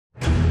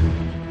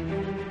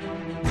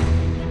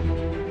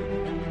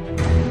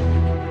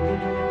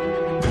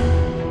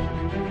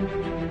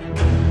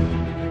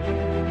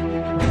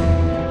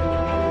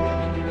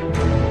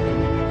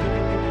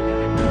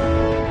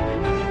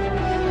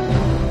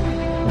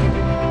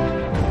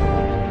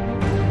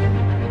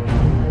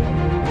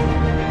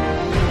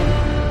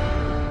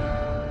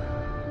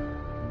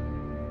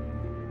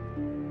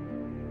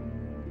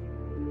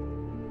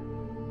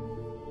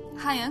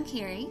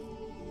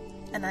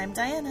I'm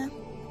Diana.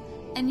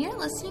 And you're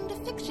listening to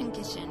Fiction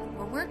Kitchen,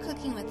 where we're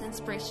cooking with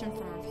inspiration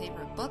from our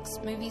favorite books,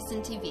 movies,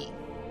 and TV.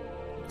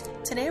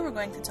 Today we're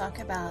going to talk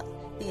about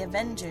the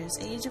Avengers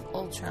Age of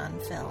Ultron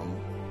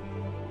film.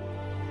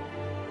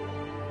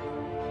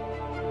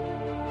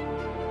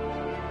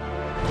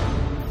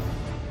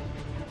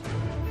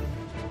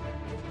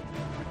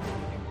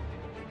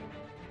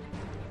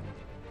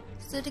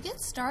 So to get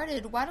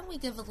started, why don't we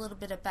give a little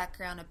bit of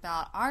background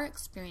about our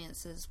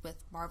experiences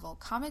with Marvel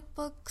comic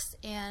books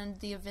and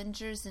the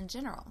Avengers in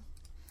general.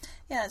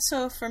 Yeah,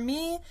 so for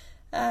me,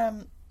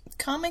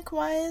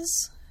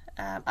 comic-wise,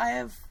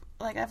 I've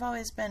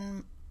always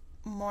been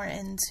more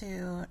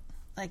into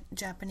like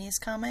Japanese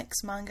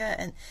comics,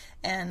 manga,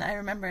 and I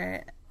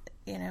remember,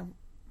 when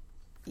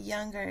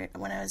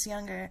I was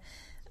younger,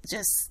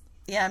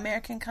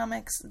 American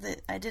comics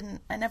that I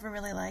never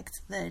really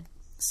liked the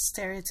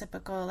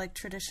stereotypical like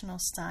traditional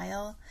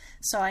style,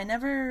 so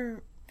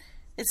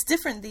it's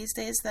different these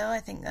days though. I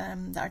think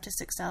the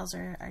artistic styles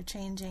are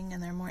changing,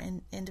 and they're more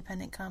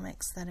independent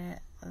comics that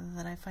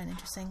I find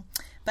interesting.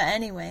 But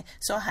anyway,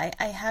 so I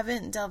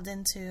haven't delved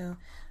into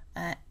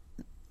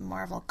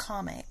Marvel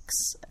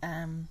comics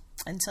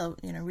until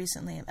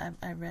recently.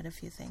 I read a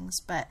few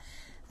things, but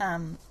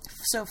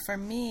so for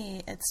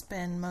me it's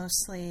been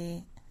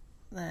mostly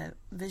the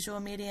visual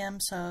medium.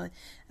 So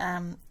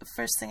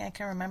first thing I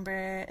can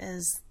remember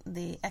is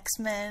the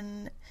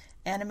X-Men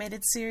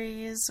animated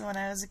series when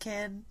I was a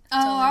kid.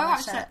 Oh, I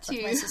watched that too.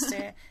 With my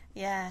sister.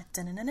 Yeah.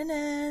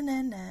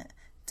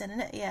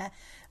 Yeah.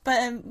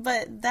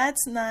 But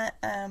that's not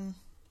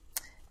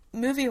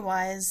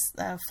movie-wise.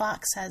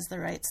 Fox has the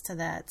rights to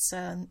that,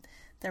 so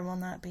there will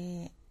not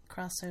be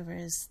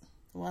crossovers.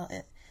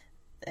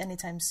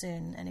 Anytime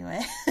soon,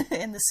 anyway,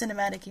 in the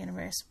cinematic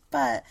universe.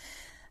 But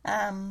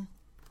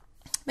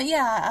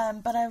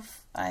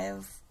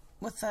I've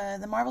with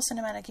the Marvel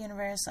Cinematic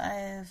Universe,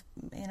 I've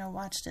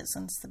watched it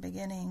since the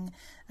beginning,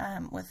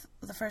 with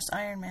the first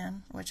Iron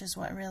Man, which is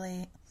what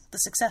really, the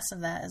success of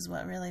that is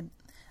what really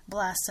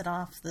blasted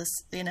off this,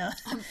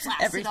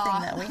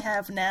 everything that we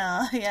have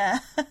now. Yeah.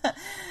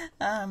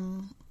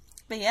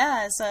 But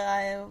yeah, so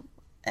I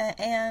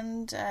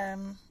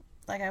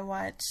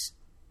watched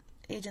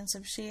Agents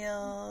of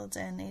S.H.I.E.L.D.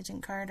 and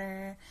Agent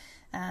Carter,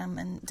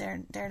 and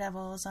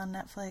Daredevil was on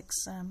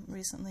Netflix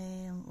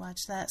recently, and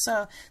watched that.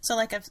 So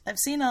like I've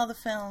seen all the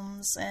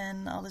films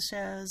and all the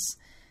shows,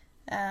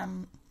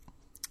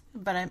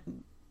 but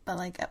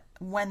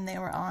when they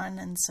were on,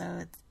 and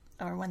so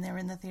or when they were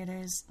in the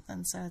theaters,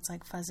 and so it's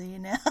like fuzzy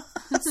now.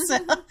 So,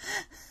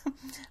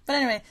 but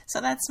anyway,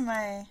 so that's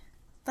my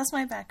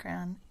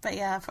background. But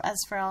yeah, as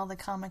for all the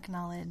comic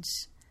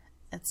knowledge,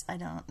 I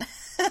don't.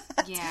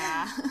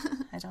 Yeah.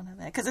 I don't have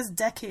that because it's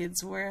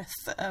decades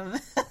worth of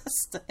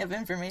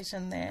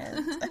information there.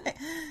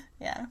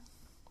 Yeah.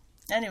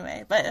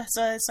 Anyway, but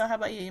so how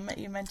about you?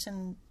 You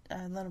mentioned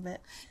a little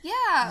bit.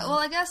 Yeah. Well,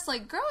 I guess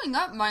like growing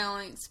up, my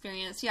only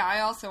experience. Yeah,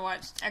 I also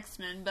watched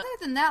X-Men, but other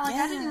than that,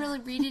 I didn't really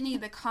read any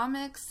of the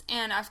comics,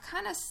 and I've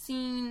kind of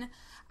seen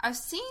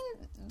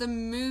the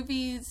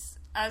movies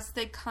as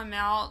they come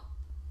out.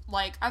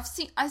 Like I've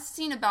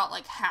seen about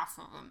like half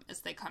of them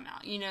as they come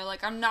out.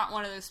 Like I'm not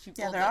one of those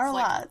people. Yeah, there are a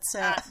lot. So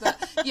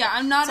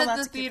I'm not at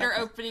the theater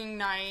opening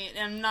night,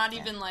 and I'm not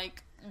even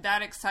like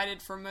that excited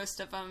for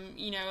most of them.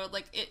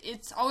 Like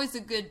it's always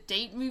a good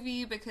date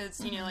movie because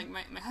like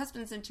my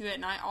husband's into it,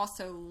 and I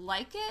also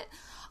like it.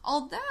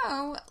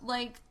 Although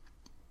like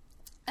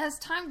as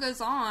time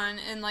goes on,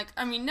 and like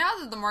now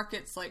that the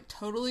market's like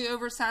totally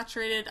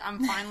oversaturated,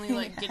 I'm finally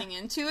like getting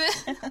into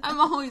it.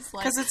 I'm always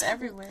like, because it's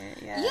everywhere.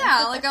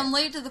 Yeah, like I'm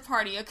late to the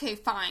party. Okay,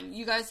 fine.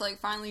 You guys like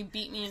finally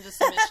beat me into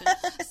submission.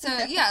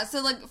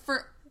 So like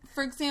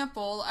for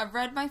example, I've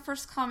read my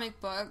first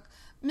comic book,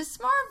 Miss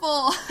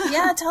Marvel.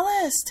 Yeah, tell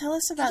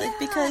us about it,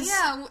 because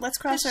let's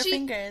cross our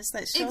fingers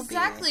that she'll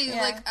exactly be,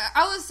 like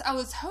I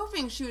was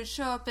hoping she would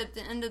show up at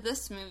the end of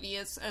this movie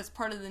as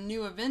part of the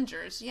new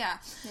Avengers. Yeah.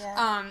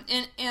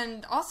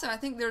 And also I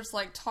think there's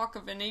like talk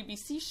of an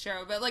ABC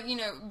show, but like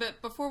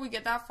but before we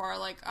get that far,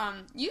 like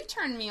you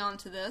turned me on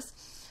to this.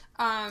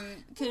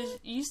 Because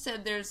you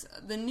said there's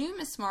the new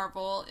Miss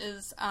Marvel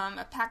is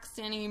a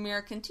Pakistani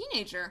American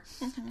teenager,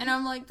 and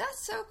I'm like,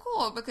 that's so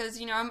cool,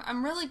 because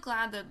I'm really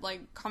glad that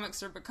like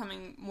comics are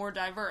becoming more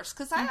diverse,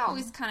 because I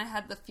always kind of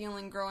had the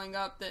feeling growing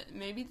up that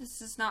maybe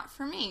this is not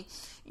for me,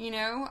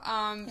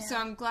 so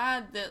I'm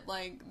glad that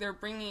like they're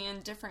bringing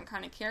in different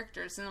kind of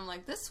characters, and I'm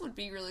like, this would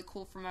be really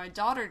cool for my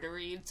daughter to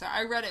read. So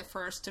I read it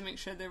first to make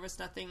sure there was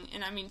nothing,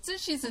 and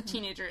since she's a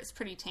teenager, it's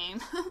pretty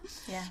tame.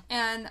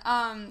 And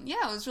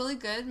it was really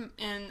good.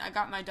 And I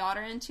got my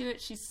daughter into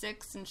it. She's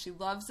 6 and she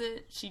loves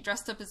it. She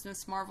dressed up as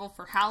Miss Marvel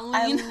for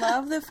Halloween. I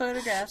love the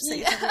photographs that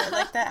you took of her.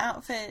 Like that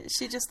outfit.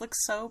 She just looks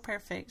so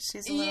perfect.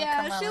 She's a little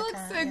Kamala she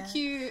looks so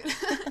cute.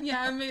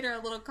 I made her a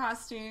little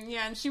costume.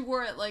 Yeah, and she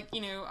wore it like,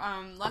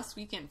 last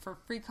weekend for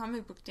Free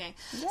Comic Book Day.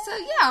 Yeah. So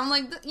I'm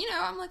like,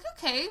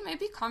 okay,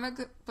 maybe comic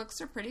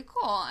books are pretty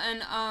cool.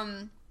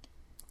 And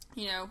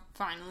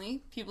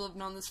finally, people have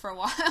known this for a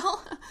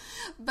while.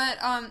 But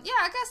I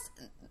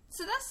guess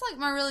So that's like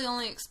my really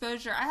only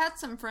exposure. I had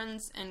some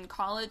friends in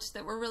college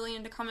that were really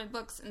into comic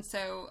books, and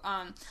so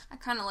I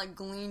kind of like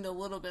gleaned a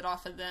little bit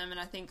off of them. And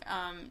I think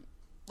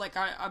like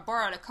I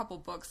borrowed a couple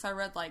books. I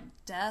read like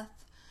Death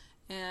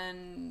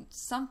and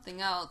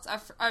something else.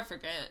 I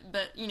forget,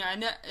 but you know,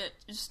 it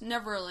just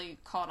never really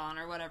caught on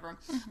or whatever.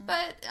 Mm-hmm.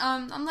 But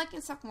I'm liking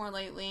stuff more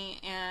lately,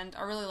 and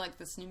I really like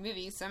this new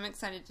movie, so I'm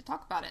excited to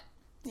talk about it.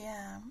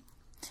 Yeah.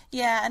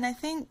 Yeah, and I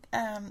think,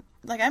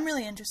 like, I'm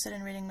really interested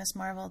in reading Ms.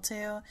 Marvel,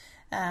 too,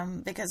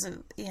 because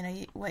of, you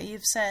know, what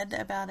you've said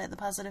about it, the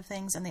positive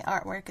things, and the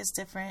artwork is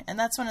different, and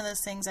that's one of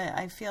those things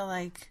I feel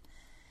like,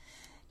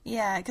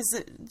 yeah,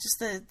 because just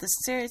the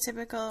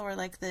stereotypical, or,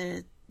 like,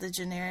 the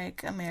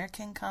generic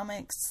American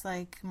comics,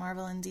 like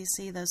Marvel and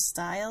DC, those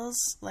styles,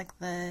 like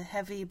the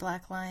heavy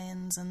black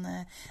lines and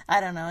the,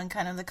 I don't know, and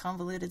kind of the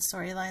convoluted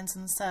storylines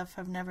and stuff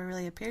have never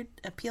really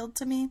appealed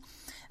to me.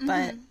 Mm-hmm.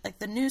 But like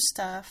the new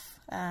stuff,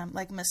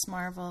 like Ms.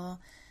 Marvel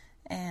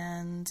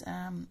and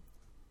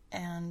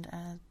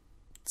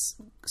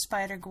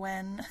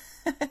Spider-Gwen,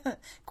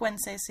 Gwen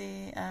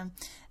Stacy,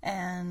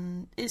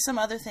 and some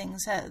other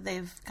things that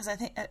because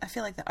I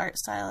feel like the art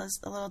style is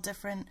a little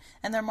different,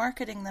 and they're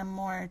marketing them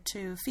more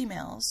to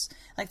females,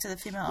 like to the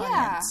female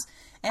audience,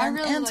 and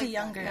really and to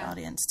younger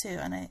audience too.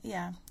 And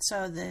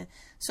so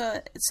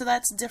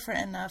that's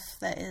different enough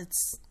that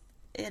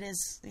it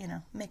is, you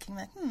know, making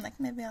like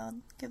maybe I'll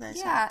give that a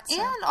shot.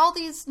 Yeah, and all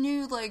these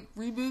new like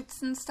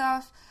reboots and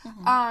stuff,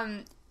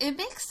 it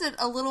makes it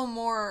a little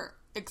more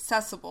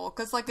accessible,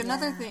 because like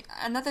another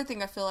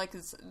thing I feel like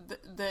is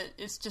that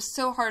it's just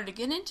so hard to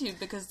get into,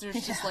 because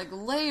there's just like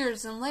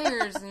layers and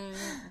layers and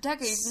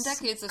decades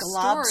of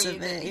story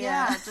of it,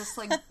 just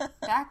like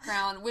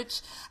background,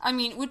 which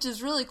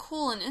is really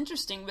cool and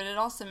interesting, but it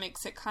also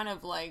makes it kind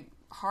of like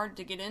hard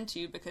to get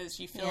into, because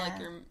you feel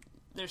like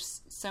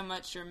there's so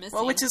much you're missing.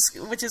 Well, which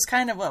is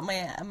kind of what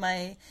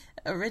my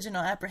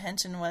original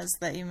apprehension was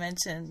that you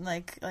mentioned,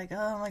 like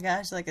oh my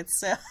gosh, like it's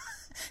so,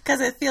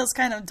 because it feels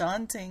kind of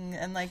daunting,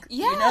 and like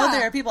you know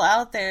there are people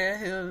out there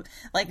who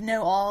like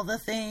know all the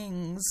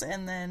things,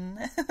 and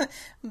then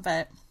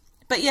but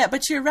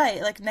you're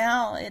right, like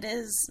now it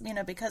is, you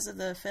know, because of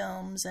the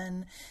films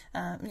and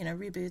you know,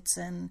 reboots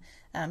and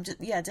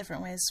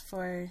different ways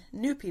for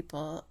new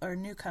people or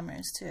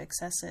newcomers to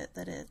access it,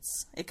 that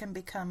it can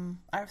become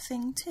our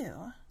thing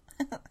too.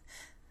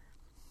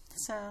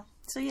 So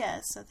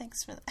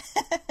thanks for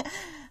that.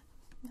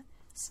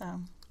 So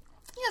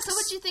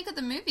what do you think of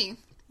the movie?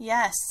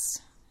 Yes.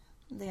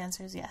 The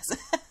answer is yes.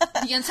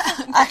 The answer.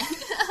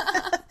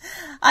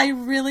 I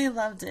really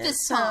loved it.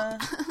 Fist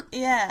pump.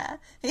 Yeah.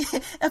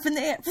 Up in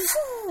the air.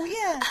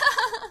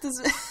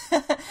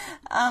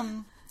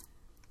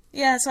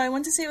 Yeah. So I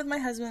went to see it with my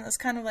husband. It was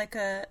kind of like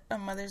a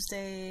Mother's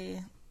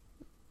Day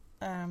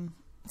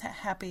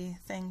happy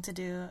thing to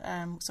do.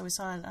 So we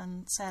saw it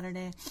on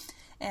Saturday,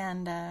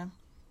 and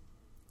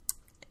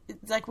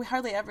like we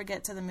hardly ever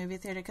get to the movie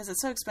theater because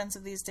it's so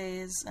expensive these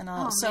days and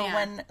all. So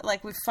when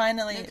like we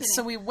finally,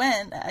 so we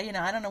went, you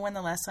know, I don't know when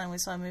the last time we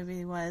saw a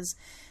movie was,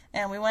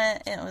 and we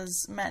went, it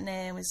was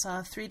matinee, and we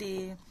saw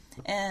 3D,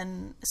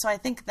 and so I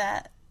think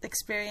that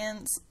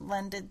experience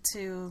lended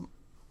to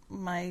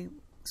my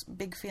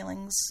big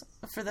feelings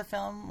for the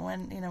film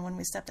when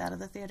we stepped out of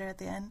the theater at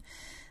the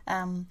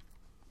end.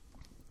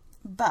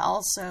 But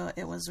also,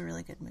 it was a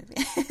really good movie.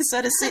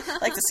 So to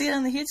see it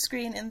on the huge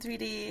screen in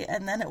 3D,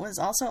 and then it was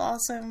also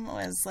awesome,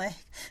 was like,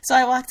 so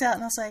I walked out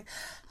and I was like,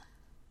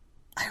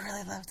 I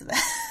really loved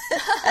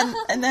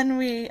that. and then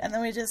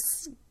we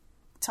just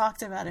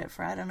talked about it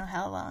for I don't know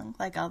how long,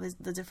 like all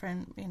the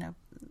different, you know,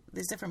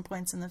 these different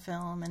points in the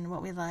film and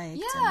what we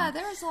liked. Yeah,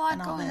 there was a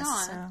lot going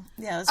on. So,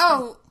 yeah, it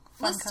was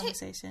fun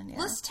conversation.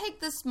 Let's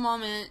take this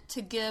moment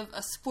to give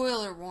a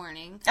spoiler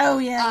warning. Oh,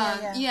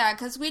 yeah. Yeah,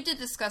 because we did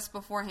discuss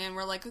beforehand.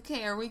 We're like,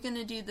 okay, are we going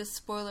to do this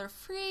spoiler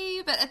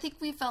free? But I think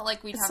we felt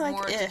like we'd have like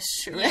more.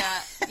 Ish, right?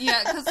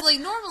 Yeah, because like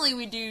normally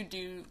we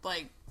do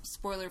like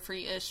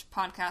spoiler-free-ish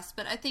podcast,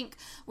 but I think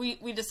we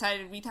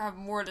decided we'd have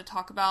more to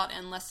talk about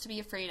and less to be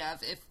afraid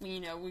of if we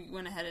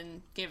went ahead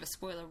and gave a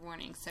spoiler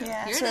warning. So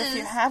here it is. If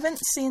you haven't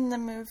seen the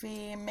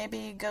movie,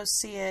 maybe go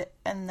see it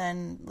and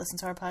then listen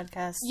to our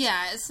podcast.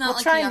 Yeah, it's not we'll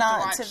like you have try to not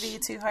watch... to be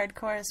too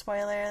hardcore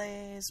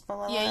spoilerly.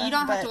 Yeah, you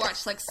don't have to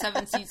watch like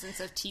 7 seasons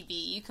of TV.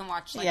 You can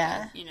watch like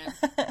a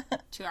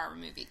 2-hour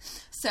movie.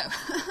 So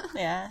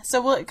yeah,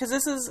 so because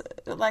this is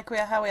like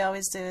how we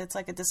always do. It's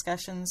like a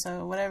discussion.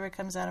 So whatever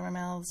comes out of our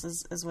mouths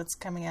is what's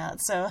coming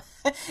out. So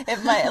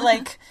it might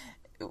like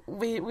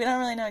we don't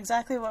really know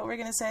exactly what we're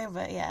gonna say,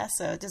 but yeah.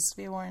 So just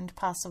be warned,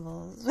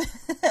 possible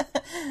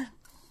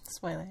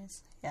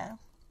spoilers. Yeah.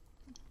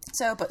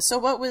 So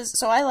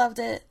I loved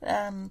it.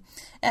 And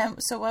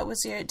so what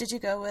was did you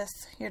go with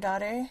your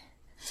daughter?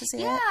 to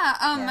see it?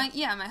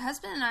 My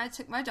husband and I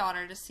took my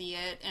daughter to see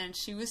it, and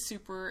she was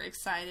super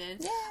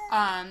excited.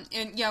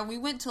 And we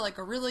went to like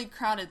a really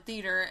crowded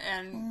theater,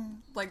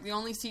 and like the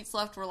only seats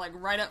left were like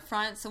right up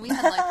front, so we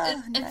had like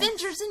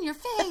Avengers in your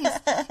face.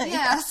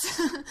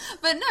 Yes.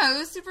 But no, it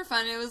was super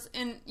fun. It was,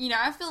 and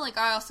I feel like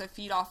I also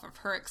feed off of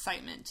her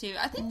excitement too.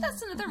 I think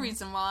that's another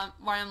reason why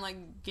I'm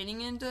like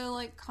getting into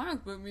like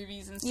comic book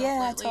movies and stuff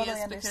lately, totally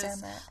is understand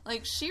because that.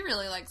 like she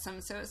really likes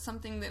them, so it's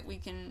something that we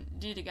can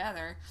do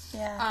together.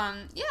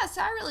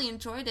 So I really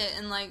enjoyed it,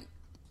 and like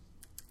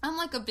I'm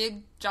like a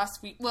big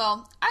Joss Whedon.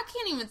 Well, I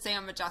can't even say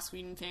I'm a Joss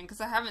Whedon fan because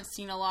I haven't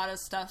seen a lot of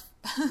stuff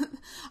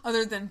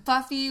other than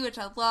Buffy, which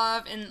I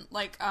love, and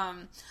like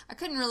I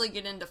couldn't really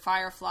get into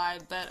Firefly,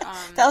 but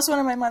that was one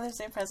of my Mother's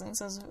Day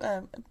presents. Was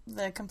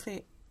the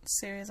complete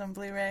series on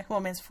Blu-ray. Well,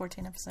 I mean, it's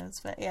 14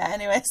 episodes, but yeah.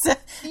 Anyway, so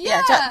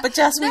but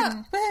Joss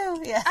Whedon,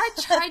 woo, yeah. I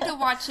tried to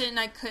watch it and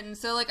I couldn't.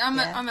 So like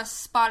I'm a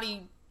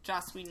spotty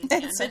Joss Whedon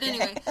fan. But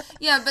anyway,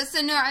 but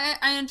so no,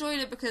 I enjoyed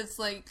it because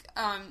like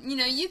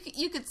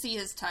you could see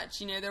his touch.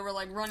 There were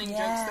like running jokes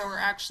that were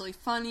actually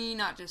funny,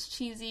 not just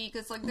cheesy.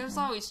 Because like there's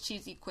always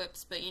cheesy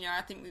quips, but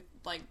I think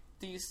like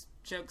these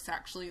jokes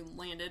actually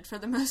landed for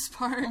the most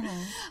part.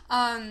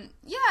 And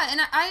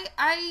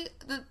I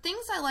the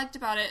things I liked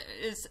about it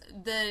is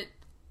that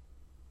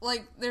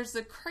like there's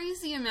a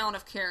crazy amount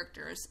of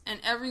characters and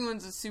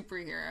everyone's a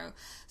superhero.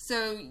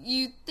 So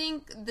you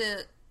think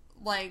that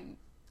like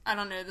I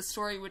don't know, the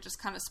story would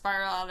just kind of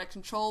spiral out of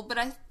control, but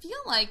I feel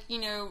like,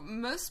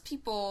 most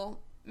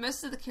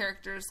of the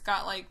characters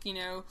got like,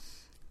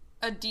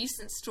 a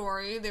decent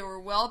story. They were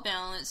well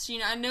balanced.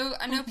 I know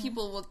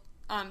people will,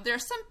 there are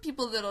some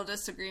people that'll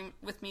disagree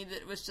with me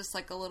that it was just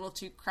like a little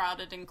too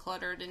crowded and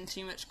cluttered and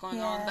too much going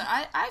on, but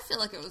I feel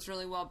like it was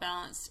really well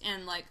balanced,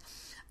 and like,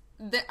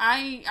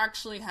 I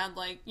actually had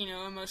like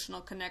emotional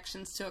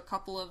connections to a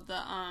couple of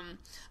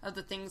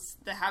the things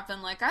that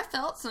happened. Like I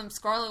felt some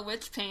Scarlet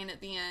Witch pain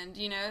at the end.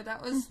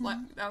 That was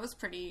that was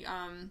pretty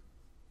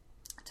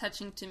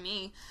touching to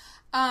me.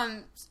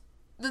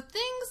 The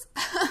things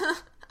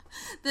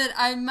that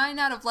I might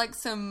not have liked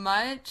so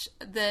much,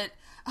 that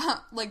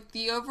like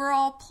the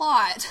overall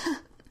plot.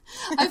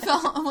 I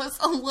felt was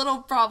a little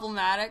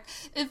problematic.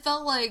 It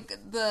felt like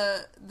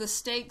the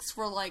stakes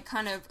were like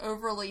kind of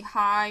overly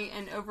high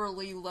and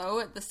overly low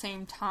at the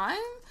same time.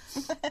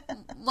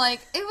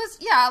 Like it was,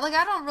 like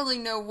I don't really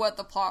know what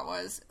the plot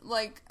was.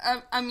 Like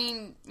I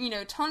mean,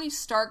 Tony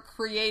Stark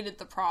created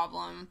the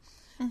problem.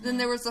 Then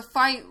there was a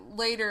fight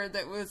later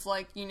that was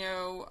like,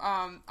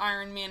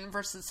 Iron Man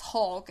versus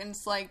Hulk, and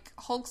it's like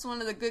Hulk's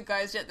one of the good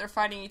guys, yet they're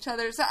fighting each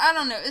other. So I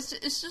don't know.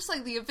 It's just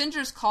like the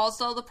Avengers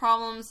caused all the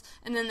problems,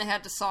 and then they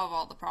had to solve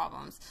all the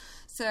problems.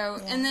 So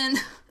and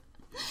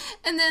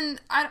then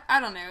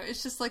I don't know.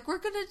 It's just like we're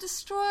gonna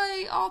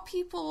destroy all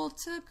people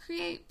to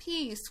create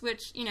peace,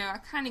 which I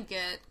kind of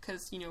get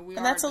because we.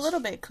 And that's a little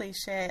bit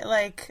cliche.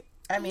 Like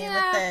I mean,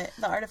 with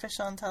the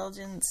artificial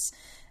intelligence,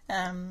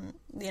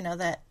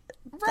 that.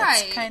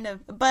 That's kind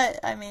of,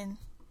 but I mean,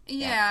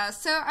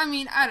 so I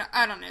mean,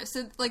 I don't know.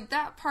 So like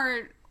that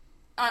part,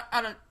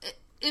 I don't.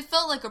 It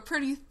felt like a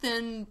pretty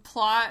thin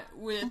plot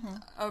with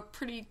a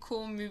pretty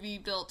cool movie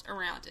built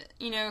around it.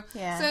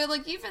 So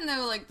like even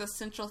though like the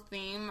central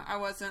theme,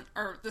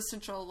 the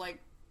central like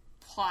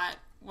plot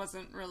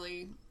wasn't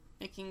really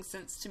making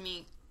sense to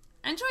me.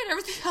 I enjoyed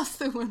everything else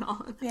that went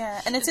on.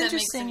 Yeah, and it's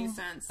interesting that makes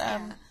any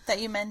sense. That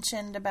you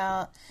mentioned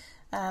about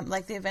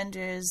like the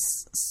Avengers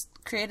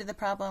created the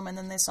problem and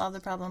then they solved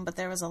the problem, but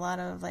there was a lot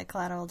of like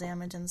collateral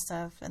damage and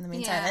stuff in the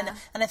meantime.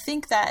 And I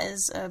think that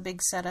is a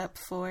big setup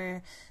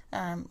for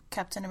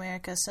Captain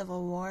America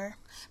Civil War.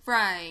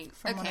 Right.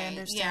 From what I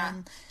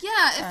understand.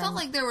 Yeah, it felt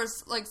like there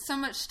was like so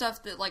much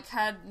stuff that like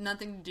had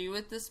nothing to do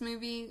with this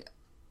movie.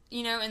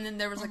 And then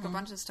there was like a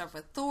bunch of stuff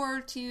with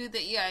Thor too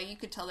that you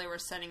could tell they were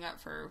setting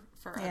up for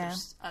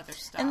other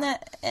stuff.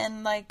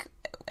 And like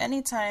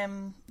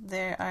anytime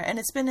there are, and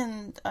it's been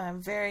in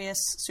various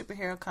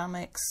superhero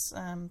comics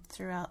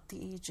throughout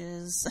the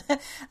ages,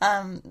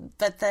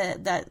 but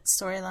that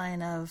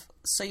storyline of,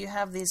 so you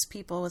have these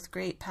people with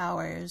great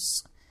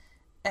powers,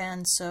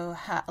 and so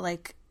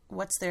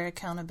what's their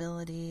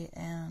accountability,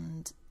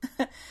 and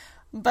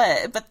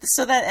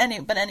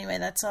anyway,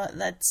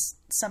 that's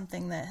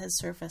something that has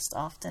surfaced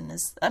often.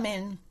 Is, I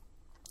mean,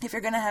 if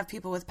you're gonna have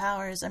people with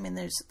powers, I mean,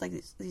 there's like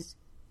these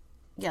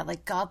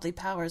like godly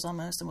powers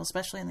almost, and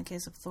especially in the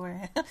case of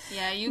Thor.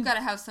 You got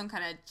to have some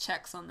kind of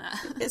checks on that.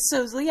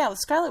 So with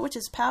Scarlet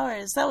Witch's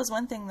powers, that was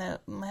one thing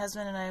that my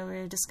husband and I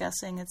were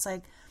discussing. It's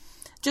like,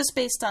 just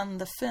based on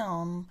the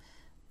film,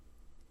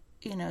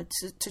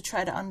 to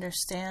try to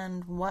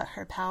understand what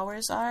her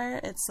powers are,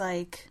 it's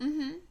like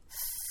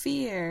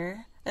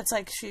fear. It's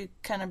like she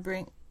kind of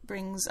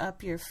brings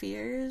up your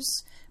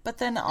fears, but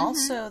then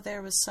also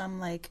there was some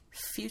like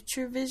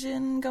future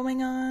vision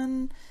going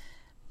on,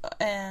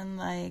 and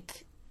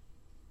like,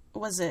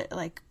 was it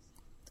like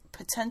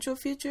potential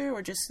future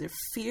or just the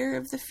fear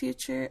of the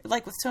future?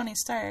 Like with Tony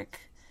Stark,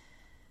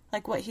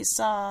 like what he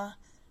saw,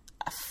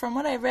 from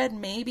what I read,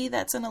 maybe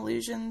that's an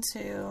allusion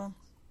to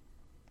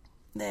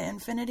the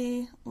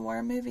Infinity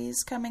War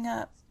movies coming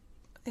up,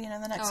 you know,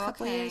 in the next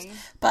couple of years. Okay.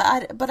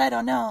 But I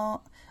don't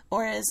know.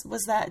 Or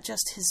was that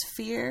just his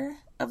fear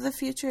of the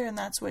future, and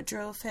that's what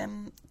drove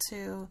him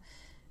to,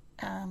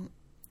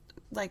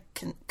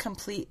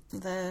 complete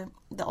the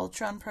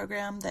Ultron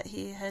program that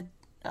he had.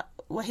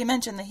 Well, he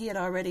mentioned that he had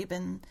already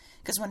been,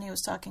 because when he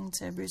was talking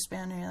to Bruce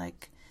Banner,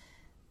 like,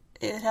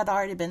 it had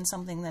already been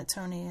something that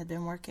Tony had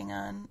been working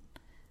on,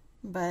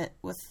 but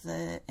with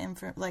the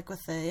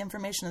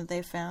information that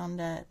they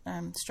found at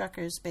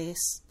Strucker's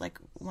base, like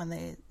when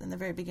they in the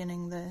very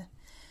beginning,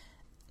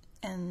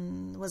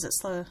 was it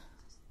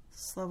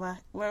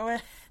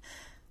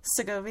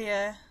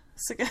Segovia?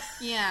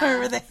 Yeah. Or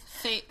were they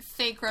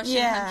fake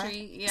Russian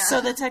country? Yeah. So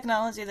the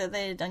technology that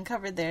they had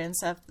uncovered there and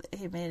stuff,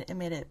 it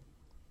made it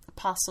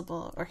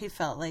possible, or he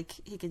felt like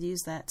he could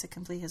use that to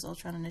complete his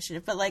Ultron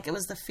initiative. But like, it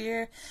was the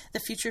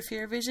future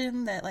fear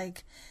vision that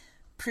like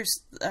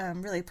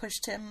really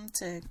pushed him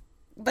to.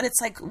 But it's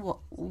like,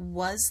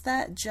 was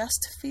that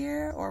just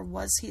fear, or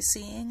was he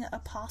seeing a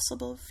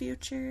possible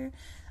future?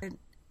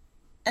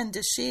 And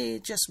does she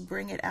just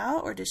bring it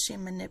out, or does she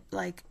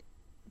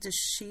does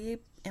she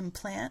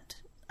implant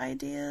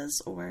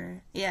ideas,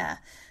 or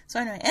so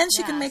anyway, and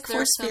she can make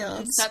force fields.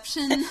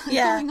 Inception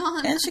going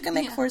on. And she can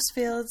make force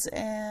fields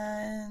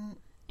and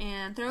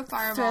throw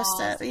fireballs.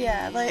 Throw stuff.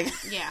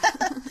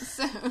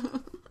 So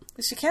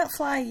she can't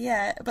fly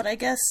yet, but I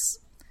guess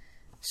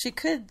she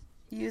could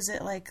use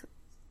it like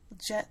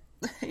jet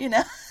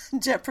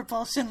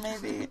propulsion,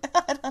 maybe.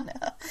 I don't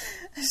know.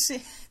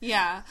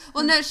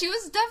 Well, no, she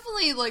was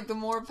definitely like the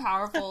more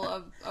powerful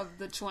of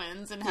the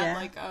twins, and had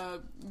like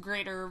a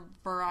greater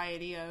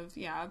variety of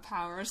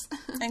powers.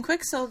 And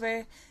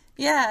Quicksilver,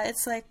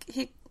 it's like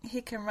he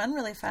can run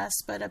really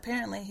fast, but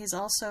apparently he's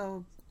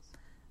also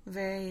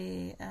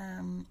very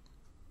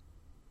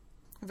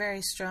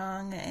very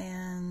strong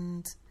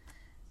and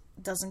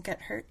doesn't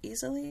get hurt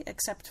easily,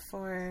 except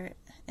for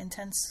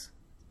intense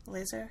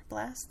laser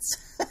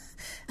blasts.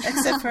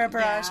 Except for a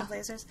barrage of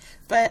lasers.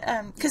 But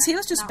because he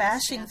was just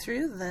bashing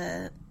through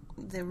the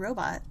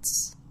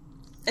robots.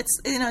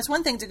 It's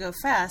one thing to go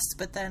fast,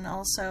 but then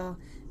also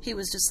he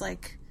was just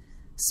like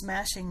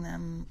smashing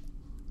them.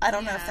 I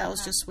don't know if that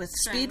was just with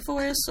Speed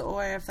Force,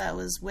 or if that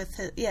was with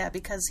his,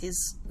 because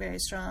he's very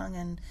strong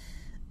and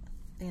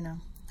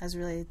has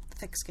really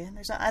thick skin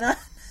or something. I don't know.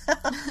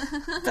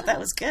 But that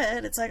was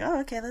good. It's like, oh,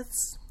 okay,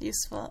 that's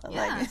useful.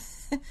 Like,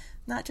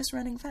 not just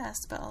running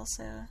fast, but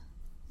also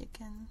you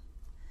can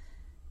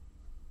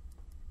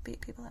beat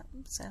people up.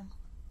 So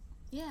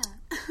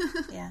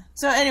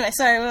So anyway,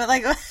 sorry, we went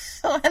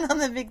on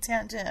the big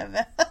tangent of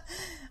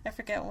I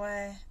forget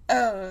why.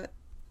 Oh,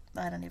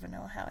 I don't even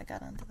know how I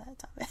got onto that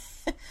topic.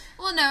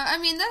 Well, no, I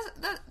mean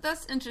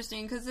that's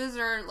interesting, because those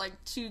are like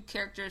two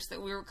characters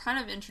that we were kind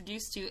of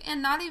introduced to,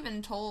 and not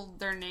even told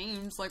their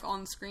names like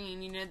on screen.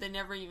 They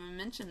never even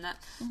mentioned that.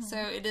 Mm-hmm. So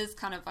it is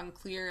kind of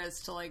unclear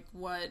as to like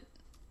what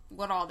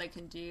all they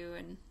can do,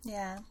 and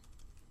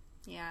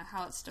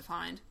how it's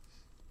defined.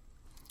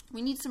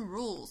 We need some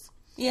rules.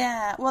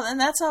 Yeah, well, and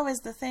that's always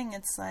the thing.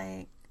 It's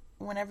like,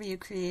 whenever you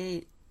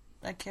create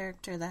a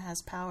character that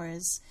has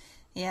powers,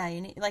 you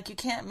need, like, you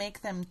can't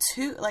make them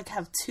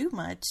have too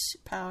much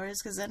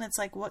powers, because then it's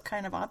like, what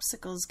kind of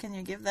obstacles can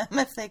you give them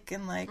if they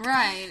can, like...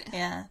 Right.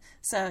 Yeah.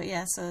 So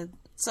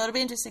it'll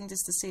be interesting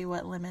just to see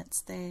what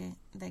limits they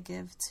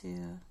give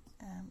to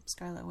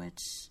Scarlet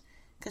Witch,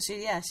 because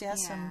she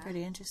has some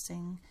pretty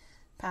interesting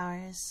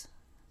powers.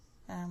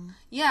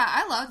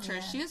 I loved her.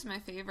 She was my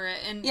favorite.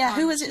 And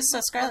who was it? So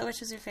Scarlet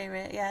Witch was your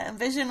favorite. Yeah, and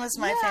Vision was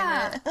my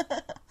favorite.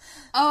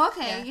 Oh,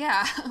 okay.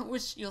 Yeah.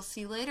 Which you'll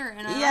see later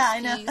in our recipes.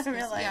 I know. I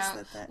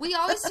realized that. We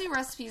always do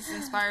recipes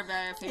inspired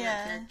by our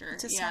favorite character.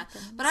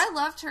 Happens. But I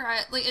loved her.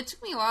 It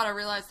took me a while to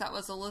realize that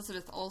was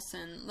Elizabeth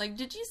Olsen. Like,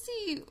 did you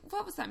see,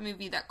 what was that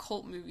movie? That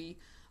cult movie?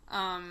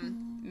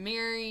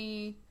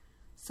 Mary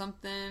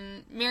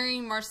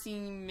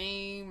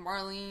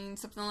Marlene,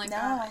 something like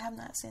that. No, I have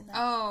not seen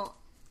that.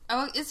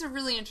 Oh, it's a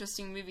really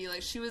interesting movie.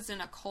 Like, she was in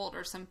a cult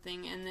or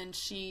something, and then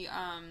she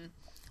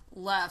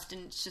left,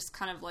 and it's just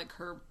kind of like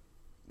her,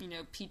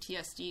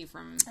 PTSD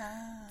from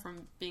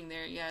being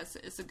there. Yeah,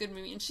 it's a good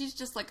movie, and she's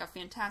just like a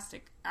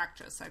fantastic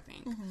actress, I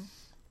think. Mm-hmm.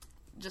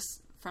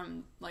 Just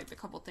from like the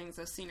couple things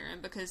I've seen her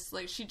in, because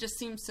like she just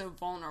seems so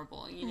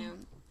vulnerable, know.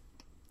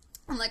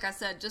 And like I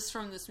said, just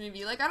from this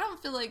movie, like I don't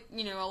feel like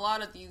a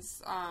lot of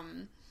these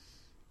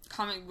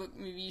comic book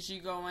movies you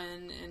go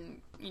in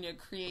and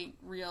create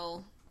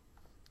real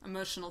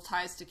emotional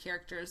ties to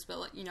characters, but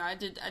like, I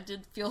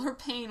did feel her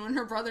pain when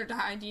her brother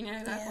died.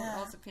 That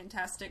was a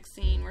fantastic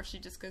scene where she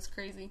just goes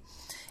crazy.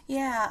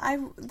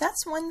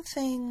 That's one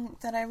thing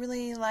that I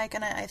really like,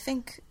 and I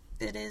think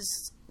it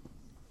is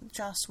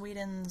Joss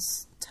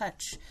Whedon's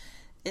touch,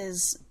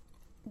 is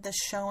the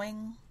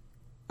showing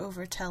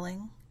over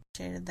telling.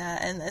 Appreciated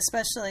that, and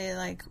especially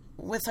like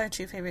with our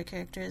two favorite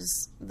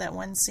characters, that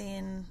one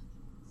scene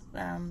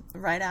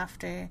right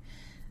after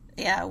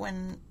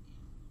when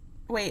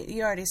Wait,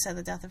 you already said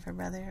the death of her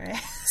brother, right?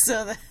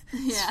 So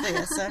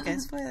yeah. So okay,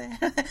 spoiler.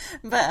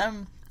 But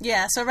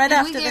yeah. So right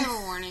after we gave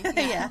a warning.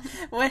 Yeah.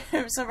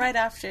 So right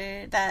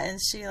after that, and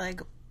she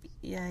like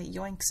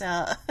yoinks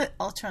out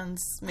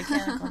Ultron's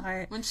mechanical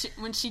heart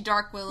when she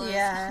Dark Willows.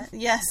 Yeah.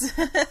 Yes.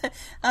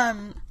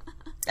 And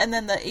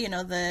then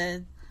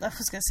the I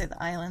was gonna say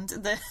the island,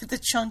 the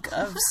chunk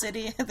of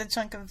city, the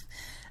chunk of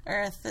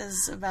Earth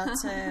is about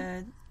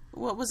to.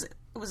 What was it?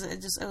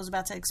 It was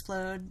about to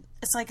explode.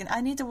 It's like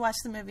I need to watch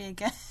the movie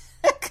again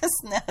because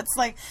now it's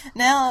like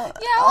now.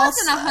 Yeah, I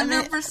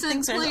wasn't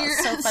 100%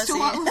 clear so as to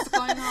what was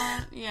going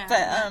on.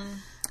 Yeah,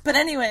 but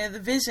anyway, the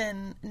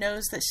Vision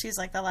knows that she's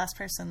like the last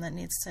person that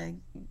needs to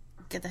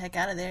get the heck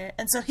out of there,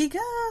 and so he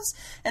goes.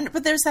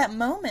 But there's that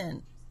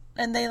moment,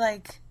 and they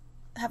like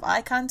have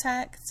eye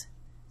contact,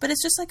 but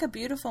it's just like a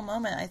beautiful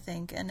moment, I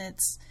think, and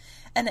it's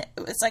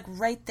like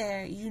right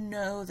there, you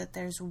know that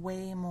there's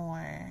way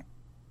more.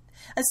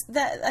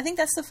 I think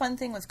that's the fun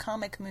thing with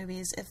comic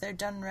movies, if they're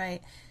done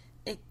right,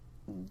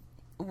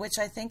 which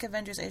I think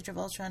Avengers Age of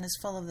Ultron is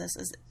full of this,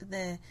 is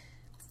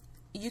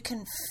you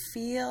can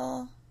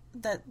feel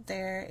that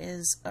there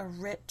is a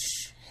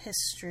rich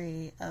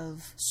history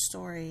of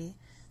story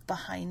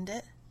behind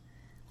it,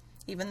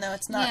 even though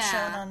it's not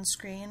shown on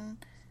screen.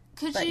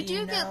 Because you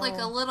do get like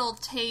a little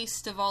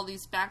taste of all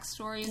these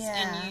backstories,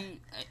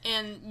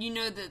 and you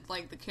know that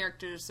like the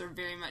characters are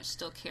very much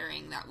still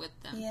carrying that with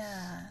them.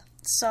 Yeah.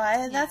 So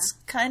that's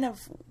kind of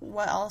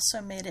what also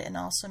made it an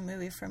awesome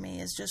movie for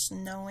me, is just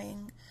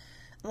knowing,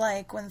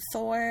 like when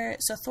Thor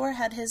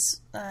had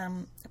his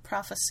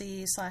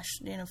prophecy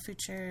 /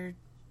 future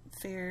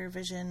fear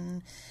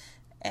vision,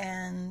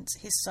 and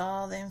he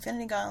saw the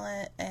Infinity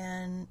Gauntlet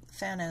and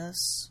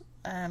Thanos,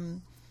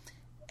 and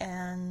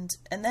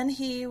then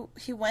he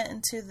went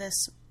into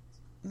this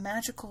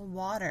magical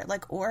water,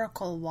 like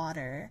oracle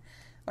water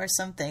or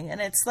something,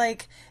 and it's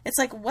like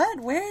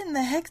what? Where in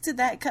the heck did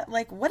that cut?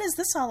 Like, what is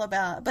this all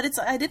about? But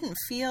I didn't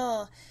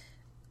feel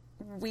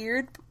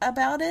weird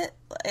about it.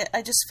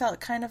 I just felt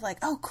kind of like,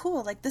 oh,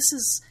 cool. Like this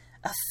is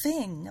a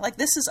thing. Like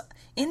this is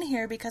in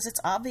here because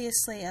it's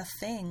obviously a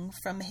thing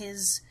from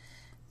his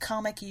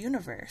comic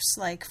universe.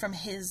 Like from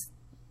his,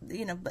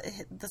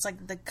 that's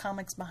like the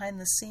comics behind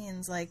the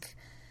scenes. Like,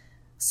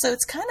 so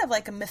it's kind of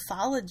like a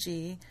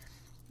mythology.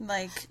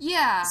 Like,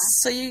 yeah.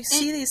 So you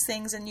see these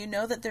things and you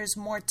know that there's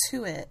more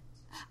to it.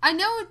 I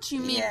know what you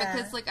mean,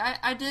 because like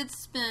I did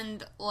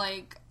spend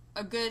like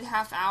a good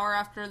half hour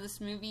after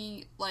this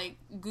movie like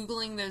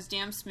Googling those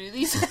damn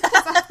smoothies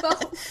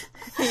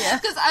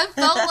because I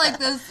felt like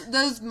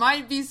those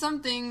might be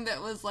something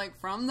that was like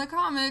from the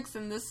comics,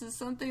 and this is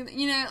something that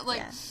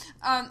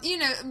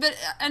but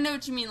I know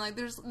what you mean. Like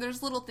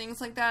there's little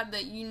things like that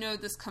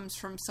this comes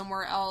from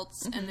somewhere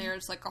else, and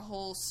there's like a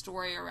whole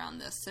story around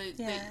this. So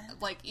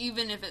like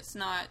even if it's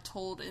not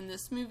told in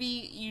this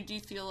movie, you do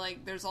feel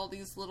like there's all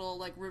these little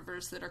like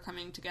rivers that are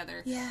coming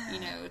together.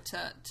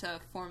 To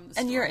form the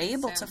story. And you're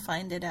able to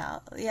find it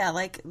out. Yeah,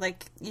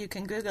 like you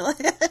can Google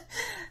it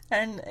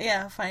and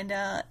find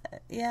out.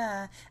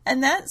 Yeah.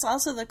 And that's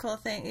also the cool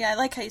thing. Yeah, I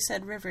like how you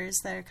said rivers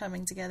that are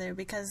coming together,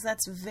 because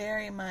that's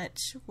very much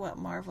what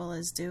Marvel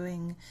is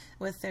doing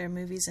with their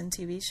movies and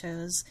TV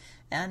shows.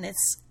 And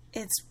it's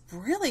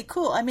really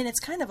cool. I mean, it's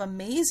kind of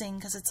amazing,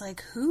 because it's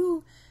like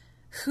who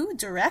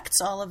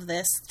directs all of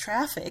this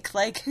traffic?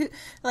 How did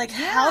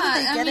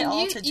they get it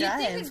all to jive? You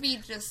think it'd be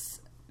just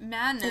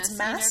madness. It's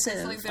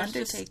massive like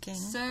undertaking.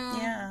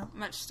 So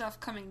much stuff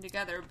coming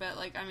together, but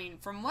like I mean,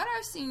 from what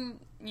I've seen,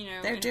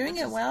 they're doing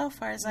it well, as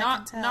far as I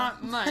can tell.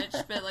 Not much,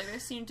 but like they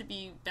seem to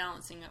be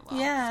balancing it well.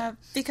 Yeah,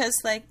 because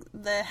like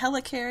the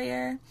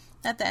helicarrier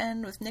at the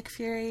end with Nick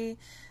Fury,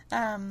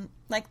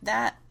 like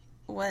that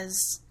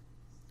was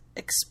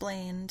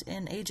explained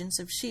in Agents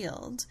of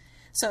S.H.I.E.L.D.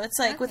 So it's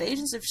like with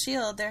Agents of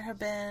S.H.I.E.L.D. there have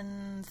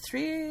been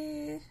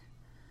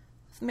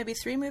maybe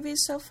three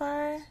movies so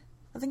far.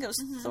 I think it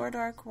was Thor: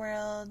 Dark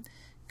World,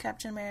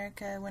 Captain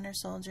America, Winter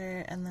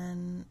Soldier, and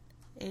then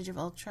Age of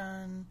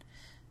Ultron.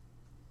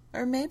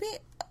 Or maybe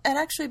it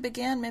actually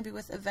began maybe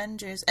with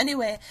Avengers.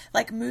 Anyway,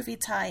 like movie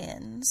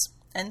tie-ins.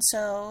 And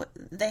so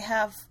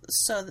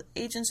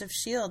Agents of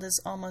S.H.I.E.L.D.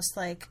 is almost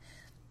like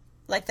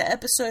the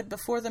episode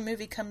before the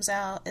movie comes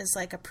out is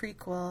like a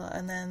prequel,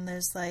 and then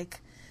there's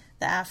like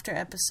the after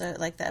episode,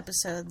 like the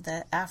episode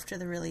that after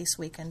the release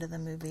weekend of the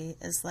movie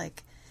is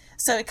like.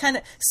 So it kind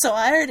of, so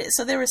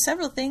there were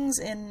several things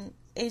in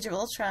Age of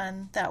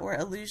Ultron that were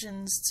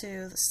allusions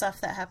to the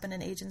stuff that happened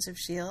in Agents of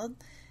S.H.I.E.L.D.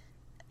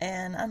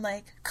 And I'm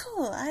like,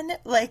 cool, I know,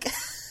 like,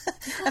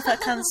 I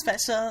felt kind of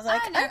special. I was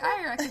like,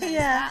 I recognize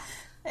that.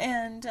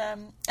 And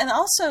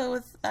also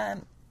with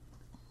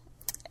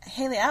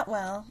Haley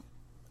Atwell,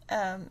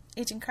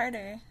 Agent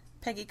Carter,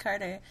 Peggy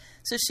Carter.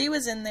 So she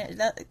was in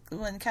there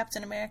when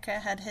Captain America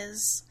had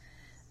his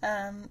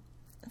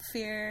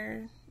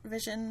fear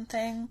vision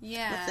thing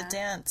with the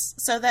dance.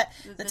 So that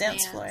the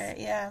dance floor,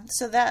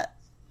 so that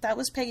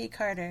was Peggy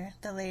Carter,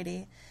 the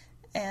lady,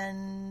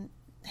 and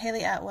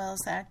Haley Atwell is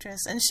the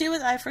actress. And she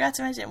was, I forgot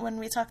to mention when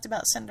we talked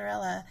about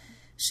Cinderella,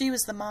 she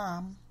was the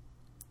mom.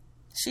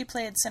 She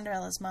played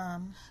Cinderella's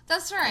mom.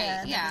 That's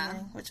right. Yeah.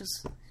 Which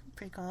was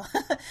pretty cool.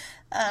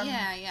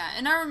 Yeah.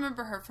 And I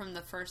remember her from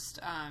the first.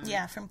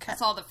 From I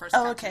saw the first.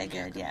 Okay,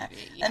 good. Yeah.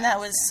 And that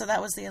was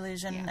that was the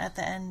illusion at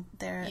the end.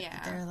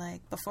 They're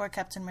like before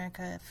Captain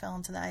America fell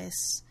into the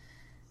ice.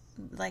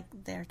 Like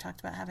they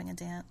talked about having a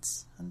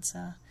dance, and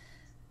so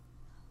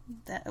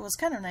that it was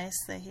kind of nice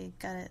that he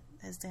got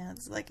his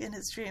dance like in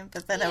his dream.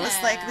 But then it was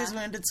like these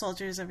wounded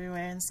soldiers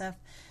everywhere and stuff.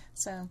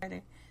 So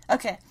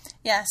okay,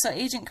 yeah. So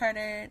Agent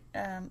Carter,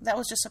 that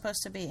was just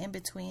supposed to be in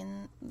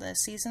between the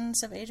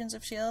seasons of Agents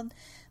of S.H.I.E.L.D.,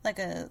 like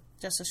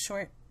just a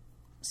short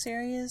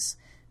series,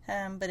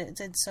 but it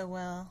did so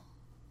well.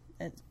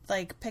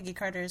 Like Peggy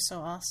Carter is so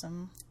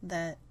awesome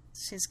that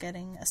she's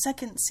getting a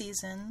second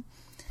season.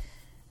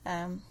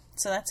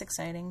 So that's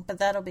exciting, but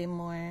that'll be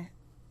more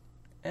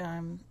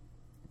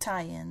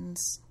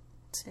tie-ins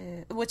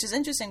to, which is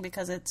interesting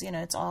because it's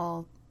it's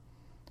all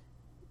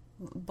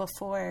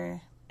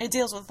before. It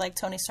deals with like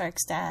Tony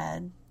Stark's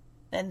dad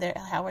and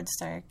Howard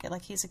Stark,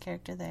 like he's a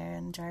character there,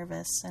 and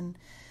Jarvis and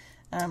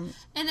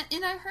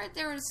I heard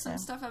there was some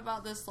stuff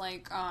about this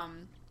like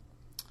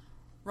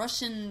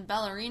Russian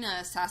ballerina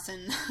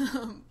assassin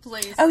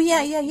place. Oh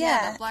yeah.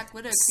 That Black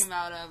Widow came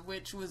out of,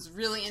 which was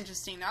really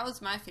interesting. That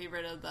was my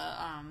favorite of the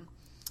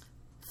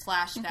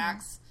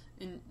flashbacks.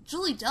 And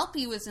Julie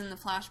Delpy was in the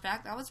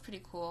flashback. That was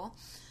pretty cool.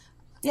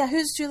 Yeah,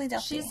 who's Julie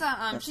Delpy?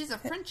 She's a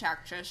French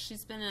actress.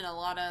 She's been in a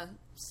lot of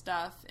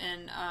stuff,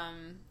 and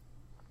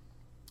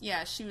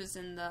she was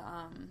in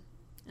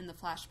the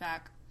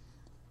flashback.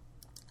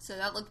 So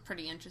that looked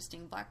pretty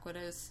interesting. Black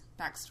Widow's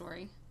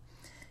backstory.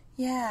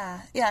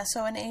 Yeah.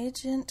 So in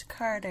Agent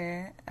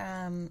Carter,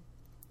 that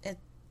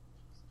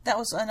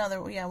was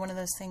another one of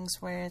those things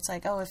where it's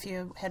like, oh, if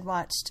you had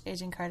watched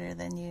Agent Carter,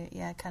 then you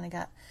kind of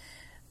got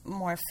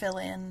more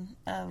fill-in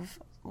of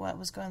what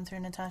was going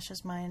through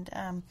Natasha's mind.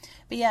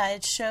 But yeah,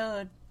 it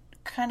showed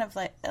kind of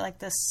like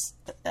this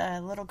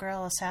little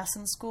girl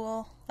assassin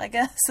school, I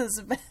guess is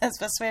the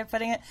best way of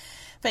putting it.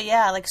 But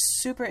yeah, like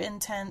super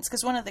intense,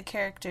 because one of the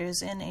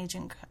characters in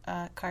Agent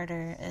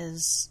Carter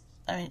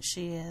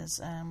she is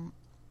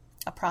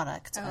a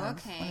product of one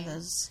of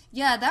those.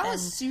 Yeah, that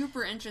was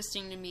super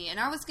interesting to me. And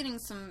I was getting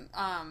some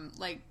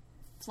like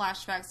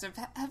flashbacks of,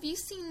 have you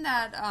seen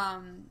that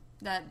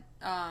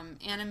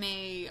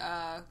anime,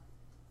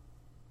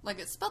 like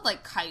it's spelled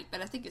like kite,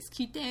 but I think it's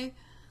Kite.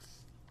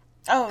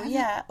 Oh,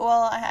 yeah.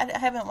 Well, I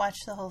haven't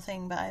watched the whole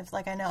thing, but I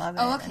know of it.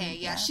 Oh, okay.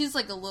 Yeah. She's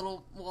like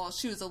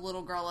she was a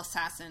little girl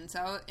assassin.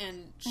 So,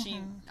 and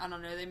she, I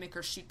don't know, they make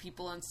her shoot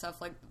people and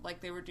stuff like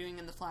they were doing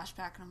in the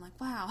flashback. And I'm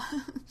like, wow.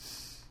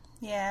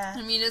 Yeah.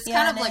 I mean, it's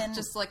kind of like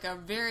just like a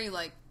very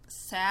like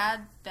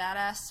sad,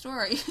 badass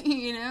story,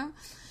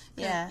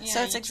 Yeah.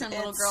 So it's turn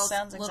little girls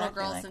like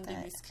into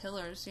that. these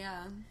killers.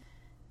 Yeah.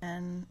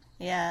 And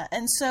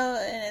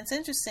it's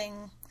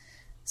interesting.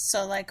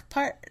 So like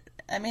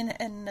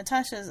and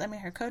Natasha's,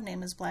 her code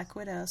name is Black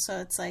Widow, so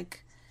it's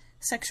like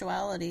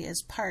sexuality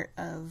is part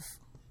of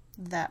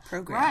that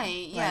program.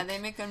 Right, yeah, they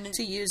make them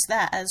to use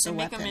that as a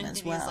weapon into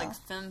as well. These like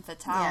femme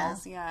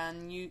fatales,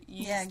 and you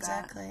use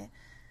exactly.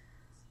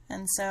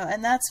 And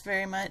that's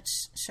very much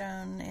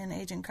shown in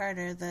Agent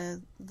Carter,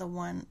 the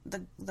woman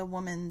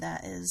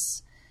that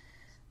is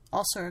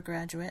also a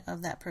graduate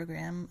of that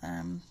program.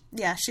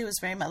 She was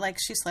very much like,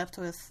 she slept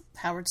with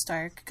Howard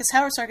Stark, because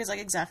Howard Stark is like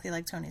exactly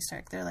like Tony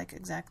Stark. They're like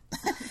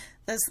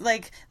there's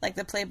like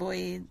the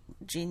Playboy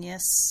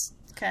genius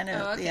kind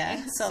of. Oh, okay.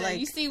 Yeah. So like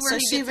you see where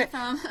he gets it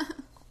from.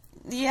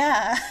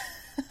 Yeah.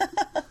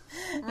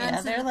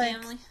 Runs they're in the like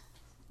family.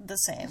 The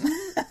same.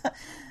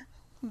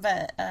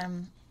 But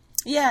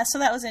so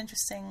that was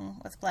interesting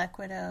with Black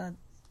Widow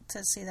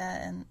to see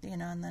that, and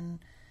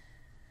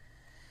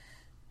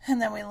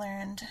and then we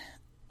learned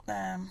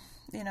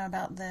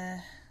about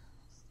the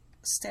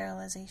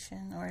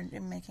sterilization, or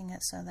making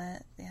it so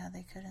that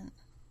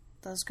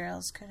those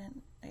girls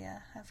couldn't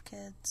have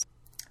kids.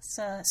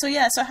 So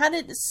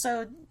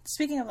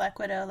speaking of Black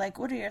Widow, like,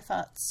 what are your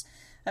thoughts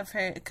of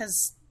her?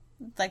 Because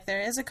like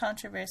there is a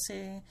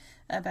controversy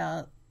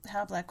about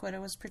how Black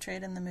Widow was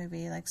portrayed in the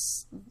movie. Like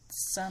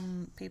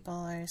some people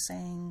are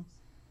saying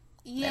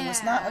it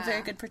was not a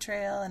very good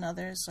portrayal, and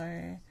others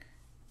are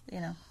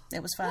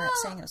it was fine,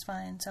 saying it was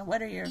fine. So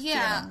what are your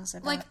feelings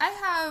about? Like I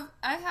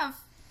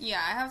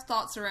have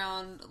thoughts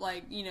around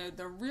like,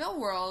 the real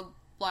world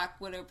Black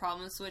Widow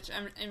problems, which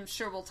I'm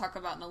sure we'll talk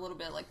about in a little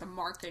bit, like the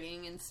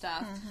marketing and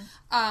stuff.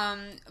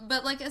 Mm-hmm.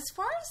 But like as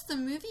far as the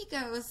movie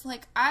goes,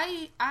 like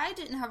I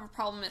didn't have a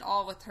problem at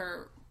all with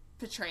her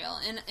portrayal,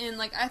 and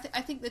like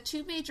I think the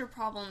two major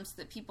problems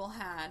that people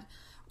had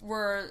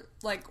were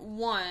like,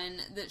 one,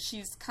 that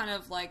she's kind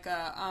of like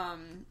a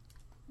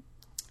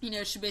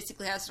she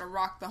basically has to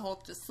rock the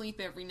Hulk to sleep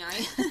every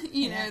night.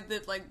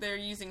 That like they're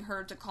using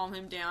her to calm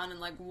him down, and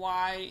like,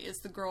 why is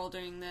the girl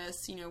doing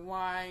this?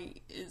 Why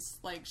is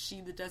like she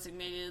the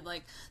designated,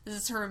 like this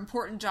is her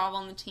important job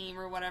on the team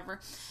or whatever.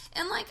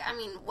 And like, I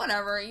mean,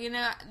 whatever,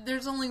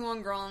 there's only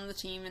one girl on the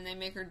team and they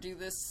make her do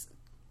this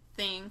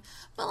thing.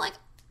 But like,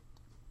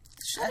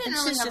 I didn't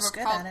really she's have just a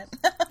good problem. at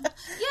it.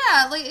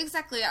 Yeah, like,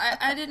 exactly.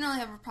 I didn't really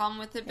have a problem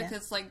with it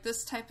because, like,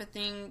 this type of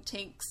thing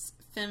takes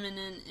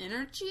feminine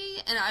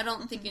energy, and I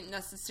don't think it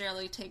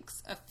necessarily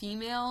takes a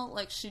female.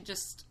 Like, she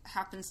just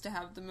happens to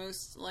have the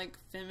most, like,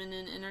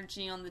 feminine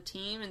energy on the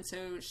team, and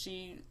so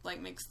she,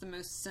 like, makes the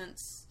most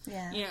sense.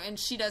 Yeah. You know, and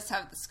she does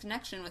have this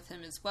connection with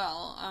him as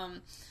well,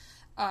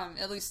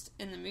 at least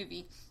in the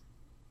movie.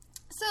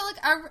 So,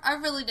 like, I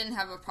really didn't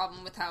have a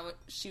problem with how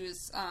she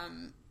was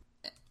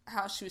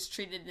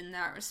treated in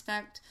that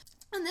respect.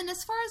 And then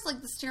as far as,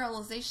 like, the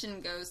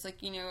sterilization goes,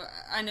 like, you know,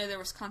 I know there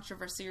was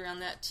controversy around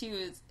that, too,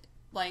 is,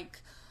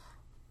 like,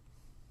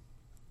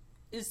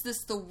 is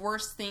this the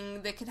worst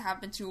thing that could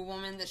happen to a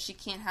woman, that she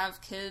can't have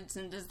kids,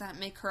 and does that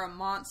make her a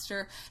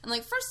monster? And,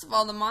 like, first of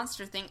all, the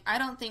monster thing, I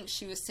don't think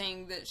she was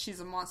saying that she's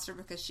a monster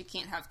because she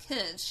can't have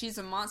kids. She's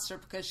a monster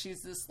because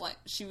she's this, like,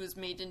 she was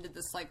made into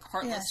this, like,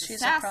 heartless she's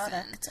assassin. A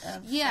product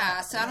of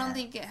so I don't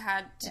think it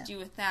had to do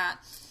with that.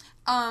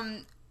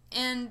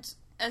 And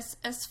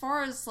as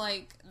far as,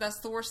 like, that's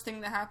the worst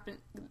thing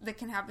that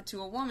can happen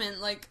to a woman,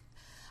 like,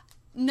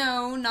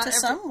 no, not to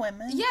some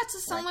women. Yeah, to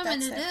some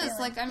women it is. Feeling.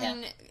 Like, I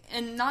mean,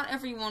 and not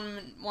every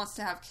woman wants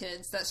to have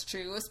kids, that's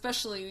true.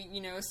 Especially, you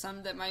know,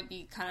 some that might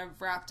be kind of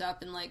wrapped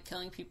up in, like,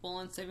 killing people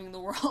and saving the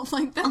world.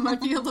 Like, that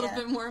might be a little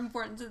bit more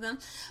important to them.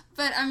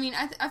 But, I mean,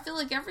 I feel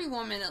like every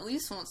woman at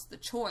least wants the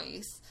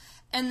choice.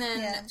 And then...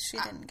 Yeah, she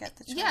didn't get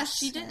the choice. Yeah,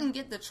 she didn't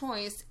get the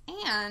choice.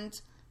 And...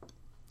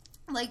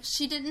 like,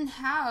 she didn't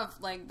have,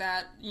 like,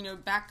 that, you know,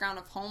 background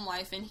of home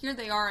life, and here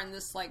they are in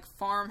this, like,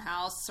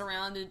 farmhouse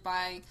surrounded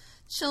by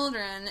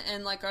children,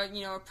 and, like, a,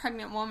 you know, a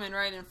pregnant woman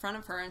right in front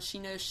of her, and she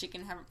knows she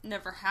can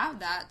never have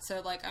that,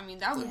 so, like, I mean,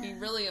 that would be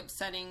really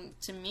upsetting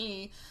to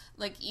me,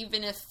 like,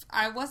 even if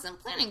I wasn't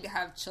planning to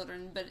have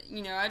children, but,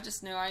 you know, I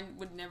just know I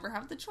would never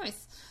have the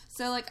choice.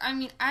 So, like, I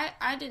mean,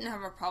 I didn't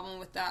have a problem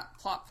with that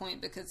plot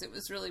point, because it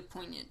was really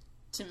poignant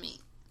to me.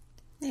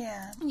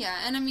 Yeah. Yeah,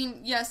 and I mean,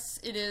 yes,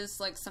 it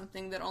is, like,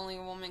 something that only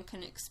a woman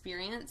can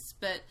experience,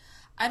 but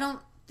I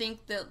don't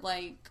think that,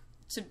 like,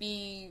 to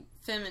be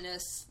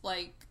feminist,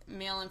 like,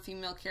 male and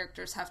female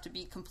characters have to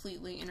be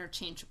completely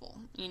interchangeable,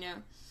 you know?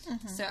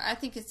 Mm-hmm. So I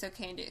think it's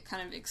okay to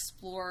kind of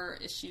explore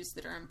issues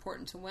that are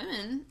important to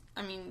women.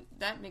 I mean,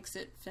 that makes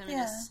it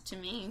feminist to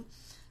me.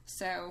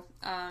 So,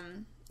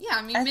 yeah,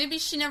 I mean, maybe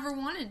she never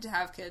wanted to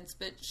have kids,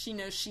 but she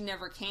knows she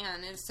never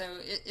can, and so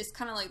it's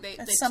kind of like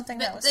it's something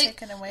that was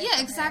taken away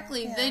from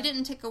exactly. her. Yeah. They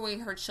didn't take away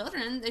her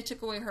children, they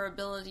took away her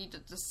ability to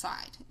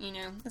decide, you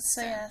know?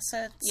 So it's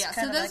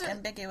kind of like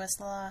ambiguous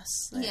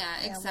loss.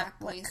 That,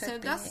 exactly. What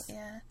could be.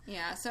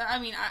 Yeah, so, I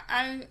mean,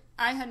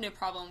 I had no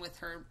problem with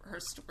her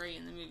story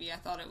in the movie. I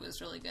thought it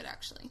was really good,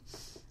 actually.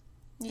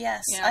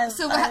 Yes. Yeah.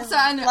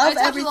 I know, I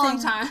took a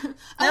long time.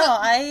 No,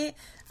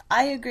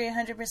 I agree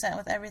 100%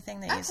 with everything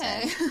that you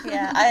said.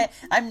 Yeah,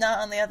 I'm not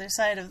on the other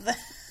side of the...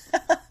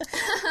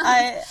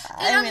 I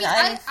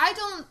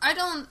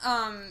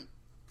don't,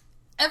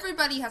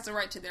 everybody has a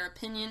right to their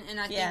opinion, and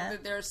I think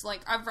that there's,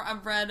 like,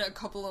 I've read a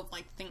couple of,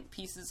 like, think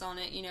pieces on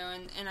it, you know,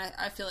 and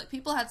I feel like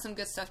people had some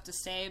good stuff to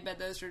say, but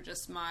those are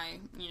just my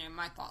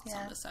thoughts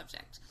on the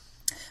subject.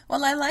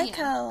 Well, I like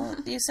how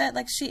you said,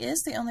 like, she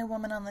is the only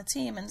woman on the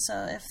team, and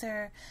so if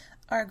there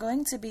are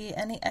going to be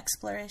any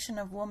exploration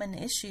of woman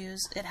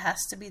issues, it has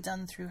to be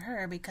done through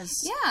her, because...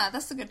 Yeah,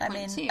 that's a good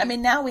point, too. I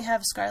mean, now we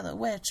have Scarlet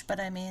Witch, but,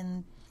 I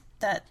mean,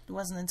 that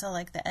wasn't until,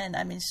 like, the end.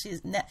 I mean, she's...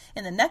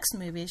 in the next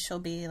movie, she'll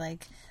be,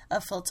 like, a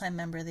full-time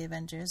member of the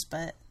Avengers,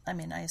 but, I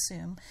mean, I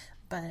assume.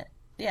 But,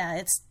 yeah,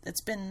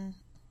 it's been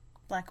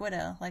Black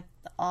Widow, like,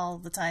 all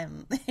the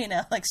time, you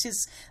know? Like,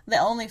 she's the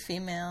only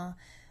female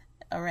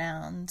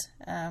around,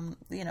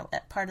 you know,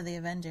 part of the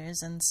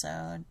Avengers, and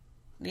so...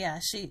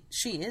 Yeah, she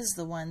is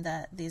the one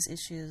that these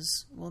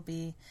issues will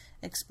be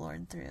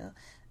explored through,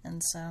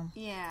 and so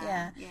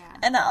yeah.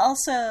 And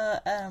also,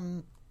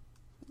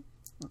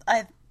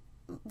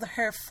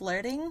 her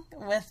flirting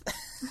with,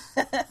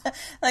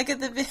 like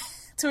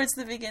towards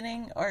the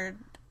beginning, or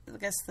I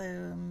guess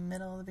the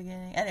middle of the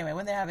beginning. Anyway,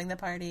 when they're having the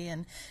party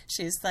and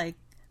she's like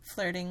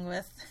flirting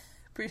with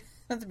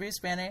Bruce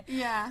Banner.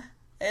 Yeah,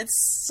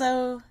 it's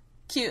so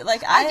cute.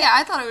 Like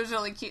I thought it was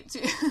really cute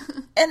too.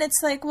 And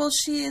it's like, well,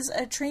 she is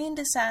a trained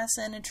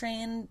assassin,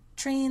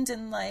 trained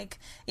in, like,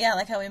 yeah,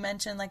 like how we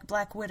mentioned, like,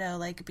 Black Widow,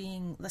 like,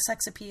 being the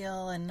sex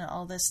appeal and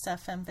all this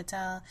stuff, femme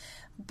fatale,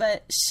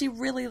 but she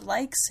really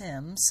likes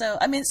him. So,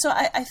 I mean,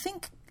 I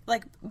think,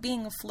 like,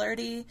 being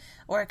flirty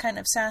or kind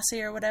of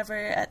sassy or whatever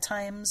at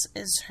times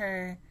is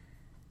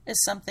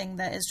something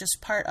that is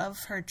just part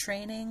of her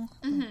training.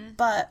 Mm-hmm.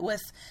 But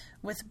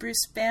with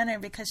Bruce Banner,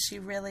 because she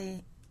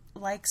really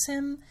likes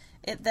him,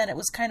 then it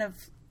was kind of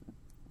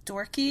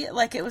dorky,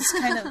 like it was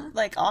kind of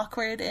like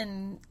awkward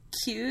and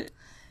cute.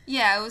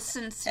 Yeah, it was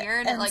sincere,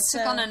 and it like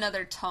took on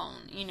another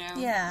tone, you know.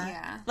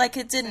 Yeah. Like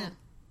it didn't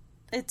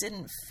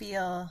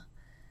feel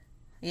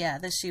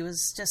that she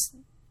was just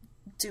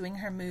doing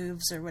her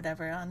moves or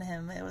whatever on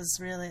him. It was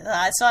really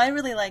so I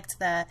really liked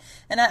that,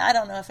 and I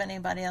don't know if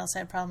anybody else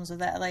had problems with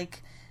that,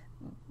 like,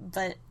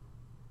 but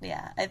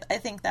yeah, I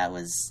think that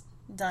was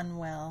done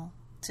well.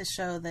 to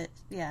show that,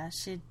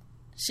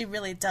 she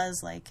really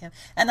does like him.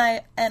 And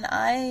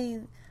I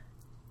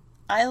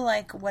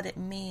like what it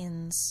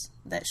means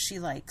that she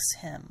likes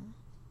him.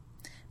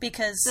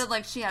 Because... So,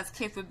 like, she has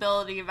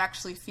capability of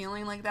actually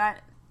feeling like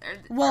that?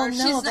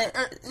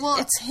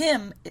 It's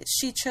him.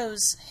 She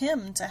chose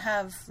him to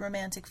have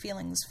romantic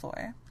feelings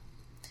for.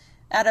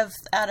 Out of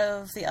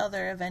the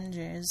other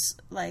Avengers,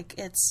 like,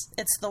 it's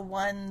the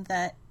one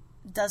that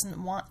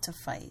doesn't want to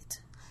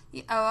fight.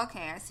 Oh,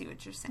 okay, I see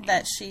what you're saying.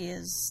 That she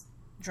is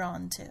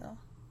drawn to.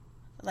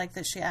 Like,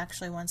 that she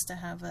actually wants to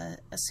have a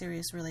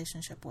serious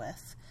relationship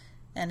with.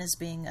 And is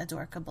being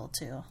adorkable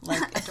too,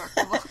 like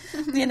adorkable.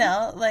 You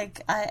know,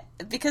 like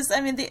because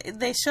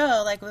they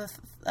show, like, with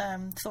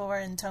Thor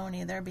and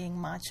Tony, they're being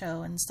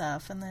macho and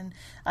stuff, and then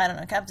I don't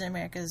know, Captain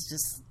America is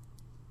just,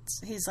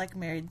 he's like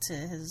married to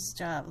his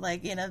job,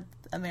 like, you know,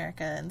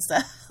 America and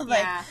stuff, like,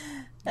 yeah.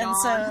 And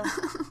so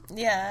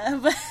yeah,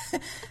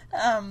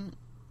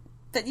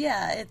 but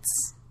yeah,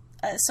 it's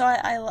so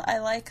I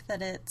like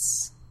that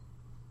it's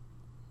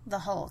the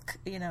Hulk,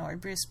 you know, or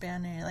Bruce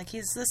Banner, like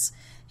he's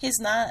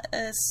not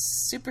a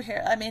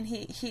superhero. I mean,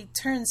 he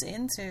turns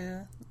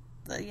into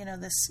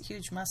this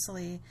huge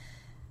muscly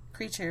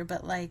creature,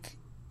 but like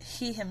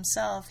he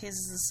himself,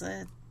 he's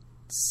a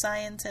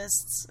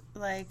scientist.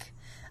 Like,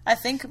 I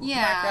think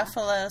Mark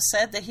Ruffalo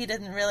said that he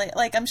didn't really,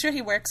 like, I'm sure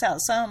he works out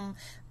some,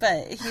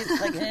 but he,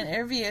 like, in an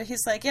interview,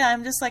 he's like, yeah,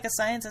 I'm just like a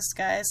scientist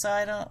guy, so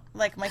I don't,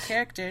 like, my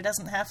character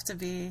doesn't have to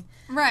be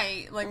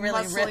right, like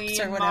really muscly, ripped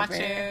or whatever.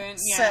 Macho, and,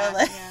 so,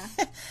 like,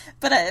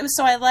 but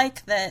so I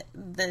like that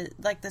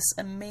this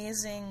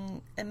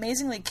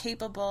amazingly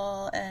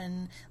capable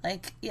and,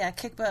 like,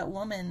 kick butt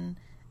woman.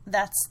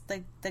 That's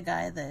the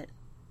guy that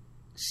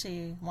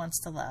she wants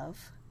to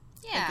love.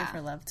 Yeah, give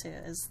her love to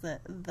is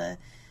the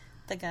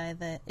guy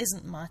that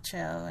isn't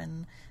macho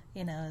and,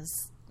 you know,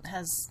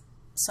 has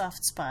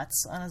soft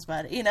spots on his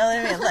body. You know what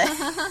I mean?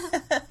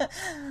 Like,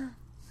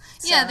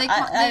 so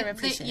I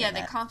appreciate that.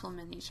 They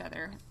complement each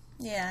other.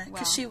 Yeah,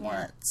 because she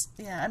wants.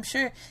 Yeah, I'm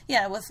sure.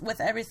 Yeah,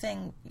 with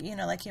everything, you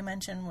know, like you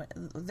mentioned,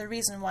 the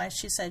reason why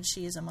she said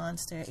she is a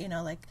monster, you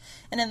know, like,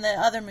 and in the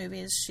other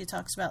movies, she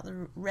talks about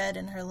the red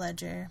in her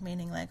ledger,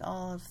 meaning like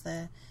all of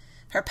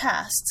her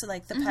past,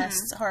 like the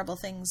past horrible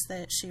things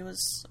that she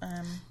was.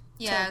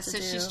 Yeah, so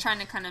she's trying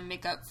to kind of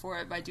make up for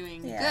it by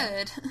doing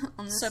good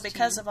on this So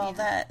because of all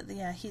that,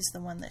 he's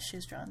the one that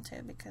she's drawn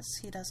to, because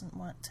he doesn't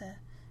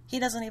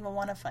even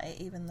want to fight,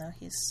 even though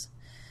he's,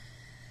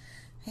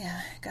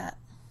 got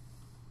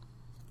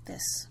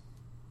this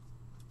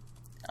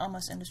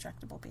almost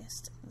indestructible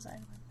beast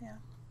inside of him,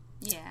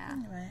 Yeah.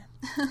 Anyway.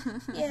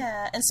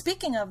 Yeah, and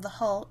speaking of the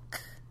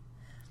Hulk,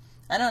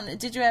 I don't know,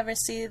 did you ever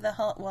see the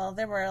Hulk? Well,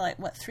 there were, like,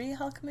 3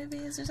 Hulk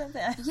movies or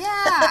something? Yeah,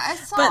 I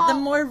saw... But the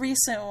more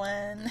recent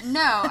one... No,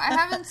 I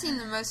haven't seen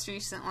the most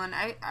recent one.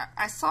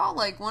 I saw,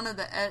 like, one of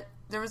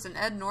there was an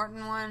Ed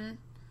Norton one,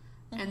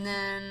 and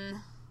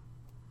then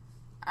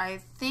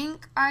I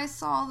think I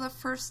saw the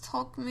first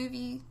Hulk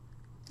movie,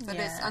 but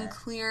it's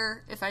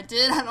unclear if I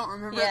did. I don't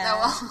remember it that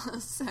well.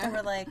 So. There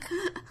were, like,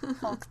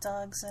 Hulk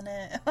dogs in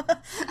it.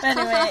 But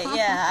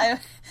anyway,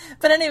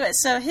 but anyway,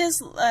 so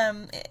his,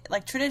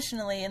 like,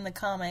 traditionally in the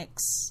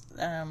comics,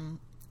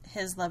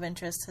 his love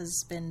interest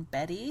has been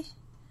Betty.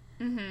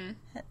 Mm-hmm.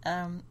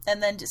 And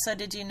then, so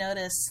did you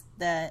notice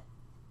that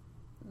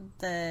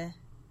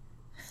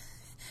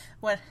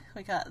what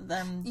we got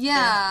them?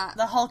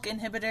 The Hulk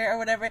inhibitor or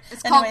whatever.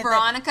 It's called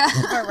Veronica.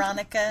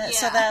 Veronica.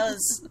 So that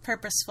was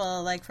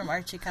purposeful, like, from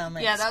Archie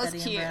Comics. Yeah, that was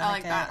Betty cute. And I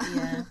like that.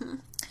 Yeah.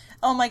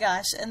 Oh my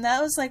gosh. And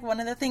that was, like, one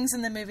of the things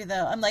in the movie,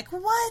 though. I'm like,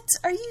 what?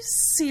 Are you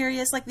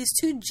serious? Like, these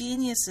two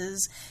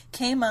geniuses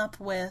came up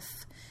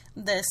with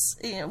this,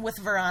 with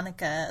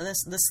Veronica,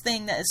 this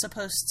thing that is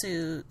supposed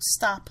to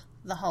stop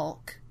the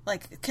Hulk,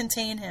 like,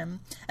 contain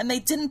him. And they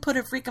didn't put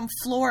a freaking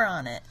floor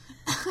on it.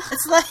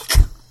 It's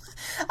like...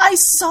 I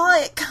saw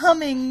it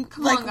coming,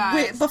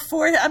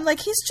 before. I'm like,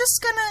 he's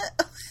just gonna...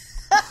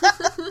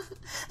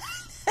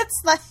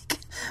 It's like,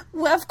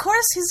 well, of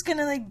course he's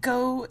gonna, like,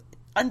 go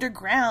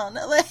underground.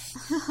 Like,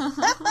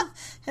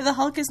 the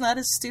Hulk is not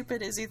as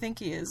stupid as you think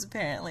he is,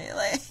 apparently.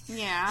 Like,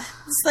 yeah.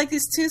 It's like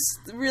these two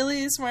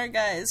really smart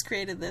guys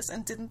created this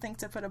and didn't think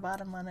to put a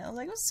bottom on it. I was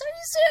like, are you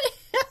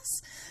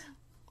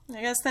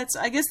serious?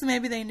 I guess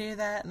maybe they knew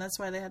that, and that's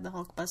why they had the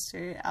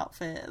Hulkbuster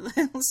outfit,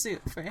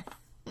 suit for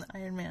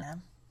Iron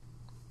Man.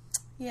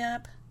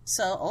 Yep.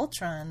 So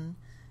Ultron.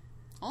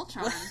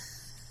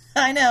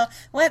 I know.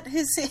 What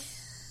is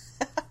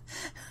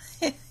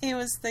he? He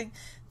was the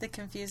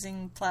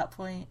confusing plot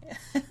point.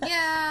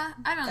 Yeah,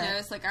 I don't know.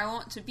 It's like, I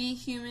want to be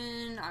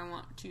human. I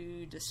want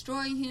to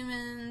destroy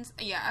humans.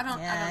 Yeah, I don't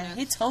know.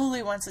 He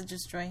totally wants to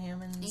destroy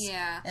humans.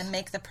 Yeah. And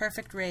make the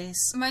perfect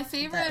race. My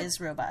favorite that is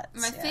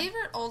robots. My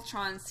favorite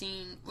Ultron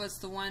scene was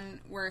the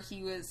one where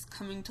he was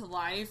coming to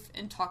life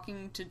and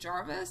talking to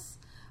Jarvis.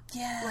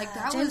 Yeah, like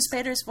that James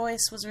Spader's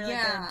voice was really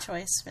good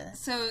choice for that.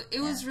 So it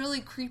was really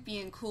creepy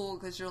and cool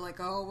because you're like,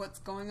 oh, what's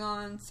going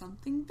on?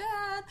 Something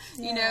bad,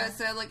 you know?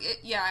 So like,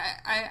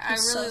 I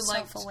really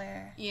liked.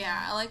 Self-aware.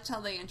 Yeah, I liked how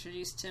they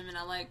introduced him, and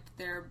I liked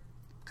their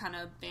kind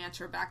of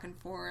banter back and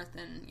forth,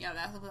 and yeah,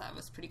 that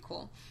was pretty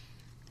cool.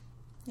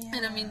 Yeah.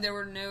 And I mean, there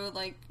were no,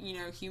 like, you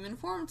know, human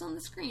forms on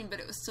the screen, but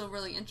it was still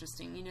really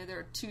interesting. You know, there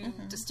are two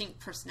distinct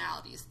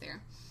personalities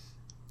there.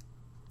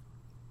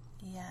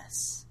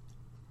 Yes.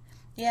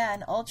 Yeah,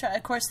 and Ultron,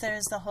 of course,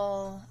 there's the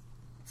whole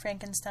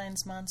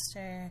Frankenstein's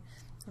monster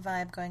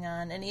vibe going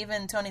on, and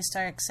even Tony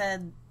Stark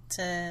said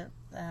to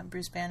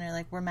Bruce Banner,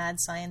 like, we're mad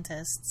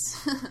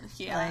scientists.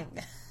 Yeah.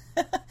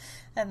 Like,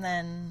 and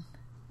then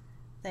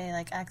they,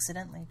 like,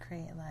 accidentally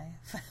create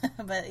life.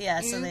 But, yeah,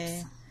 so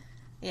Oops.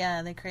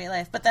 they create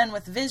life. But then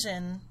with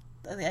Vision,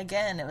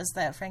 again, it was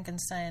that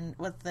Frankenstein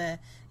with the,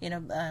 you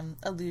know,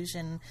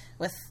 illusion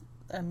with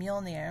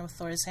Mjolnir, with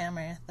Thor's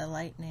hammer, the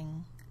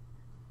lightning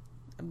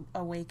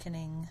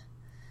awakening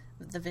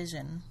the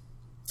Vision.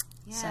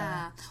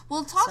 Yeah.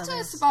 Well, talk to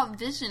us about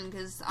Vision,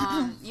 because,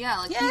 yeah,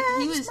 like,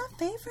 he was my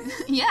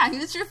favorite. Yeah, he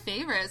was your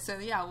favorite. So,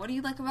 yeah, what do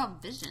you like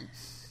about Vision?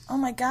 Oh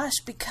my gosh,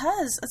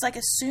 because it's like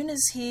as soon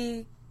as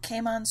he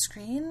came on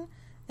screen,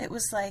 it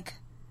was like,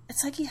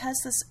 it's like he has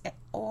this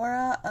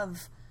aura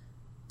of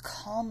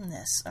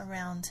calmness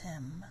around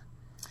him.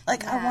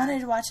 Like, I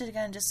wanted to watch it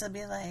again just to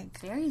be like,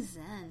 very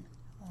zen.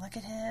 Look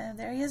at him.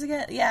 There he is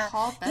again. Yeah.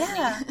 Paul Bettany.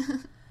 Yeah.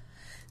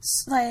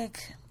 It's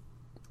like,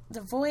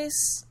 the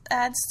voice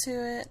adds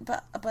to it,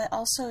 but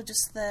also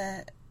just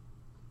the,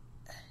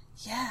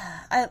 yeah,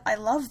 I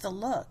love the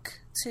look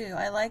too.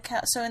 I like how,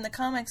 so in the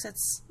comics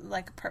it's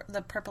like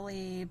the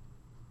purpley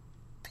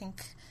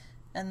pink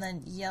and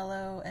then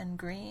yellow and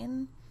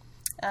green,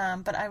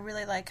 but I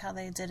really like how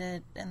they did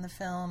it in the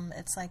film.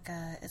 It's like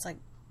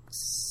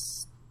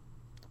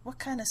what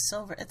kind of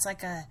silver? It's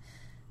like a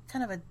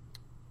kind of a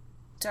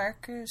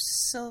darker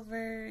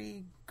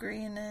silvery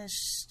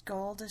greenish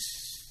goldish.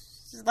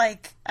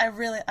 Like, I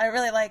really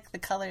like the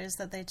colors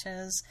that they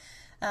chose.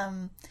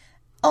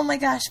 Oh my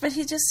gosh, but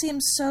he just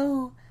seems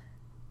so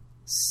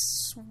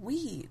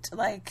sweet.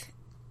 Like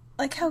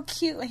how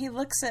cute when he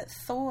looks at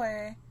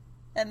Thor,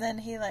 and then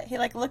he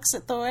looks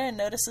at Thor and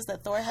notices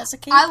that Thor has a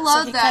cape. I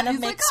love so he that. kind of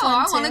He's makes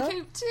like, oh, one I want a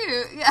cape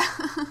too. Yeah.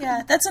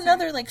 Yeah, that's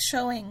another, like,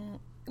 showing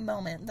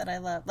moment that I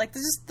love. Like,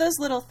 just those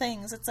little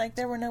things. It's like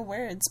there were no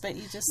words, but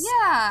you just...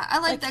 Yeah, I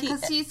like that,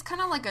 because he's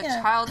kind of like a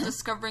child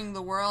discovering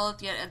the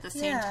world, yet at the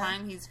same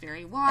time he's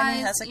very wise. And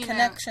he has a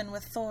connection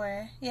with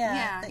Thor.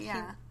 Yeah.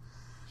 Yeah.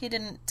 He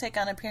didn't take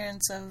on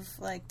appearance of,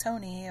 like,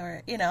 Tony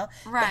or, you know,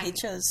 right. But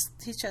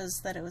he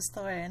chose that it was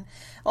Thor. And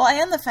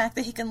the fact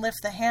that he can lift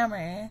the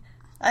hammer.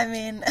 I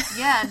mean...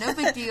 Yeah, no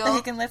big deal. That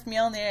he can lift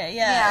Mjolnir.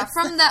 Yeah,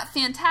 from that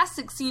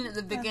fantastic scene at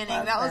the beginning.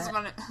 That was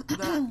one of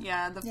the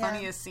Yeah.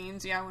 funniest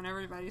scenes, when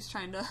everybody's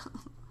trying to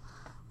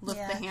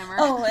lift the hammer.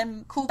 Oh,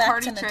 and cool back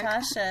party to trick.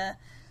 Natasha.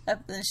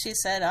 She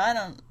said, I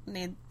don't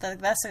need...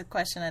 That's a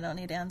question I don't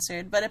need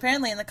answered. But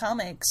apparently in the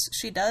comics,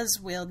 she does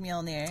wield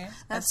Mjolnir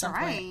at some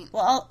point.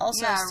 Well,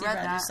 also Steve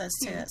Rogers says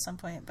too at some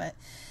point. But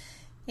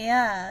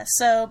yeah,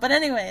 so... But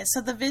anyway,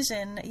 so the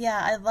Vision,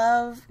 I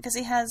love... Because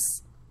he has...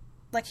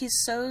 Like, he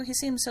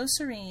seems so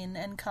serene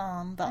and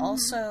calm, but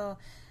also,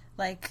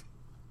 like,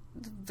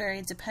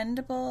 very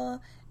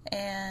dependable,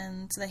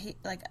 and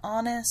like,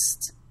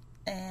 honest,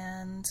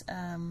 and,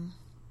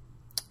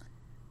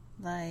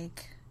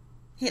 like,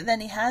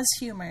 then he has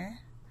humor,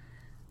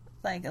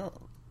 like,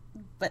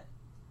 but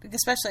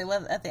especially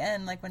at the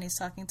end, like, when he's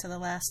talking to the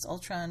last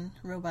Ultron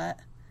robot,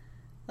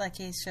 like,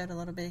 he showed a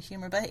little bit of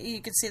humor, but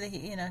you could see that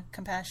he,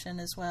 compassion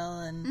as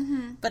well,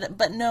 and,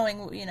 but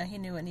knowing, he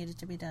knew what needed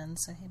to be done,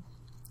 so he...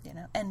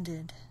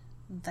 ended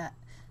that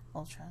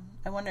Ultron.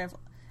 I wonder if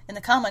in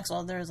the comics,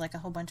 there's like a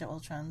whole bunch of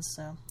Ultrons,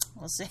 so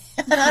we'll see.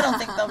 And I don't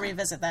think they'll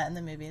revisit that in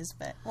the movies,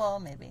 but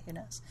maybe, who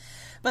knows.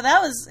 But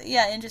that was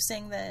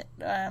interesting that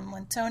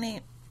when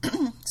Tony,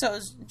 so it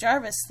was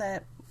Jarvis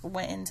that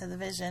went into the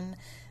Vision,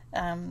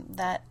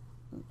 that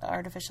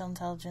artificial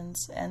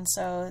intelligence, and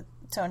so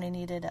Tony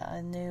needed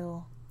a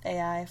new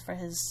AI for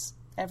his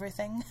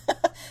everything,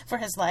 for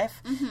his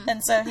life,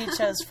 and so he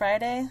chose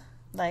Friday.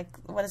 Like,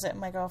 what is it,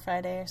 My Girl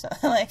Friday or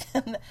something, like,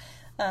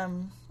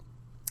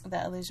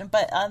 that illusion.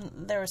 But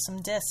there were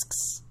some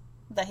discs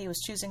that he was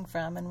choosing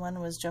from, and one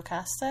was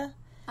Jocasta,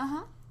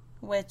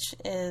 which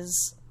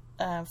is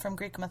from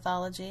Greek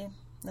mythology.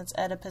 That's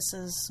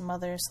Oedipus's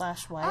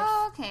mother/wife.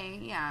 Oh, okay,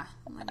 yeah.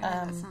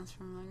 That sounds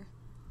familiar.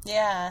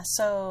 Yeah,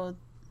 so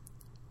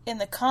in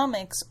the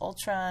comics,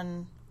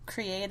 Ultron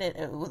created,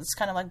 it was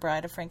kind of like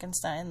Bride of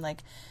Frankenstein,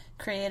 like,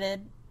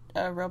 created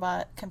a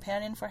robot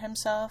companion for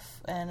himself,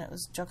 and it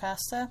was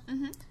Jocasta.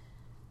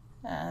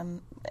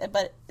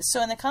 But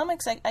so in the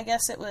comics, I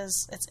guess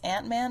it's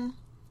Ant-Man,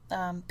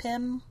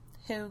 Pym,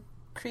 who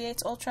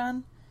creates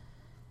Ultron,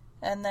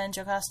 and then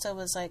Jocasta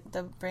was like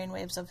the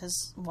brainwaves of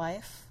his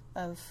wife,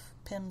 of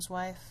Pym's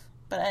wife.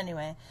 But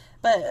anyway,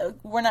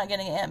 we're not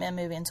getting an Ant-Man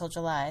movie until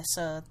July,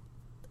 so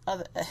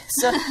other.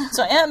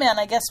 So Ant-Man,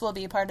 I guess, will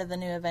be part of the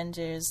new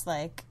Avengers,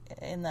 like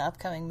in the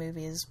upcoming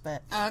movies.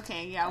 But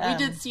okay, yeah, we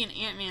did see an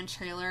Ant-Man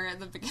trailer at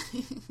the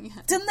beginning. Yeah.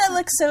 Didn't that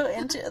look so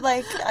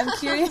like, I'm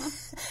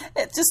curious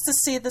just to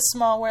see the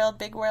small world,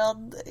 big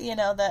world,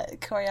 that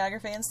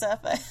choreography and stuff.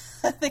 I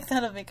think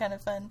that'll be kind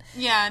of fun.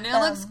 Yeah, and it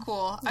looks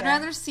cool. Yeah.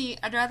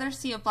 I'd rather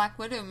see a Black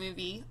Widow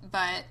movie,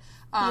 but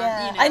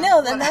I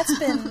know. Then that's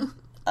been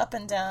up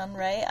and down,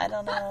 right? I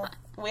don't know.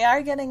 We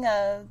are getting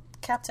a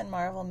Captain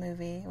Marvel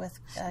movie with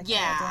Carol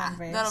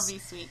Danvers. That'll be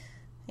sweet.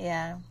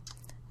 Yeah.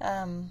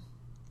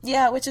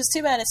 Yeah, which is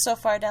too bad it's so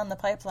far down the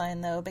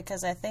pipeline, though,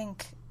 because I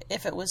think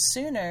if it was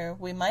sooner,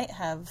 we might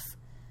have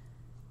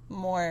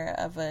more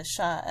of a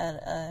shot at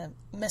a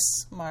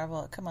Miss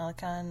Marvel, Kamala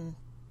Khan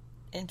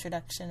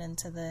introduction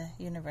into the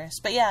universe.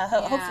 But yeah,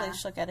 hopefully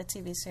she'll get a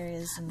TV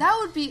series. And that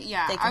would be,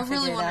 they can I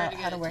really figure wanted out to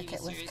get how to a work TV it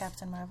with series.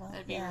 Captain Marvel.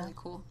 That'd be really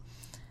cool.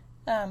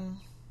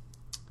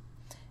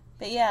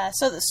 But yeah,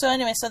 so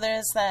anyway, so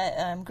there's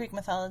that Greek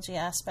mythology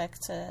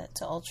aspect to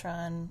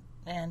Ultron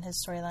and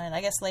his storyline.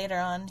 I guess later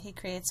on he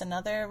creates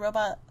another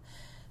robot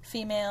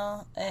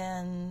female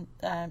and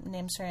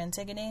names her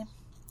Antigone,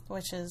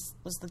 which was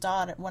the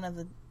daughter, one of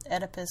the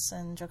Oedipus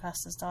and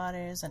Jocasta's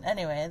daughters. And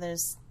anyway,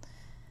 there's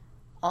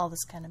all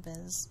this kind of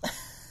biz.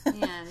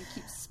 Yeah, they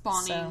keep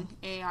spawning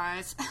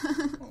AIs.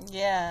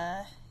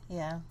 Yeah.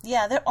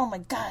 They're, oh my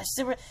gosh,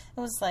 that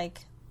was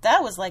like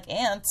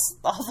ants,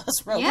 all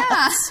those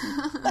robots.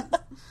 Yeah.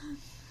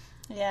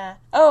 Yeah.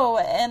 Oh,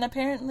 and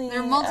apparently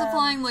they're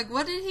multiplying,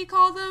 what did he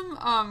call them?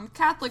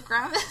 Catholic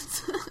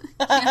rabbits?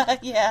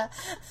 Yeah.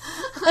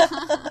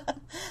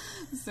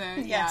 So,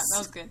 yeah, that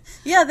was good.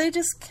 Yeah, they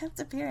just kept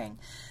appearing.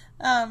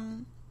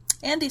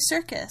 Andy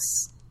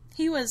Serkis,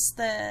 he was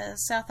the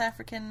South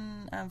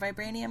African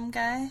vibranium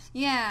guy.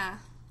 Yeah.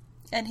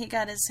 And he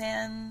got his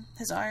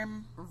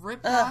arm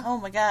ripped off. Oh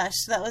my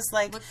gosh, that was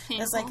like,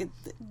 painful.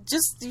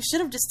 You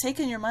should have just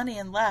taken your money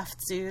and left,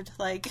 dude.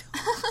 Like,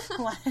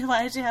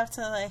 why did you have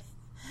to,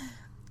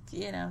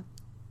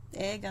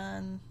 egg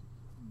on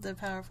the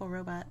powerful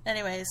robot?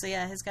 Anyway, so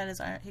yeah, he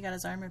got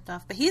his arm ripped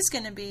off, but he's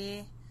gonna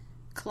be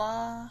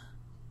Claw,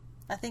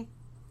 I think,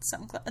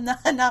 something Claw,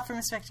 not from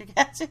Inspector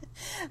Gadget,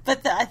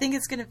 but I think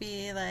it's gonna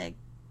be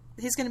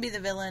he's gonna be the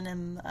villain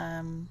in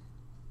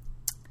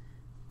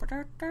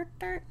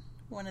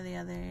one of the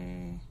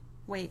other.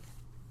 Wait,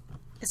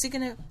 is he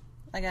gonna?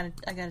 I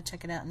gotta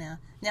check it out now.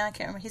 Now I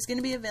can't remember. He's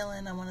gonna be a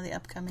villain on one of the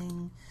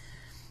upcoming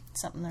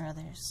something or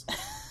others.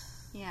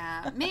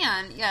 Yeah,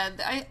 man. Yeah.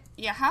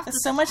 Half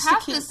this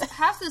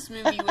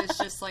movie was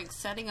just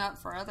setting up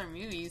for other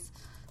movies.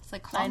 It's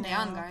calm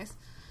down, guys.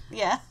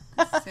 Yeah.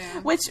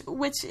 So.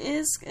 Which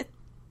is it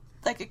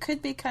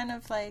could be kind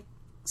of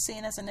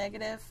seen as a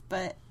negative,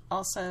 but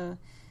also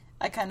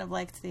I kind of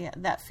liked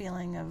that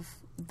feeling of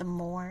the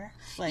more.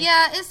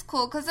 Yeah, it's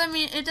cool because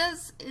it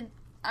does.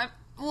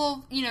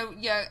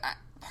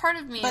 Part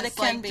of me but is it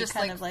can be just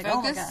kind of focus,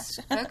 oh my gosh.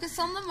 Focus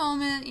on the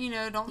moment.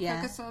 Don't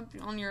focus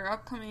on your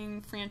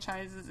upcoming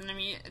franchises. And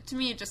to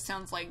me, it just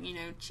sounds like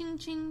ching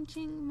ching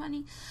ching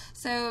money.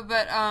 So,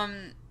 but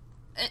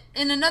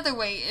in another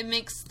way, it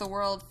makes the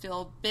world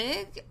feel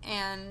big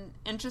and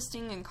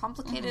interesting and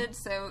complicated.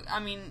 Mm-hmm. So,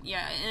 in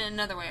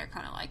another way, I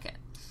kind of like it.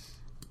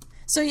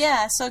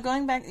 So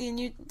going back, and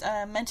you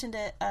mentioned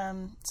it,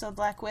 so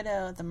Black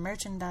Widow, the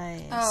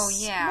merchandise. Oh,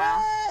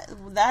 yeah.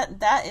 What?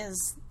 That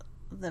is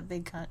the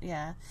big big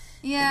deal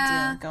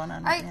going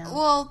on right now.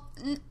 Well,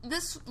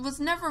 this was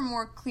never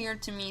more clear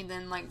to me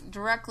than,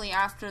 directly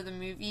after the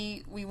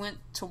movie, we went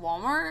to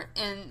Walmart,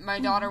 and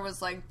my daughter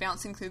was,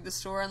 bouncing through the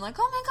store, and oh my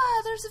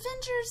god, there's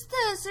Avengers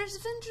this, there's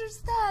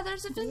Avengers that,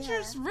 there's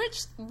Avengers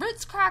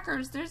Ritz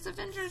crackers, there's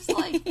Avengers,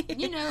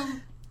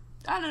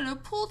 I don't know,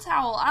 pool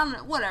towel, I don't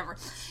know, whatever.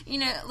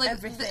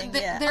 Everything,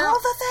 they're all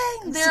the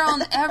things! They're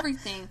on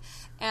everything.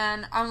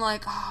 And I'm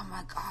like, oh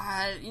my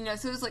god.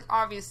 So it was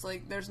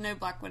obviously, there's no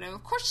Black Widow.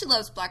 Of course she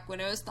loves Black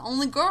Widow. It's the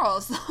only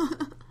girl. So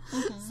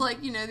it's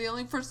the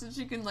only person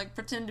she can,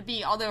 pretend to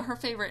be. Although her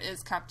favorite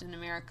is Captain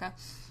America.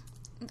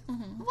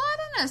 Mm-hmm. Well, I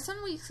don't know.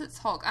 Some weeks it's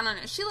Hulk. I don't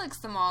know. She likes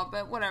them all,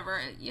 but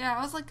whatever. Yeah,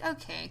 I was like,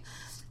 okay.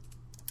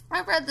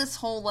 I read this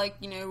whole,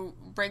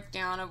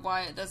 breakdown of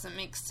why it doesn't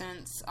make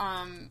sense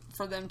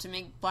for them to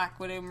make Black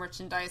Widow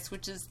merchandise,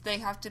 which is they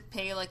have to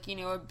pay, a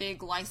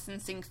big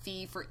licensing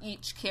fee for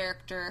each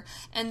character,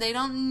 and they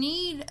don't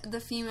need the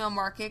female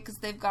market because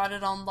they've got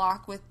it on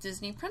lock with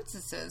Disney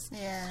princesses.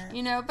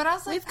 Yeah. But I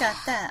was like... We've got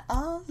that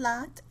all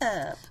locked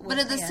up. But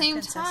at the same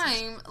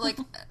time,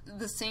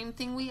 the same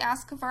thing we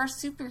ask of our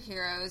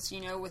superheroes,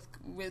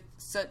 with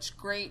such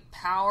great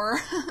power.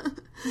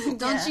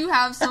 Don't you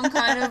have some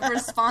kind of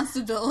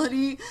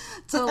responsibility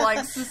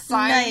to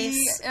society?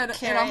 Nice,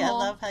 Carrie, I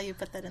love how you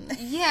put that in there.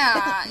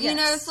 Yeah,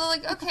 yes. So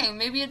okay,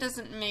 maybe it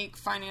doesn't make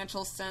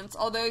financial sense,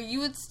 although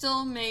you would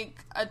still make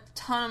a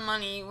ton of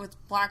money with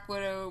Black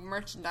Widow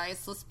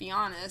merchandise, let's be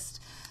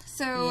honest.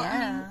 So,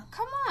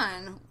 come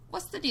on,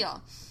 what's the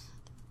deal?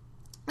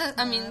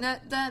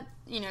 That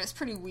it's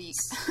pretty weak.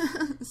 So.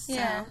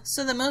 Yeah.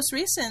 So the most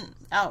recent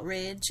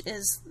outrage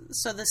is,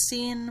 the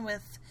scene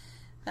with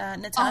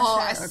Natasha. Oh,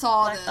 I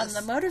saw this on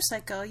the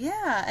motorcycle.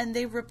 Yeah, and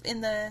they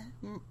in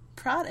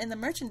the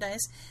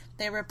merchandise,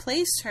 they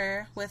replaced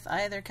her with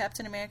either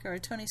Captain America or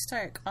Tony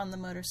Stark on the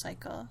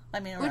motorcycle. I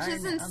mean, or which Iron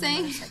is Man insane.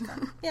 on the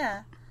motorcycle.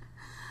 Yeah.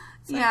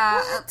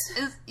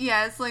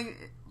 It's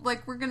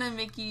like we're gonna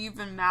make you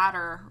even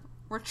madder.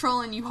 We're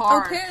trolling you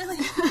hard.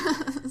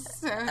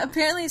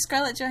 Apparently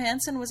Scarlett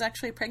Johansson was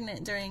actually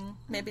pregnant during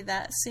maybe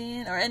that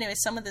scene, or anyway,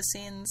 some of the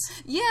scenes.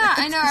 Yeah,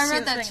 I know. I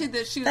read that too.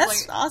 That she was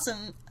That's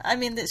awesome. I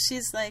mean, that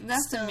she's like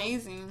that's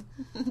amazing.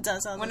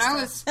 Does all when this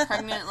I stuff. was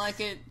pregnant, like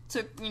it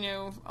took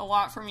a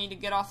lot for me to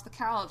get off the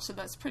couch. So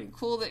that's pretty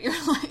cool that you're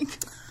like.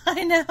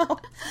 I know.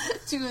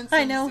 Doing some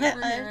I know.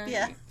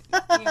 yeah.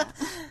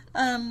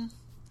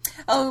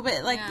 Oh,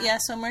 but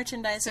so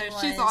merchandising. So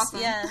she's awesome.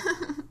 Yeah.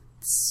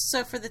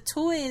 So for the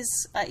toys,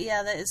 that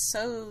is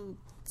so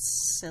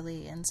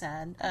silly and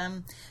sad.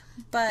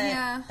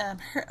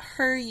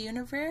 Her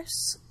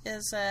universe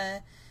is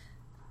a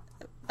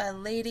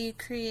lady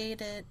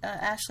created,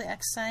 Ashley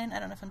Eckstein. I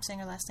don't know if I'm saying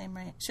her last name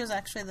right. She was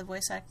actually the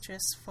voice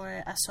actress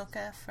for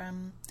Ahsoka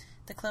from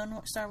the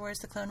Star Wars: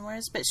 The Clone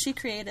Wars. But she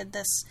created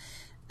this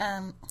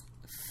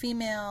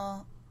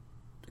female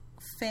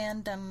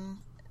fandom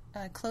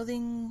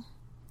clothing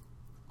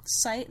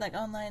site, like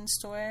online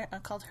store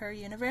called Her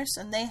Universe,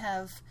 and they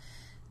have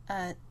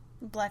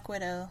Black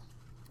Widow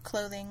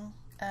clothing,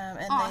 and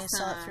awesome. They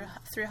sell it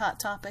through Hot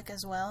Topic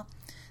as well.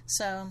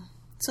 So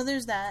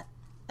there's that.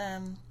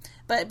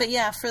 But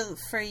yeah,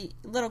 for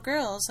little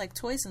girls, like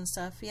toys and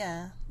stuff,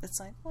 it's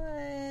like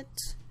what?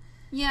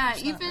 Yeah,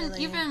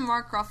 even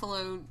Mark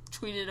Ruffalo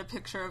tweeted a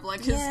picture of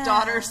like his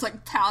daughters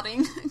like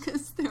pouting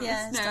because there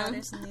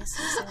was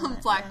no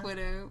Black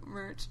Widow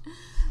merch.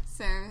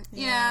 So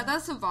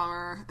that's a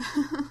bummer.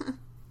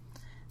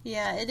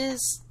 Yeah, it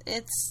is.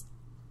 It's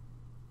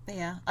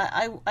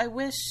I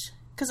wish,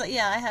 because I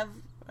have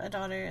a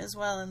daughter as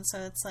well, and so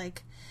it's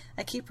like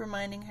I keep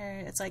reminding her,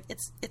 it's like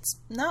it's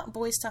not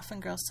boy stuff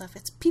and girl stuff,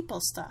 it's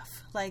people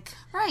stuff. Like,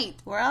 right,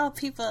 we're all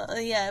people. But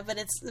in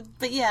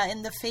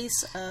the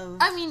face of,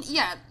 I mean,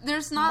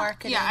 there's not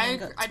marketing. I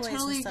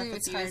totally agree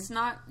with you. Hard. It's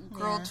not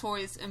girl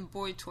toys and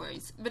boy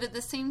toys, but at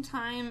the same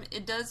time,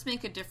 it does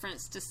make a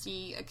difference to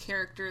see a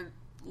character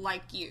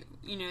like you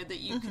that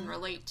you can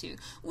relate to,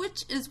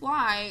 which is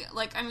why,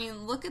 like, I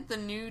mean, look at the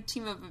new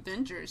team of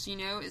Avengers.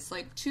 It's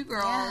like 2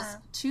 girls,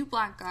 2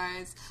 black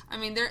guys. I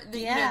mean,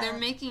 they're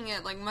making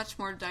it like much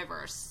more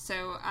diverse.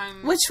 So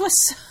which was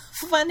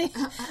so funny.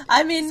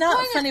 I mean,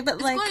 not funny, but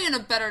like it's going in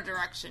a better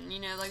direction.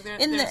 Like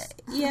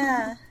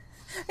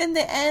in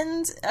the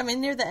end. I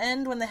mean, near the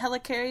end when the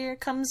helicarrier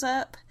comes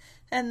up,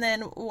 and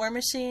then War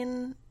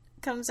Machine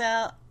comes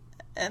out.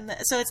 And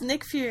so it's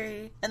Nick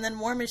Fury and then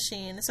War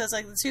Machine. So it's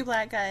like the 2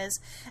 black guys,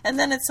 and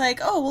then it's like,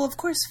 oh well, of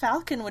course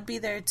Falcon would be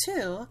there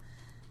too.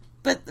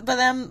 But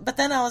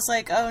then I was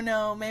like, oh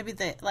no, maybe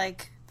they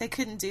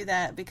couldn't do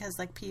that because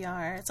like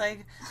PR. It's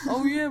like,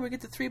 oh yeah, we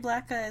get the 3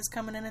 black guys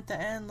coming in at the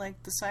end,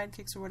 like the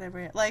sidekicks or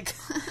whatever. Like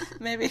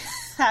maybe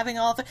having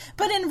all of it.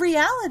 But in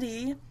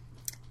reality,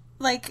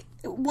 like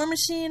War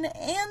Machine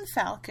and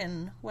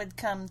Falcon would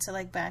come to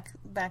like back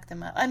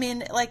them up. I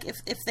mean, like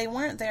if they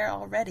weren't there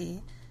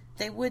already,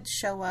 they would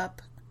show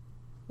up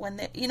when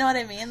they, you know what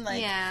I mean?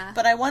 Like,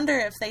 but I wonder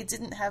if they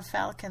didn't have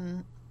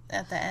Falcon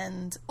at the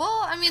end.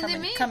 Well, I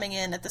mean, coming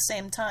in at the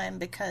same time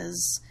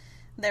because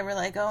they were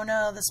like, oh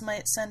no, this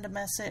might send a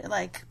message,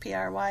 like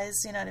PR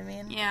wise, you know what I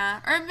mean? Yeah,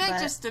 or it might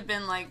just have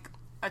been like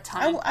a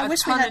ton. I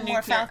wish we had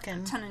more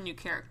Falcon. A ton of new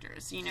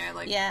characters,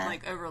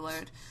 like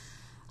overload.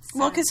 So.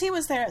 Well, because he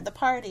was there at the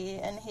party,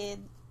 and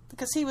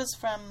because he was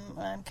from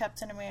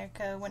Captain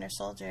America: Winter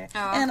Soldier,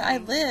 and I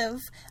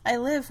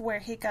live where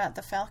he got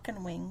the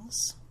Falcon wings.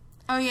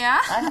 Oh yeah,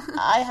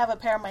 I have a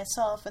pair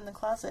myself in the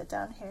closet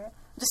down here.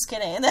 Just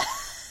kidding.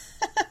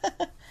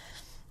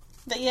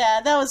 But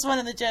that was one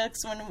of the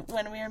jokes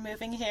when we were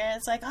moving here.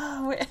 It's like,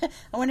 oh,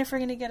 I wonder if we're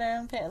gonna get our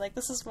own pair. Like,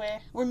 this is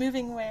where we're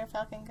moving, where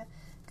Falcon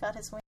got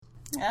his wings.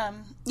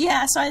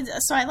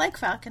 So I like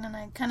Falcon, and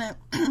I kind of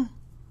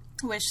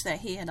wish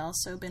that he had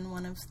also been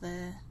one of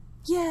the.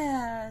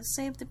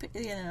 Save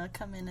the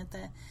come in at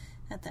the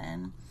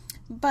end,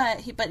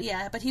 but he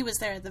was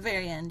there at the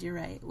very end. You're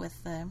right,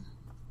 with the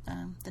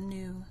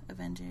new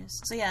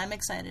Avengers. So I'm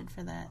excited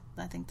for that.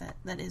 I think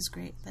that is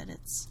great that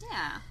it's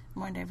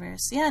more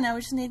diverse. Now we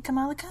just need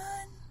Kamala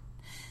Khan.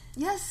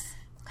 Yes,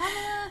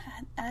 Kamala.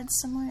 Add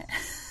some more.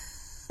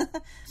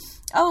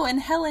 Oh, and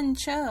Helen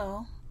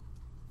Cho.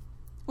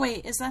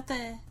 Wait, is that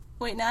the?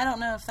 Wait, no, I don't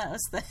know if that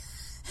was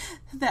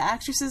the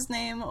actress's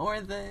name or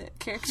the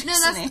character's name.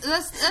 No,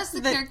 that's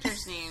the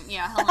character's name.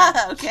 Yeah,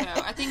 Helen okay.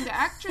 Cho. I think the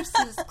actress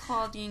is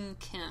Claudine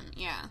Kim.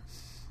 Yeah.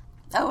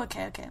 Oh,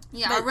 okay.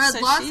 Yeah, I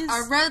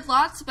read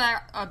lots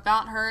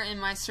about her in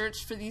my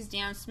search for these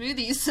damn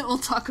smoothies that we'll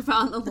talk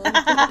about in a little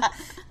bit.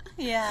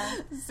 Yeah.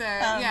 So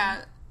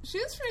she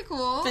was pretty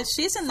cool. But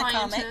she's in the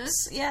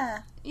comics.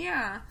 Yeah.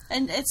 Yeah.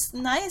 And it's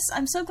nice.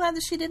 I'm so glad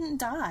that she didn't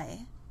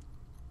die.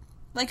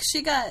 Like,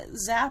 she got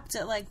zapped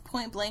at like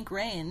point blank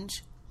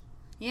range.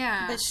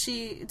 Yeah. But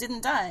she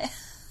didn't die.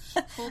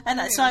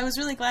 And so I was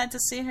really glad to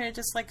see her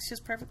just like she was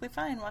perfectly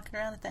fine walking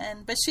around at the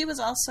end. But she was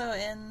also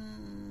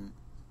in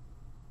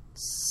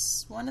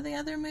one of the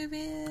other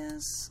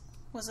movies.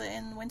 Was it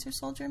in Winter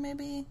Soldier,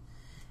 maybe?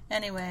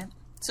 Anyway,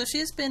 so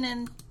she's been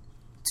in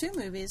 2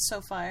 movies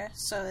so far,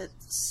 so it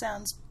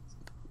sounds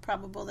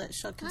probable that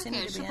she'll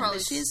continue to be in. Probably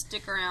but she's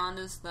stick around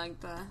as like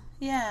the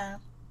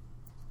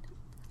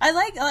I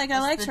liked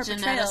her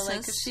portrayal,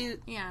 like 'cause she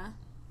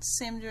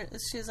seemed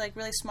she was like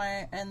really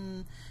smart,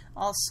 and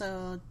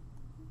also,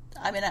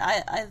 I mean,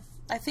 I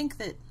think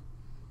that,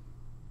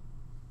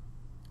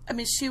 I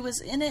mean, she was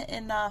in it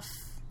enough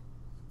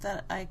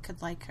that I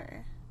could like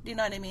her. Do you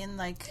know what I mean?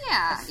 Like,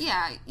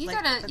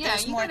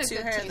 there's more to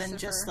her than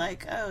just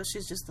like, oh,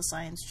 she's just the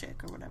science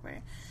chick or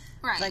whatever.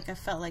 Right. Like, I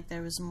felt like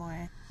there was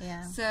more.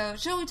 Yeah. So,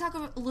 shall we talk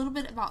a little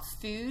bit about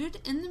food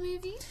in the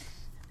movie?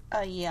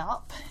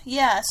 Yep.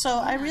 Yeah. So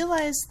I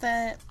realized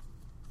that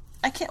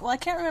I can't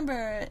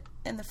remember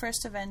in the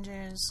first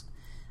Avengers,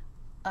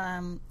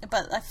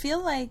 but I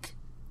feel like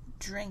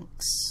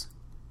drinks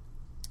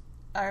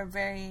are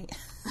very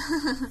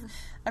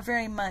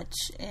much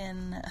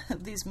in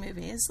these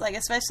movies, like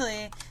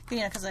especially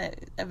because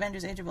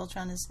Avengers: Age of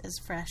Ultron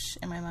is fresh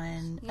in my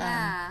mind.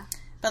 Yeah.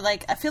 But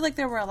like I feel like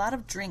there were a lot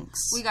of drinks.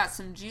 We got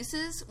some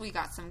juices, we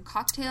got some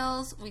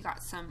cocktails, we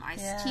got some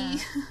iced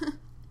tea.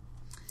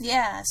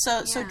 Yeah.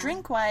 So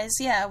drink wise,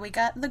 we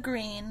got the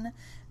green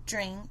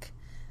drink,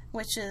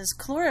 which is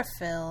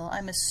chlorophyll.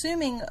 I'm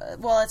assuming,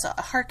 it's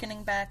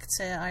harkening back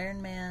to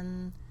Iron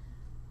Man,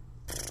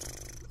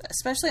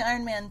 especially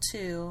Iron Man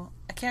 2.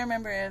 I can't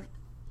remember if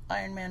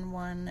Iron Man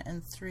 1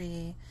 and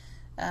 3,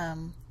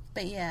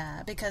 but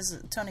yeah,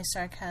 because Tony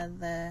Stark had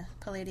the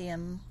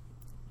palladium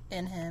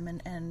in him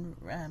and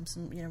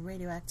some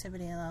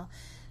radioactivity and all,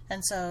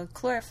 and so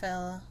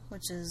chlorophyll,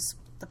 which is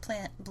the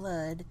plant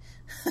blood,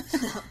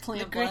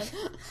 plant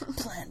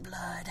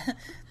blood,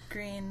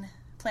 green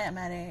plant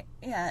matter,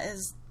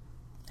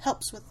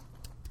 helps with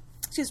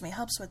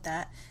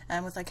that,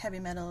 with like heavy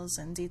metals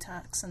and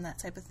detox and that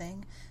type of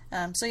thing.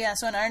 So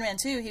in Iron Man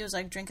 2, he was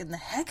like drinking the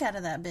heck out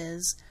of that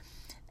biz,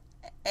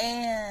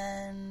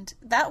 and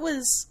that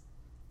was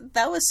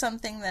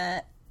something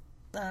that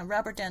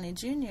Robert Downey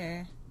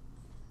Jr.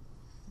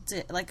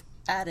 did, like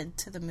added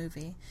to the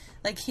movie.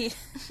 Like he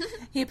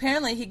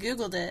apparently he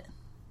Googled it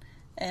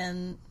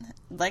and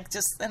like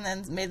and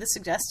then made the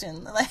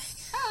suggestion, like,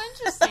 oh,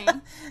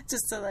 interesting.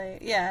 just to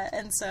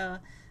and so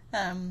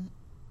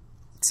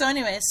so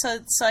anyway, so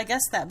I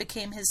guess that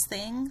became his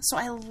thing. So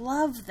I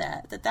love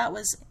that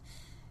was,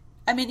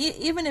 I mean,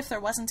 even if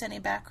there wasn't any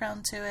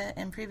background to it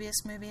in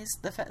previous movies,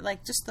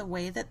 just the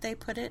way that they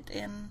put it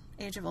in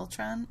Age of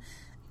Ultron,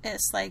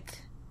 it's like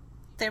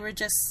they were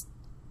just,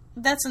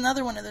 that's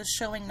another one of those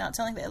showing not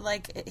telling, that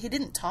like he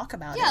didn't talk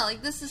about it. Yeah,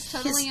 like this is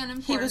totally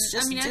unimportant. He was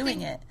just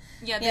doing it.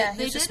 Yeah,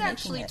 they did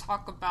actually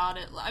talk about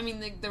it. I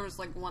mean, there was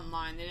like one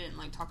line they didn't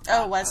like talk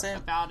about. Oh, was it?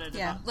 About it.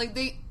 Yeah.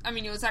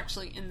 It was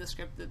actually in the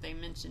script that they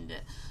mentioned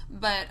it.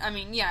 But I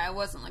mean, it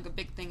wasn't like a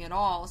big thing at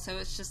all. So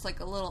it's just like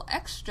a little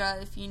extra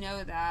if you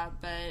know that.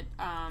 But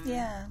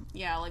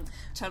like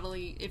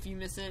totally, if you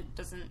miss it,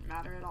 doesn't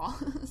matter at all.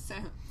 So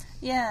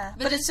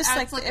but it's just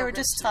like they were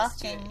just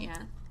talking.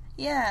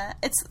 Yeah,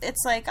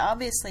 it's like,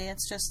 obviously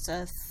it's just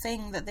a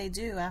thing that they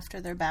do after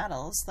their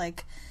battles.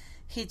 Like,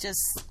 he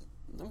just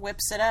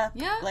whips it up.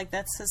 Yeah. Like,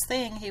 that's his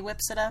thing. He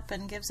whips it up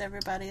and gives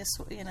everybody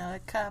a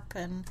cup,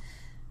 and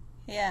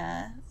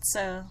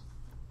So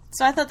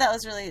I thought that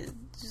was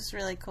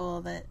really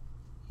cool that,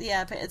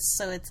 but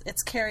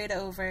it's carried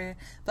over,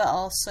 but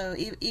also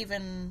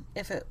even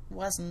if it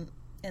wasn't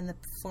in the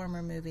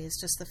former movies,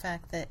 just the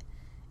fact that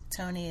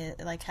Tony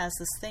like has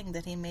this thing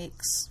that he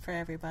makes for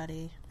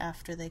everybody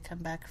after they come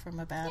back from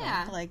a battle.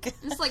 Yeah, like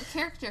it's like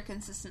character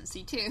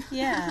consistency too.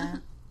 Yeah,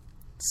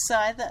 so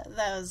I thought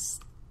that was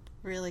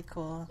really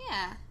cool.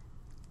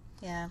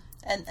 Yeah,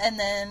 and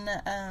then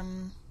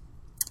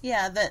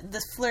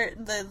the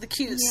flirt, the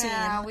cute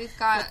scene we've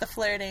got with the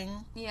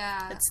flirting.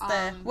 Yeah, it's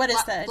the what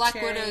is that? Black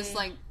Widow's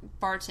like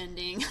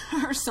bartending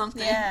or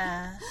something.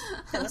 Yeah,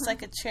 it was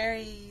like a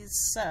cherry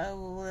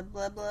blah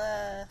blah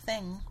blah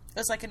thing. It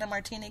was like in a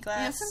martini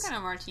glass. Yeah, some kind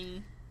of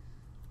martini.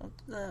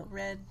 The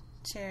red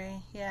cherry,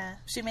 yeah.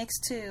 She makes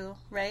 2,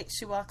 right?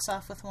 She walks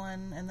off with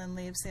one and then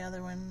leaves the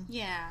other one.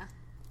 Yeah.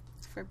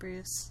 For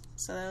Bruce.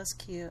 So that was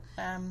cute.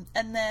 And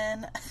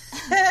then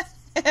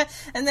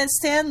and then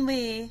Stan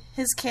Lee,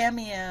 his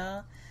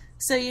cameo.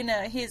 So,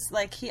 he's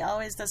like, he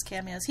always does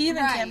cameos. He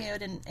even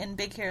cameoed in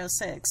Big Hero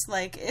 6.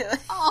 Like,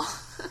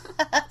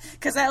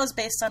 because that was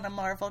based on a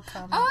Marvel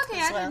comic. Oh, okay,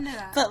 as well. I didn't know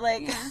that. But,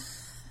 like,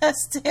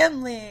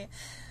 Stan Lee,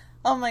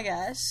 oh my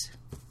gosh,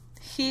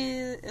 he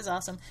is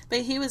awesome.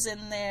 But he was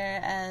in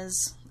there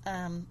as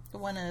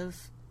one of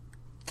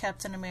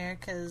Captain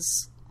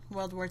America's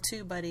World War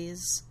II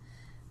buddies.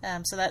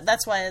 So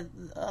that's why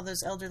all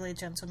those elderly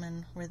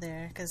gentlemen were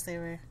there, because they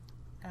were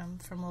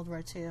from World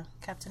War II,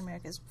 Captain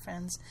America's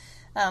friends.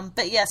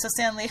 But so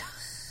Stan Lee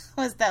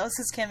was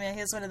his cameo. He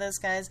was one of those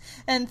guys,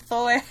 and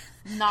Thor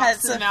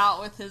knocks him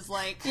out with his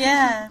like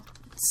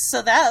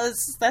So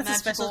that's a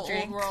special old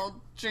drink.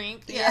 world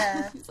drink.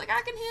 Yeah. He's like,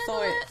 I can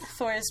handle it.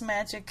 Thor's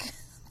magic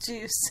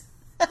juice.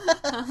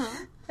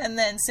 And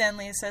then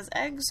Stanley says,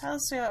 eggs,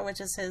 which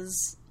is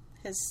his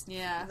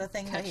the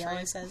thing that he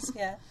always says.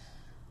 Yeah.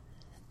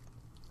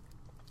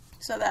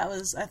 So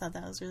I thought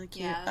that was really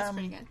cute. Yeah, that's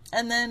pretty good.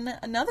 And then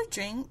another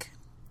drink,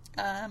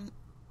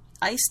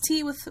 iced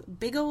tea with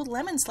big old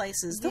lemon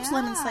slices. Those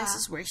lemon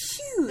slices were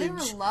huge. They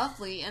were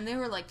lovely, and they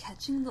were like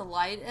catching the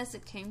light as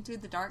it came through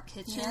the dark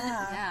kitchen.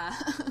 Yeah.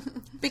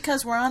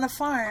 Because we're on a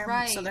farm,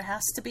 right. So there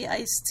has to be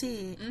iced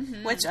tea.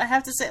 Mm-hmm. Which I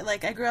have to say,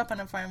 like, I grew up on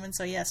a farm, and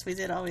so yes, we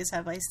did always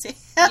have iced tea.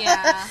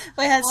 Yeah.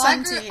 We had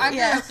sun tea. I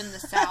grew up in the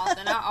South,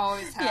 and I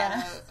always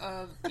had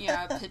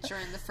a pitcher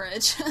in the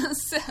fridge.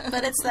 So.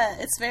 But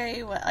it's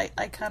very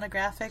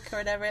iconographic or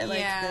whatever. Like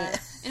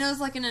and it was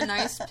like in a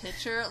nice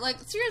pitcher. Like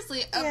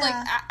seriously, like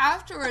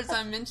afterwards,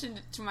 I mentioned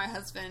it to my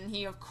husband.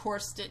 He of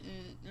course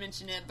didn't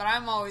mention it, but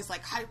I'm always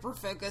like hyper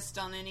focused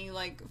on any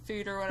like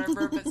food or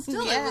whatever. But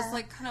still, it was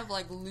like kind of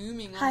like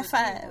looming. High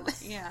five.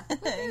 Yeah.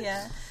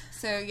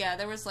 So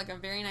there was like a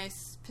very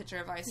nice pitcher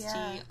of iced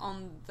tea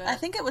on the. I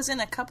think it was in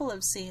a couple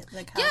of scenes.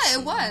 Like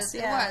it was.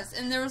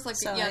 And there was like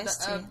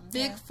a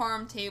big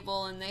farm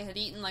table, and they had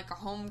eaten like a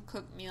home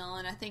cooked meal,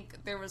 and I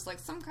think there was like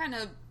some kind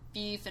of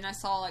beef, and I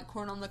saw like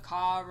corn on the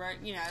cob, right?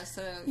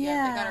 So they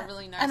got a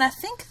really nice. And I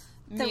think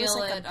there was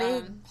like at, a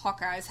big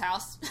Hawkeye's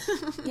house.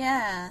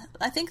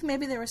 I think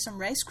maybe there were some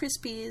Rice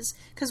Krispies,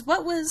 because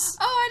what was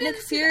Nick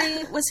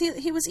Fury was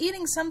he was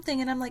eating something,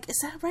 and I'm like, is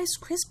that Rice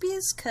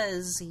Krispies?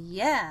 Because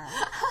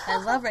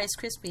I love Rice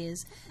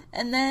Krispies.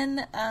 And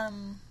then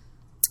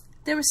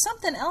there was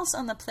something else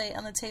on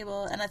the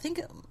table, and I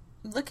think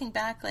looking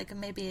back, like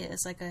maybe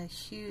it's like a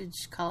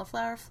huge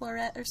cauliflower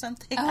floret or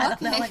something. I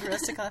don't know, like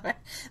roasted cauliflower.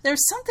 There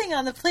was something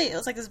on the plate. It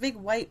was like this big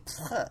white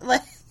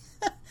like.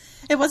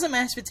 It wasn't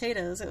mashed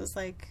potatoes. It was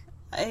like,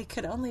 it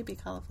could only be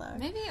cauliflower.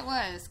 Maybe it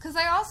was. Because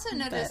I also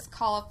noticed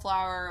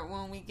cauliflower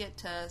when we get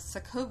to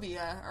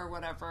Sokovia or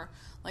whatever.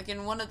 Like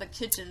in one of the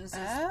kitchens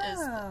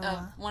is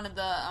one of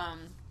the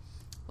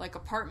like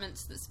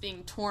apartments that's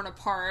being torn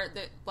apart.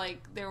 That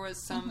like there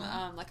was some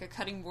like a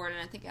cutting board,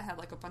 and I think it had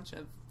like a bunch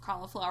of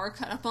cauliflower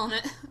cut up on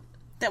it.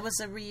 That was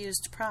a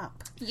reused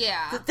prop.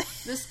 Yeah.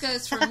 This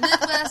goes from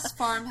Midwest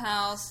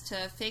farmhouse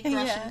to fake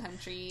Russian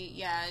country.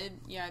 Yeah,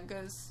 it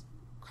goes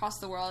across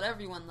the world.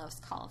 Everyone loves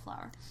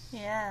cauliflower.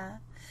 Yeah.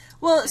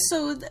 Well,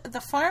 so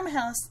the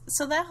farmhouse,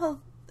 so that whole,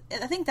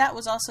 I think that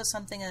was also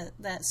something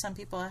that some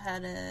people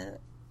had a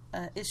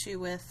issue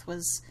with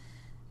was,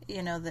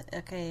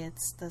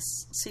 it's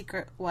this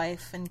secret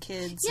wife and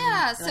kids.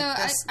 Yeah, and, so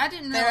I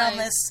didn't realize. They're on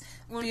this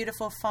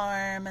beautiful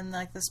farm and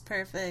like this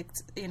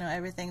perfect,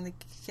 everything. The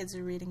kids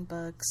are reading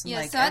books.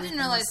 And, so I didn't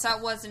realize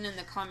that wasn't in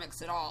the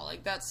comics at all.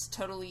 Like that's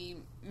totally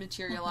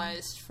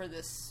materialized for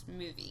this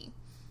movie.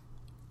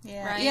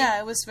 Yeah, right? Yeah,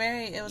 it was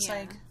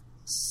like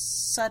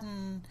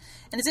sudden,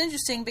 and it's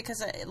interesting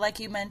because, like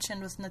you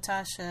mentioned with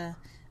Natasha,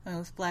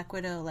 with Black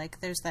Widow, like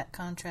there's that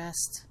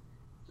contrast,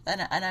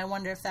 and I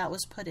wonder if that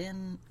was put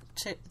in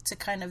to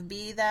kind of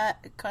be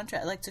that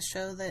contrast, like to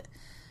show that,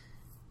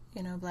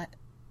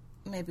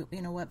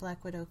 what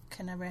Black Widow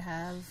can never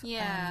have.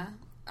 Yeah.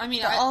 I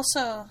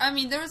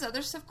mean, there was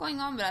other stuff going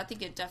on, but I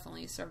think it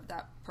definitely served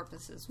that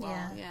purpose as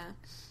well. Yeah.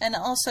 And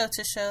also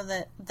to show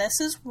that this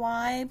is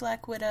why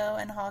Black Widow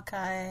and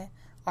Hawkeye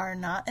are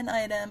not an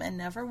item and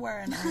never were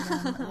an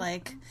item.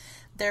 Like,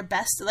 they're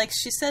best, like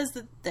she says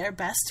that they're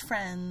best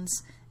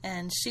friends,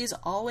 and she's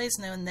always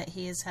known that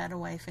he has had a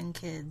wife and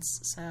kids.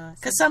 So,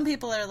 because some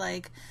people are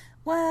like,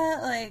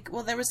 what? Like,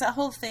 well, there was that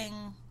whole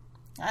thing.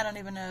 I don't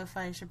even know if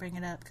I should bring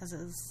it up because it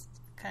was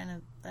kind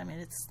of,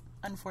 it's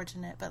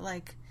unfortunate, but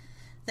like,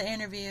 the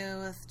interview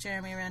with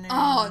Jeremy Renner.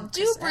 Oh,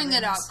 do bring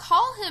it up.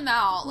 Call him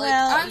out. Like,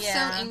 I'm so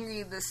angry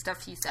at the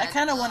stuff he said. I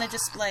kind of want to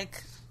just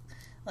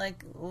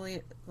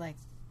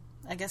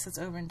I guess it's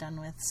over and done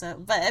with. So,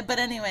 but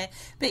anyway,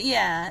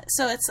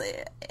 so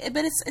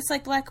it's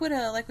like Black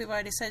Widow, like we've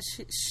already said,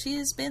 she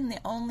has been the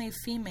only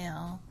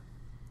female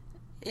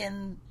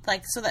in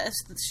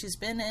she's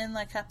been in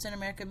like Captain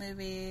America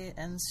movie,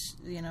 and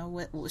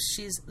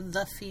she's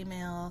the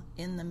female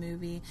in the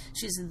movie,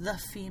 she's the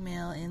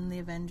female in the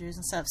Avengers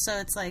and stuff, so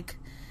it's like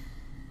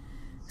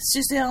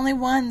she's the only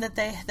one that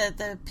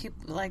the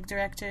people like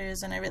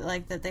directors and everything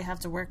like that they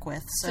have to work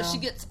with, so she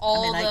gets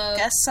all I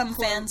guess some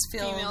fans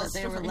feel that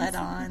they were led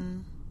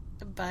on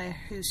by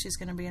who she's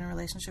going to be in a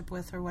relationship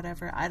with or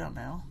whatever. I don't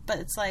know, but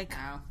it's like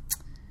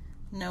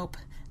nope.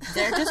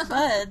 They're just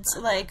buds.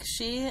 Like,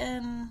 she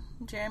and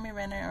Jeremy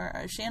Renner,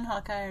 or she and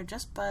Hawkeye are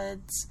just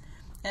buds.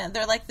 And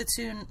they're like the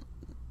two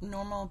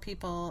normal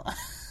people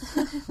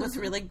with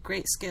really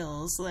great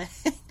skills, like,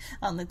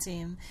 on the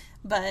team.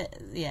 But,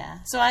 yeah.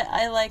 So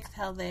I like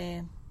how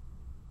they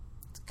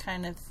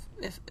kind of,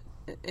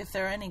 if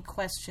there are any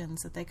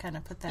questions, that they kind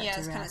of put that to rest.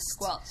 Yeah, it's kind of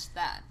squelched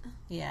that.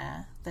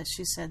 Yeah, that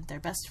she said they're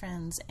best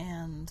friends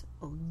and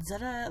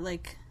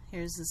like...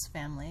 here's this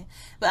family.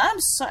 But I'm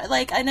sorry,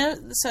 like, I know,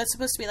 so it's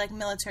supposed to be like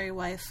military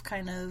wife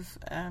kind of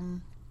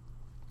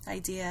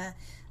idea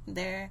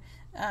there.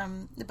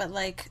 But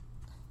like,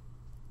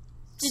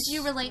 Did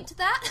you relate to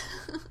that?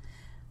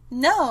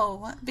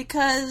 No,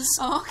 because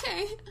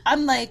okay.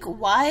 I'm like,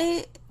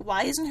 why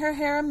isn't her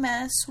hair a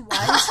mess?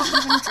 Why is she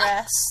even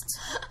dressed?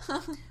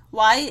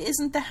 Why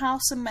isn't the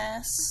house a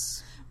mess?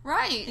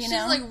 Right. She's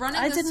like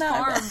running this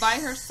farm by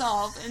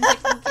herself and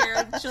taking care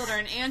of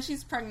children, and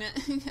she's pregnant.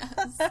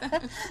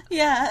 Yes.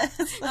 Yeah.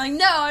 Like,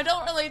 no, I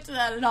don't relate to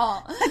that at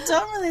all. I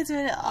don't relate to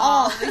it at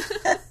all.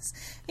 Because,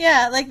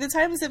 yeah, like the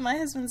times that my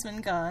husband's been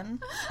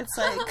gone, it's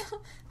like,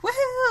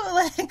 woohoo!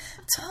 Like,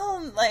 tell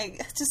him, like,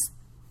 just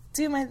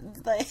do my,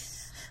 like,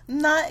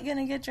 not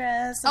gonna get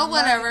dressed. Oh,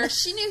 whatever.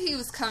 She knew he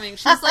was coming.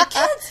 She was like,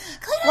 kids,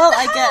 clean up well, the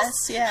I house. guess,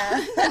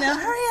 yeah. I know,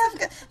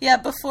 hurry up. Yeah,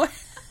 before.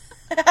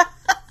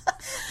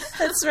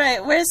 That's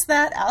right. Where's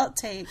that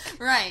outtake?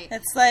 Right.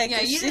 It's like...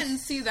 Yeah, you didn't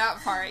see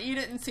that part. You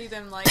didn't see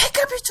them, like... Pick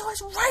up your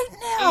toys right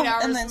now! 8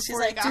 hours and then she's,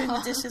 like, doing home.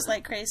 the dishes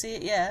like crazy.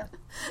 Yeah.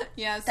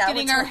 Yeah, that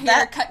getting our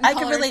hair cut and I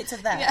colored. can relate to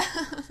that.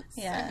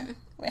 Yeah.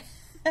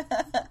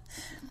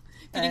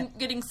 Yeah.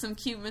 Getting some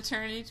cute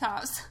maternity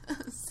tops.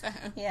 So.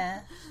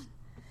 Yeah.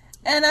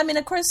 And, I mean,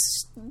 of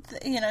course,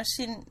 you know,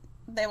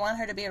 they want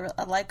her to be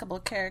a likable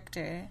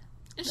character.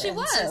 And she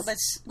was. So,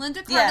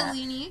 Linda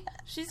Cardellini. Yeah.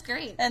 She's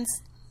great. And...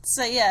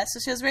 So yeah,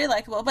 so she was very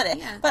likable, but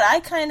I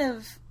kind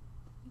of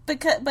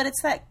but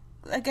it's that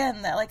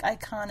again that like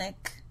iconic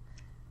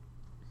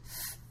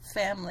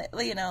family,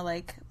 you know,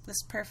 like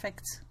this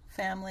perfect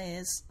family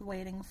is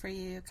waiting for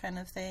you kind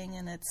of thing,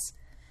 and it's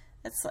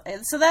so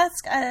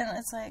that's I don't know,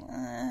 it's like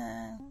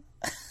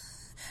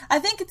I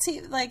think it's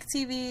like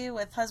TV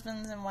with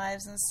husbands and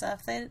wives and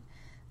stuff,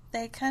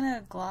 they kind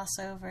of gloss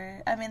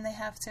over. I mean, they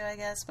have to, I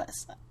guess, but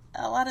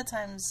a lot of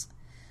times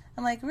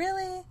I'm like,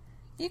 really?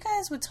 You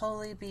guys would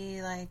totally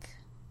be, like,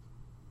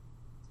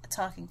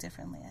 talking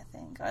differently, I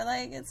think. Or,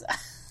 like, it's...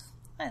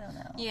 I don't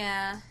know.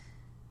 Yeah.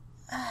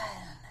 I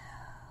don't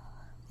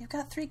know. You've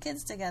got 3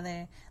 kids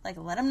together. Like,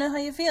 let them know how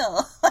you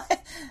feel.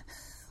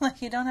 Like,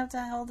 you don't have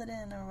to hold it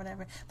in or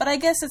whatever. But I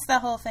guess it's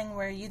that whole thing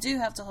where you do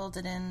have to hold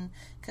it in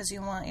because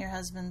you want your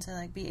husband to,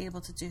 like, be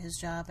able to do his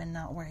job and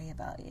not worry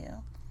about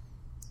you.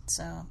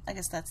 So, I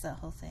guess that's that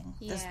whole thing.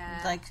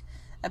 Yeah. Like,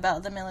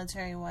 about the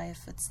military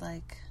wife, it's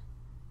like,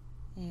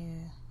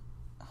 you...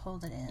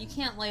 hold it in. You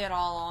can't lay it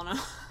all on him.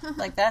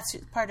 Like, that's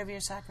part of your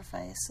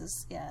sacrifice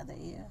is, yeah, that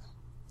you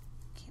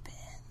keep it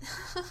in.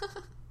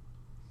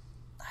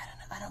 I don't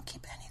know. I don't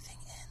keep anything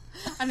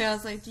in. I know. I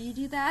was like, do you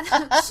do that?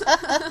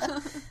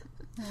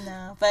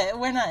 No, but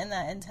we're not in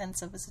that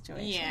intense of a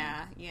situation.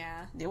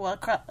 Yeah. Well,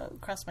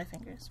 cross my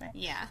fingers, right?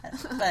 Yeah,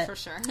 but, for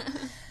sure.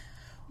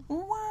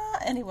 Well,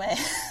 anyway,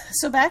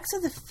 so back to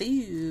the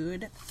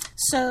food.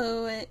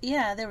 So,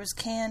 yeah, there was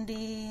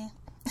candy.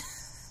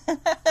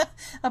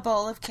 A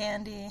bowl of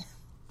candy,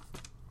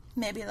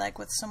 maybe like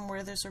with some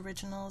Werther's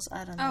Originals.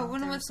 I don't know. Oh,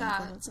 when was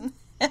that?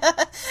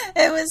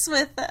 It was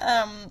with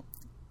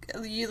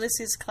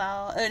Ulysses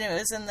Klaue. Oh no, it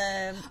was in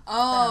the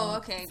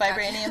okay,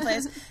 Vibranium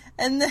place.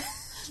 And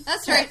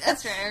that's right.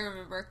 I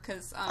remember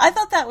because I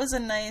thought that was a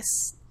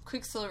nice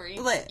Quicksilver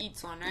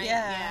eats one, right?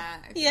 Yeah,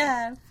 okay.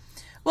 Yeah.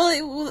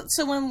 Well,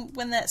 so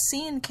when that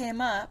scene came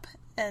up,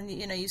 and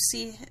you know, you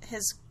see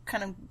his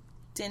kind of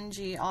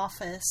dingy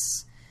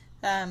office.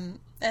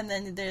 And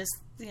then there's,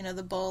 you know,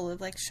 the bowl of,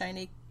 like,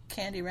 shiny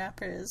candy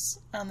wrappers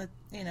on the,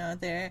 you know,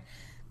 there.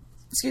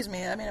 Excuse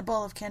me, I mean a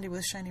bowl of candy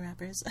with shiny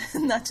wrappers,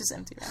 not just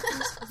empty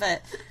wrappers.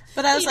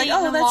 But I was like,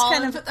 oh, that's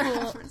kind of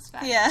cool.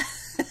 Yeah.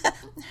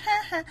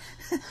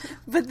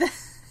 But,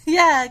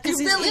 yeah, because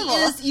he's really evil.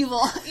 Is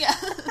evil. Yeah.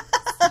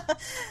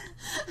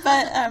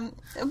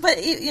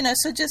 But you know,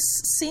 so just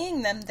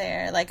seeing them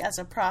there, like as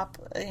a prop,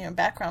 you know,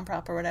 background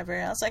prop or whatever,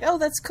 I was like, oh,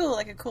 that's cool,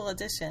 like a cool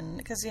addition,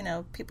 because you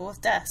know, people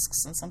with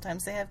desks and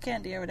sometimes they have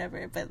candy or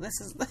whatever. But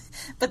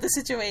the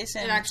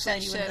situation, it actually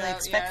you wouldn't really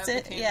expect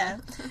it. Yeah.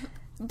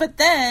 But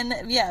then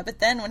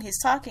when he's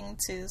talking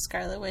to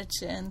Scarlet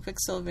Witch and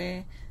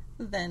Quicksilver,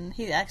 then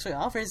he actually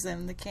offers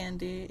them the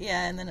candy.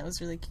 Yeah, and then it was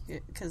really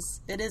cute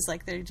because it is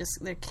like they're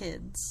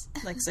kids.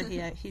 Like, so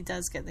he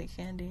does get the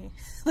candy.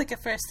 Like,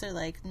 at first they're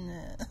like,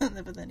 no,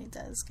 but then he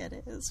does get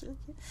it. It was really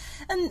cute.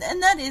 And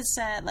that is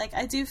sad. Like,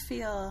 I did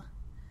feel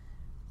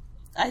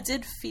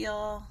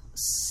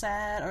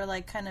sad, or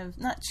like kind of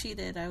not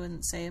cheated, I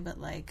wouldn't say, but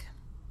like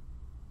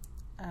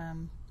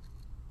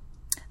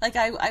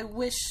I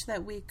wish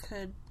that we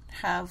could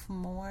have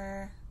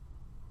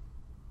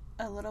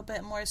a little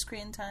bit more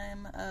screen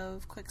time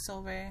of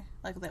Quicksilver,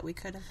 like that we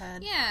could have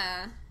had.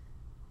 Yeah.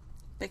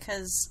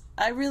 Because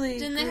I really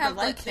didn't they really have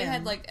like they him.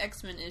 had like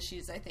X-Men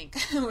issues, I think,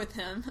 with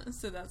him,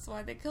 so that's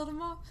why they killed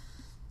him off.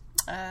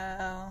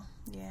 Oh,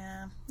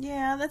 yeah.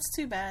 That's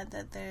too bad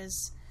that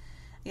there's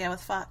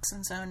with Fox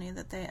and Sony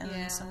that they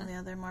own some of the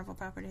other Marvel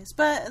properties.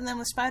 But and then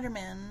with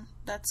Spider-Man,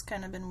 that's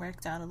kind of been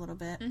worked out a little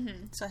bit.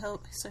 Mm-hmm.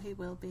 So he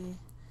will be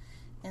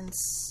in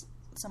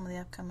some of the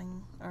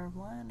upcoming, or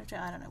one or two.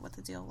 I don't know what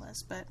the deal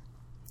was, but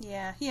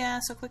yeah.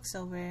 So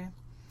Quicksilver,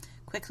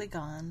 quickly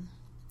gone.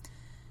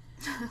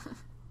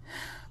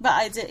 But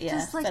I did,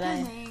 just like your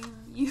name,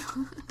 you.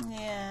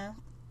 Yeah.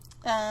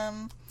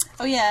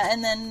 Oh yeah,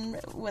 and then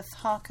with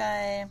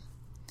Hawkeye,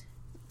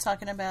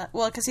 talking about,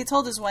 well, because he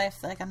told his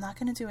wife, like, I'm not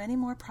going to do any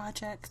more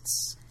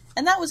projects.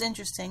 And that was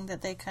interesting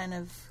that they kind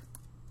of,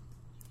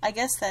 I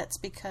guess that's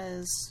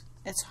because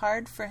it's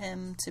hard for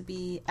him to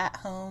be at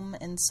home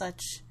in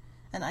such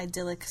an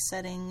idyllic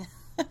setting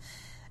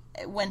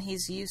when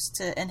he's used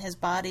to, and his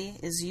body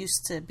is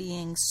used to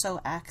being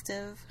so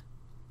active.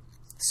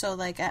 So,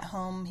 like, at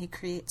home, he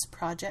creates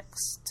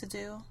projects to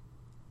do.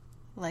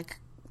 Like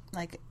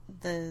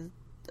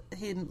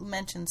he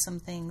mentioned some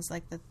things,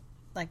 like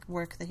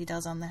work that he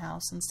does on the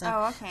house and stuff.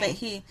 Oh,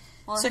 okay.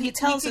 But he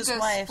tells his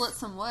wife, split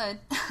some wood.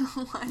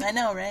 I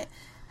know, right?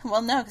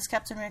 Well, no, because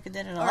Captain America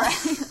did it all.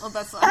 Right. Well,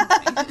 that's what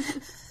I'm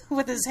saying.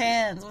 With his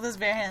hands, with his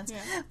bare hands.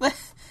 Yeah.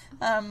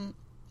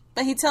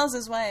 But he tells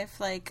his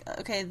wife, like,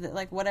 okay,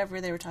 like, whatever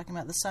they were talking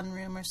about, the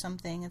sunroom or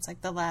something, it's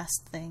like the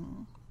last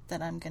thing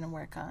that I'm going to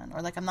work on.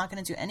 Or, like, I'm not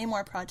going to do any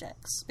more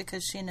projects,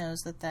 because she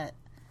knows that,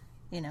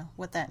 you know,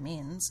 what that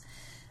means.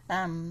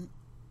 I mean,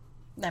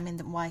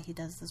 why he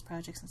does those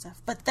projects and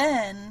stuff. But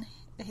then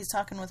he's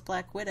talking with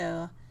Black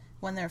Widow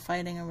when they're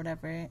fighting or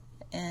whatever,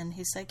 and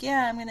he's like,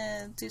 yeah, I'm going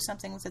to do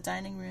something with the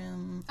dining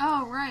room.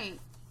 Oh, right.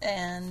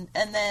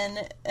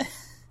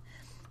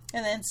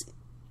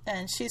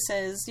 And she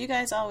says, you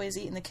guys always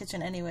eat in the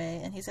kitchen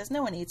anyway. And he says,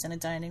 no one eats in a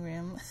dining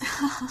room.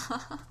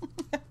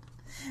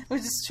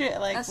 Which is true.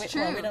 Like, that's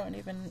true. Well, we don't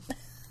even...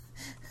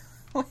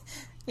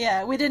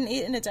 Yeah, we didn't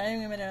eat in a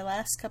dining room in our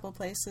last couple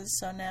places,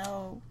 so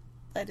now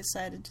I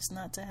decided just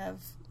not to have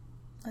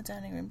a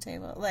dining room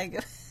table.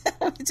 Like,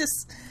 we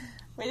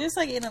just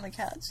like eat on the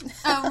couch.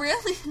 Oh,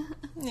 really?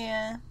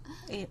 Yeah.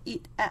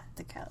 Eat at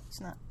the couch,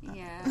 not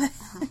yeah.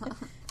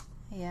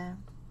 Yeah.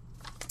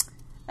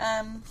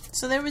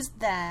 So there was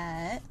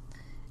that,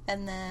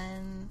 and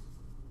then,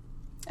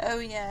 oh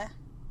yeah,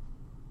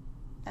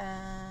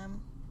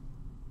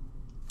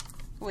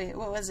 wait,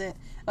 what was it?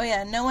 Oh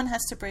yeah, no one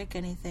has to break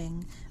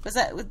anything.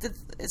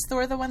 Is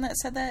Thor the one that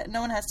said that?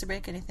 No one has to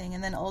break anything,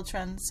 and then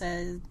Ultron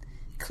said,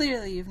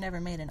 clearly you've never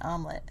made an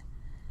omelet.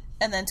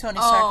 And then Tony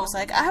Stark was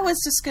like, I was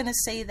just gonna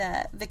say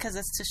that, because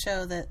it's to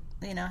show that,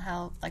 you know,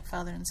 how, like,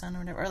 father and son or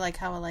whatever, or, like,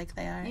 how alike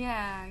they are.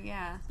 Yeah,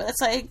 yeah. But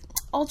it's like,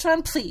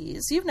 Ultron,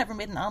 please, you've never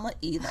made an omelet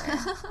either.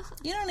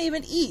 You don't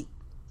even eat.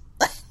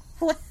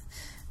 What?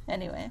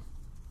 Anyway,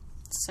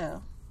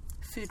 so,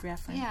 food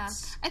reference. Yeah.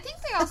 I think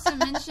they also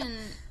mention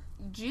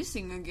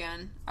juicing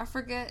again. I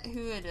forget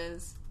who it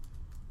is,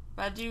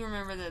 but I do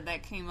remember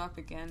that came up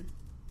again.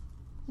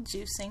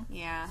 Juicing?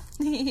 Yeah.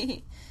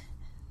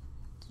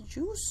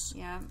 Juice?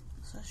 Yeah.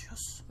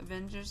 Juice.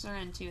 Avengers are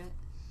into it.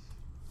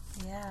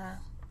 Yeah.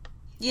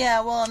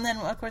 Yeah, well, and then,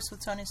 of course,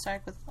 with Tony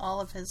Stark, with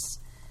all of his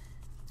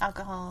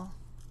alcohol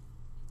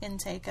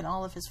intake and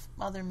all of his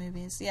other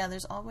movies, yeah,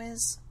 there's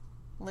always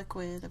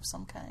liquid of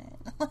some kind.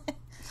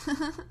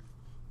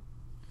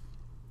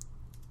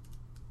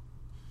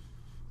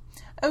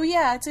 Oh,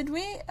 yeah, did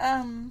we,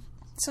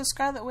 so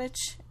Scarlet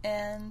Witch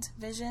and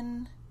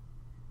Vision,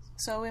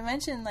 so we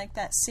mentioned, like,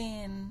 that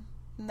scene,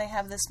 and they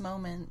have this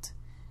moment,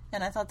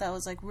 and I thought that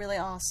was, like, really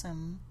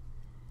awesome.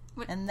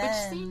 And then,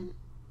 which scene?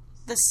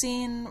 The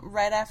scene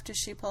right after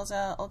she pulls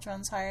out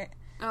Ultron's heart,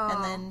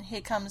 and then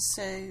he comes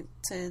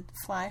to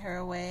fly her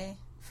away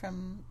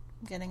from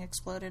getting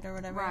exploded or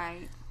whatever.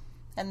 Right.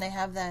 And they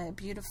have that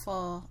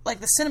beautiful,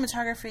 like, the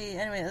cinematography,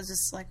 anyway, it was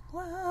just like,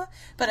 whoa.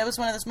 But it was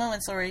one of those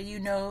moments where you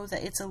know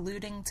that it's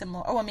alluding to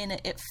more,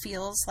 it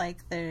feels like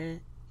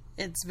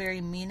it's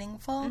very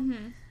meaningful.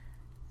 Mm-hmm.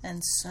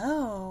 And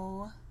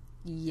so,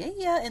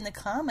 yeah, in the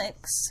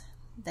comics,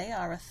 they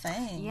are a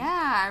thing.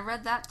 Yeah, I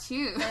read that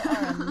too. They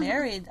are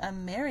a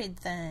married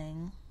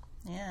thing.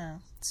 Yeah,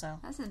 so.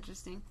 That's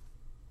interesting.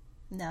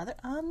 Now they're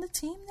on the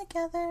team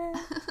together.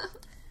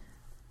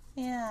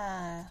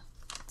 Yeah,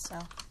 so.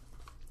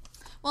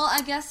 Well,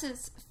 I guess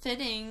it's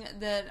fitting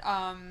that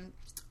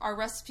our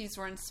recipes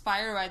were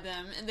inspired by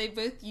them, and they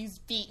both use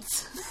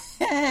beets.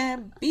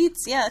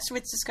 Beets, yeah. Should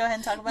we just go ahead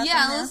and talk about them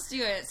Yeah, now? let's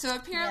do it. So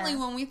apparently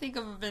when we think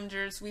of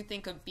Avengers, we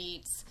think of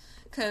beets,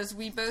 because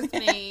we both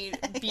made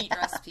beet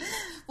recipes.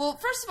 Well,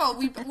 first of all,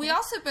 we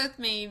also both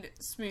made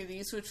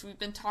smoothies, which we've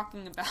been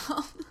talking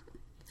about.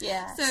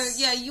 Yeah. So,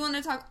 yeah, you want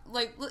to talk,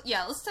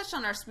 let's touch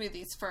on our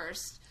smoothies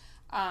first.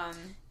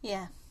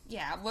 Yeah.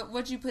 Yeah,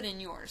 what'd you put in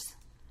yours?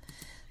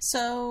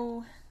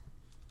 So,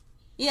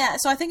 yeah,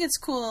 so I think it's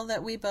cool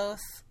that we both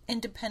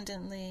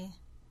independently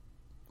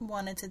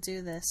wanted to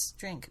do this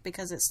drink,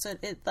 because it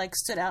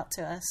stood out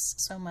to us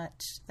so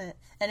much that,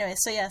 anyway,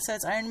 so yeah, so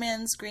it's Iron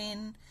Man's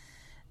green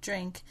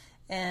drink,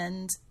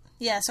 and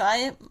yeah,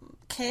 so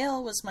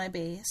kale was my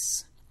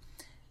base,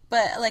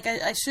 but, like,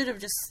 I should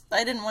have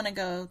I didn't want to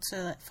go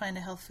to find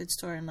a health food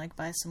store and, like,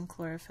 buy some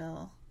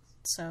chlorophyll,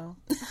 so,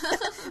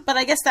 but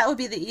I guess that would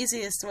be the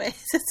easiest way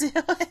to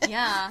do it.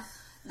 Yeah.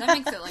 That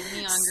makes it, like,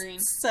 neon green.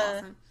 So,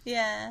 awesome.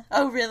 Yeah.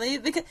 Oh, really?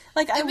 Because,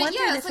 like, I wondered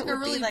if like it would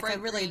really be, like, a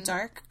really green.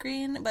 dark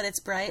green, but it's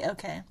bright?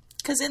 Okay.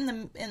 Because in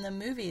the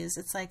movies,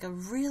 it's, like, a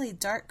really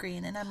dark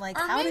green, and I'm like,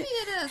 or maybe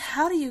it is.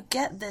 How do you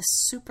get this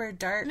super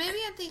dark? Maybe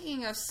I'm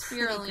thinking of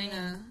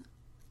spirulina.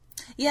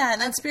 Yeah,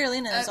 and then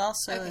spirulina is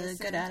also a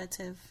good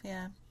additive,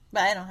 yeah.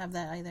 But I don't have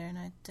that either, and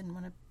I didn't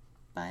want to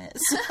buy it.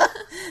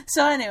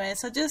 So anyway,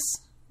 so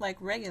just like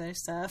regular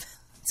stuff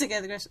to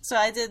get the groceries. So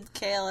I did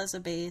kale as a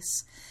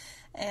base,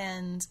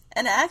 and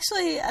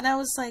I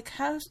was like,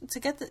 how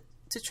to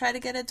try to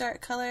get a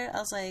dark color. I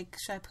was like,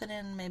 should I put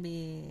in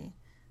maybe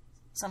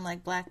some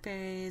like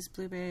blackberries,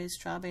 blueberries,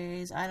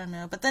 strawberries? I don't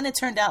know. But then it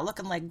turned out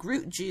looking like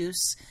Groot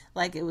juice,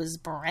 like it was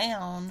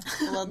brown.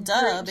 Well,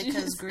 duh,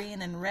 because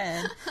green and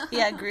red.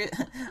 Yeah, Groot.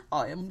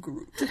 I am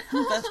Groot.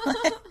 But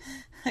like,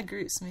 a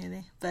Groot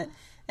smoothie. But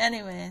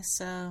anyway,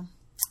 so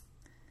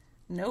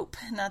nope,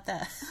 not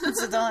that.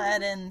 So don't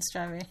add in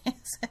strawberries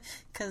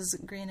because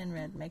green and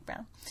red make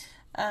brown.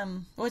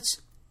 Which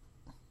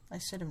I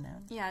should have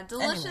known. Yeah,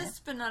 delicious, anyway,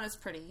 but not as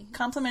pretty.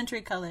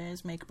 Complementary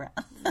colors make brown.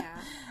 Yeah.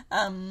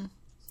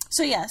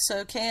 So yeah,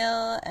 so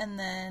kale, and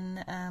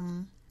then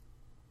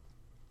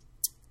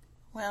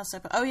what else?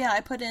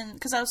 I put in,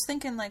 because I was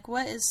thinking like,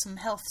 what is some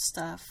health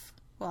stuff?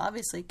 Well,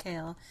 obviously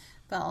kale,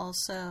 but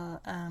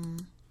also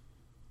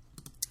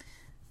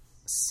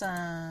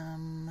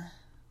some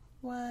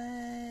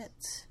what?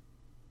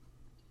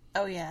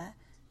 Oh yeah,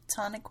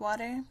 tonic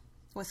water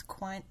with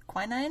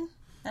quinine.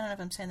 I don't know if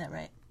I'm saying that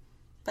right,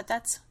 but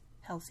that's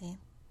healthy.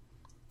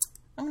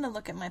 I'm gonna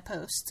look at my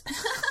post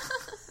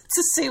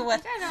to see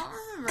what. I don't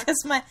remember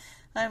because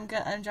I'm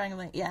drawing a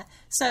blank. Yeah.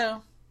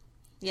 So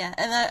yeah,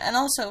 and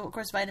also of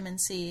course vitamin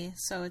C.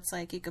 So it's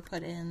like you could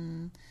put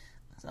in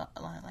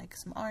like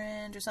some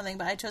orange or something,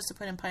 but I chose to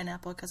put in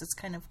pineapple because it's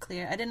kind of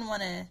clear. I didn't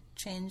want to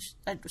change.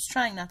 I was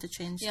trying not to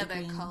change the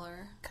green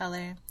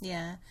color.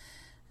 Yeah.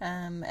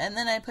 And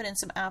then I put in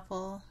some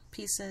apple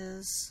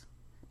pieces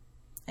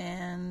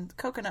and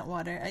coconut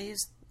water. I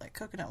used like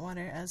coconut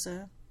water as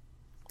the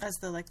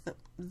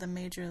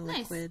major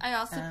liquid. I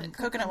also put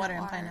coconut water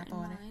and pineapple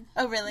water.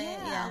 Oh really?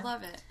 Yeah, I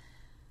love it.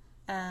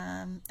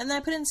 And then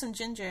I put in some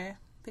ginger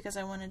because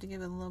I wanted to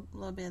give it a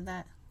little bit of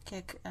that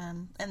kick.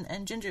 And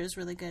ginger is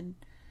really good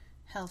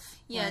health.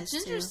 Yeah,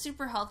 ginger is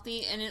super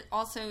healthy, and it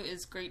also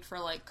is great for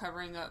like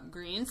covering up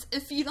greens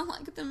if you don't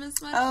like them as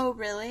much. Oh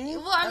really?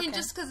 Well, I mean,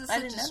 just because it's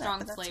such a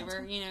strong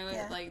flavor,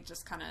 it like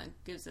just kind of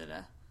gives it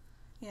a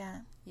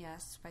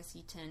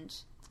spicy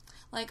tinge.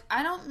 Like,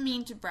 I don't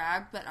mean to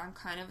brag, but I'm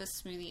kind of a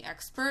smoothie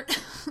expert.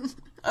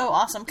 Oh,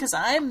 awesome, because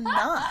I'm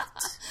not.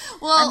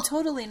 Well, I'm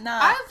totally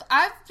not.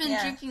 I've been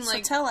drinking,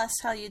 like... So tell us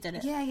how you did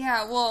it.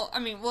 Yeah, well, I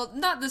mean,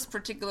 not this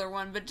particular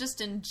one, but just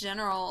in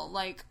general,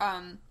 like,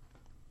 I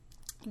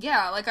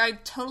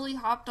totally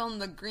hopped on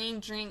the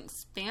green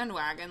drinks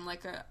bandwagon,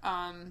 like a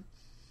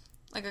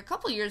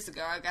couple years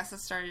ago, I guess I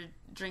started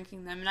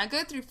drinking them. And I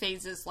go through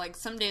phases, like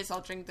some days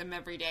I'll drink them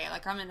every day.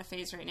 Like I'm in a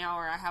phase right now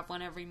where I have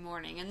one every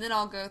morning. And then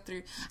I'll go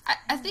through,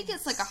 I think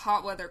it's like a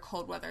hot weather,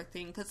 cold weather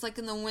thing. Because like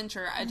in the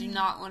winter, I do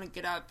not want to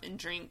get up and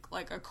drink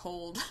like a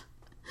cold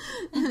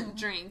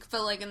drink.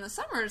 But like in the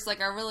summers, like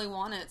I really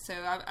want it. So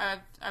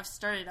I've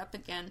started up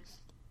again.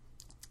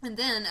 And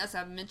then, as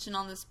I've mentioned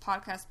on this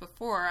podcast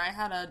before, I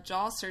had a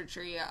jaw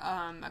surgery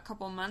a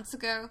couple months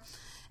ago.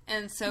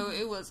 And so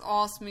it was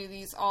all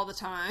smoothies all the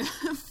time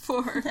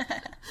for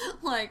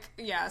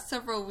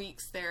several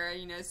weeks there,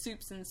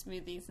 soups and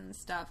smoothies and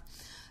stuff.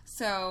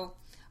 So,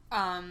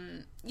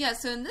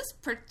 so in this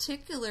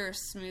particular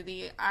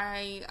smoothie,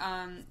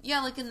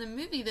 like in the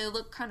movie, they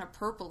look kind of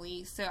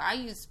purpley. So I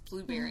used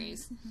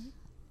blueberries.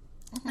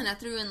 Mm-hmm. And I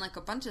threw in like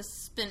a bunch of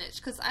spinach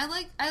because I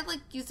like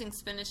using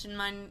spinach in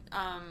mine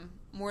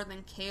more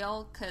than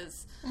kale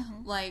because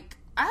like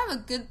I have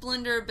a good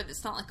blender, but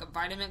it's not like a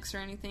Vitamix or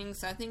anything.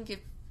 So I think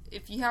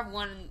if you have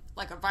one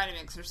like a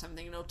Vitamix or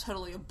something, it'll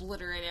totally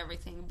obliterate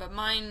everything. But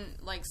mine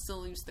like still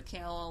leaves the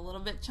kale a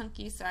little bit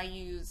chunky, so I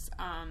use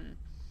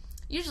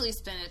usually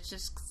spinach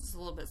just 'cause it's a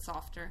little bit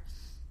softer.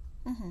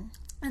 Mm-hmm.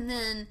 And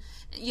then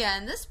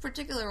in this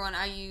particular one,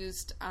 I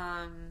used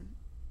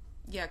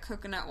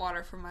coconut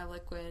water for my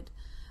liquid.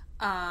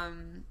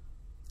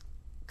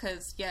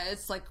 Because,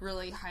 it's, like,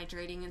 really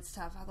hydrating and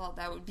stuff. I thought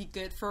that would be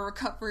good for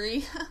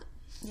recovery.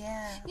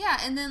 Yeah.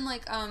 Yeah, and then,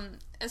 like,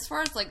 as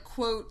far as, like,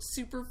 quote,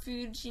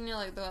 superfoods,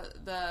 like,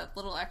 the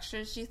little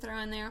extras you throw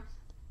in there,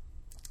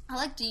 I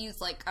like to use,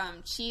 like,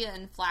 chia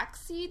and flax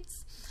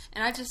seeds.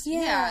 And I just,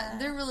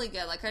 they're really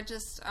good. Like, I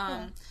just,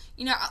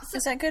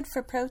 is that good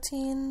for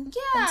protein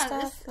and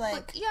stuff?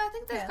 I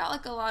think they've got,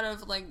 like, a lot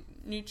of, like,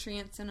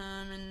 nutrients in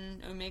them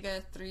and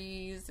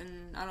omega-3s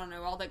and, I don't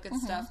know, all that good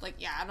stuff. Like,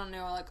 I don't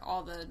know, like,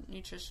 all the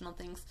nutritional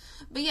things.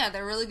 But,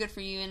 they're really good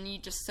for you, and you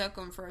just soak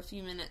them for a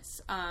few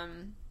minutes.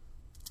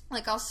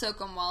 Like, I'll soak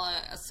them while I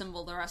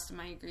assemble the rest of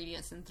my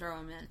ingredients and throw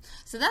them in.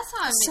 So that's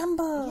how I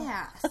assemble.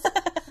 Yeah.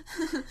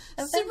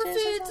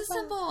 Superfoods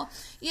assemble.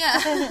 Yeah.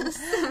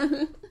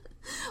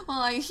 Well,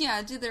 I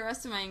do the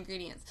rest of my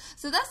ingredients.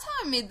 So that's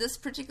how I made this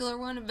particular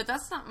one, but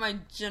that's not my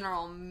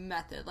general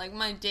method. Like,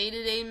 my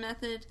day-to-day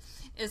method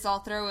is I'll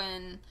throw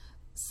in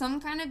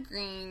some kind of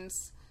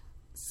greens,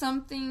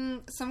 some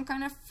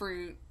kind of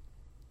fruit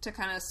to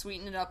kind of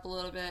sweeten it up a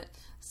little bit,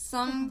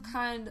 some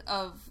kind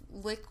of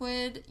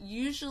liquid,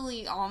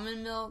 usually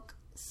almond milk,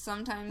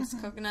 sometimes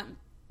coconut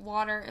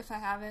water if I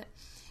have it,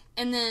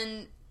 and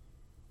then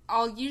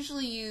I'll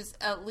usually use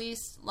at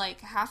least like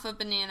half a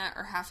banana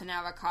or half an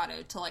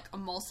avocado to like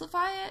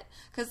emulsify it,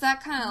 because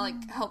that kind of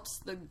like helps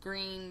the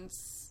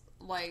greens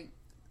like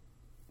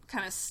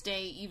kind of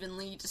stay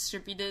evenly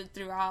distributed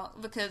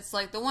throughout, because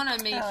like the one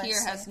I made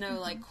here has no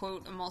like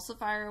quote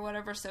emulsifier or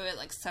whatever, so it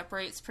like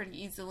separates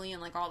pretty easily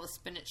and like all the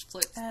spinach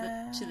floats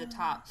to the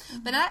top.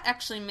 But that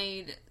actually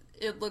made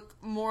it look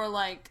more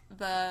like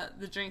the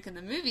drink in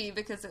the movie,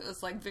 because it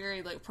was like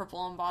very like purple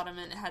on bottom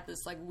and it had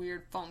this like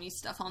weird foamy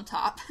stuff on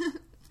top.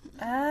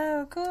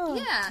 Oh, cool.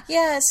 Yeah.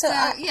 Yeah,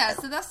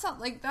 so that's not,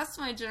 like, that's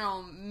my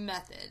general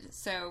method.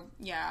 So,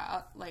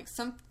 yeah, like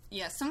some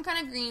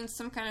kind of greens,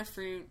 some kind of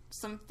fruit,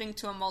 something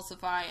to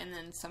emulsify, and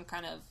then some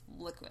kind of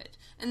liquid.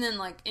 And then,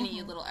 like,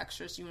 any little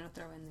extras you want to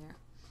throw in there.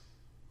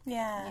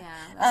 Yeah. Yeah,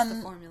 that's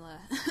the formula.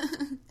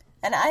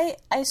 And I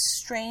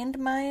strained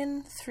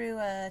mine through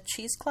a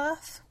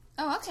cheesecloth.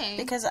 Oh, okay.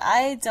 Because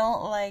I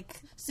don't like...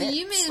 So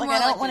you made it like, more I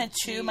don't like want to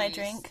chew my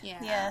drink.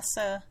 Yeah,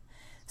 So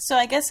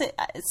I guess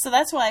so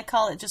that's why I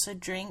call it just a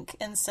drink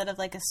instead of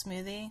like a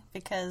smoothie,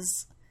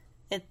 because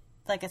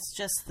it's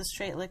just the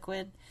straight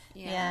liquid.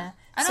 Yeah.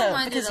 I don't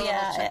mind it a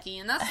little chunky,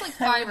 and that's like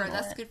fiber.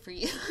 That's good for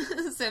you.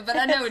 But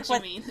I know what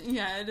you mean.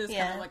 Yeah, it is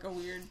kind of like a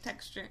weird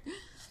texture.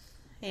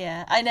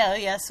 Yeah, I know.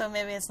 Yeah, so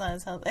maybe it's not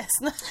as healthy.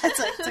 It's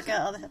like took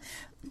out all the.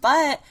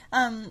 But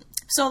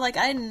so like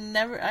I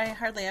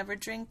hardly ever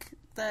drink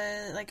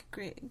the like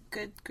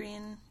good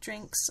green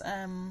drinks.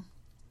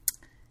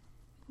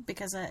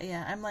 Because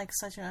I'm like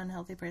such an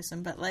unhealthy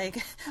person, but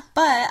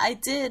I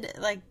did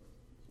like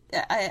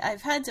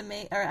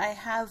I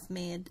have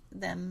made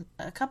them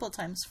a couple of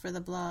times for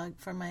the blog,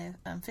 for my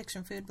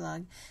fiction food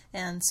blog,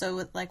 and so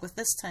with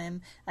this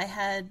time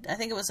I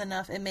think it was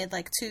enough. It made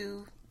like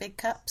 2 big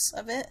cups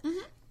of it,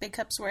 big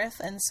cups worth,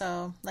 and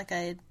so like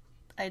I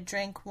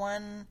drank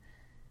one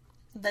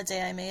the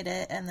day I made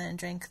it, and then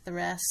drank the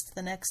rest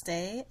the next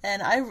day,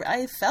 and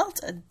I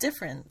felt a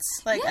difference.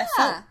 Like I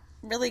felt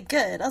really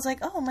good. I was like,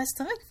 oh, my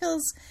stomach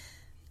feels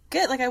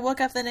good. Like I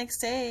woke up the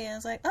next day and I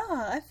was like,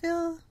 oh, I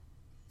feel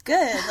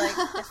good. Like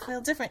I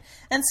feel different.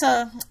 And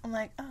so I'm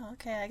like, oh,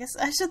 okay, I guess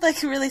I should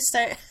like really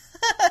start.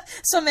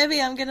 So maybe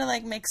I'm gonna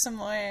like make some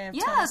more.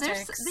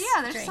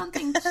 There's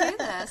something to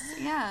this.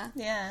 Yeah,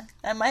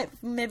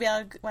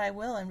 I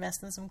will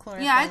invest in some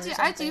chlorophyll. Yeah,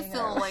 I do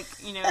feel like,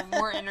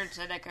 more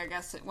energetic, I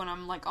guess, when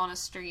I'm like on a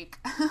streak.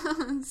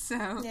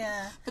 So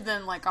yeah, but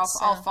then like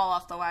I'll fall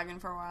off the wagon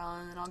for a while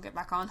and then I'll get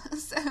back on.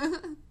 So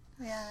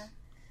yeah.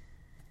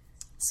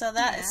 So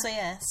that so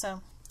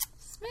smoothies.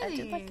 I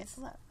did like it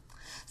a lot.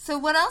 So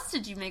what else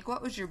did you make?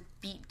 What was your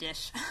beet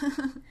dish?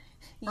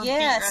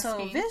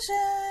 So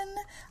Vision.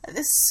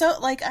 It's so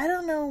like I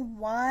don't know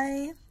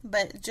why,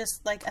 but just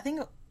like I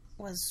think it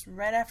was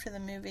right after the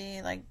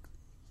movie. Like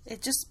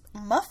it just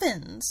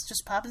muffins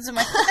just pop into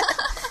my head.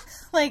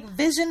 Like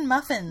Vision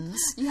muffins.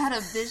 You had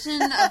a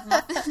vision of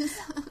muffins.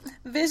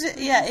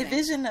 A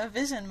vision of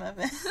Vision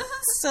muffins.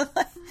 So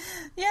like,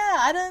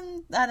 I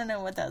don't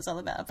know what that was all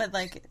about, but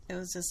like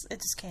it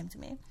just came to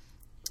me,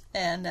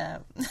 and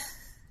a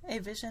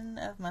vision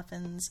of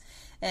muffins,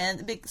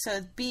 and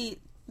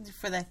beet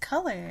for that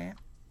color.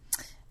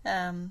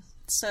 But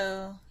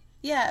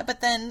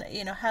then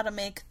how to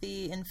make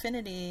the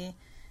infinity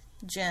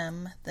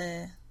gem,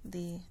 the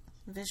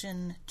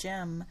Vision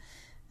gem.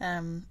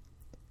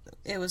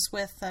 It was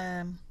with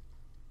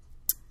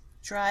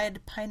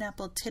dried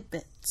pineapple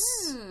tidbits.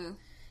 Ooh.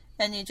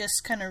 And you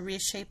just kind of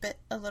reshape it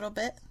a little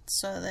bit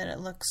so that it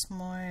looks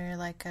more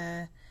like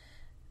a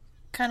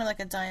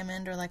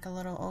diamond or like a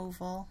little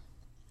oval.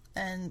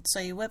 And so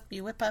you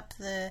whip up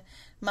the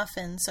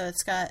muffin, so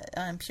it's got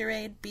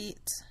pureed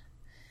beet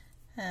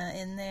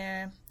in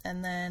there,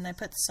 and then I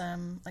put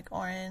some like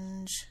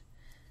orange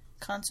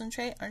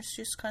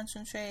juice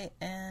concentrate,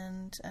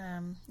 and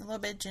a little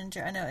bit of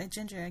ginger. I know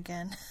ginger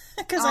again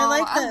because I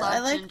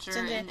like ginger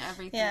and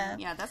everything.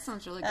 Yeah, that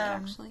sounds really good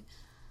actually.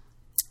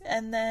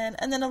 And then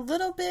a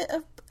little bit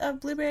of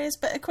blueberries,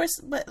 but of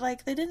course,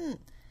 like they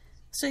didn't.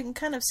 So you can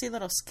kind of see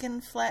little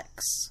skin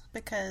flecks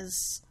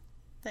because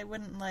they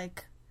wouldn't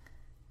like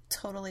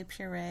totally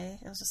puree.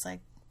 It was just like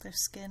their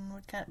skin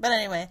would kind of. But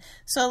anyway,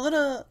 so a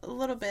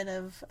little bit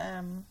of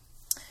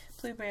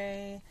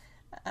blueberry,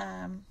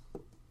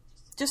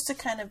 just to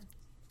kind of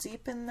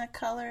deepen the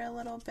color a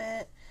little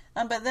bit.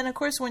 But then of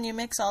course when you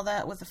mix all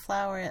that with the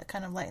flour, it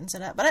kind of lightens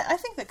it up. But I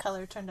think the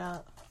color turned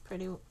out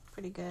pretty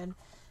good.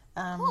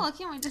 Cool, I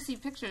can't wait to see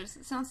pictures.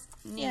 It sounds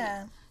neat.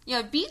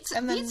 Yeah, beets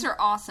are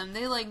awesome.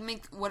 They like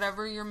make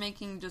whatever you're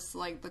making just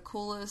like the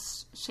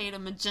coolest shade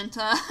of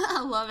magenta.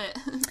 I love it.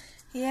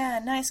 Yeah,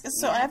 nice.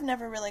 So I've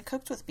never really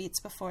cooked with beets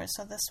before,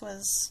 so this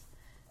was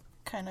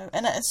kind of...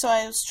 And so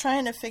I was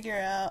trying to figure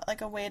out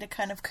like a way to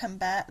kind of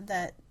combat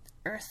that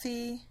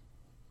earthy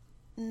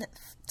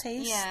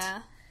taste.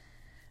 Yeah.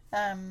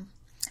 And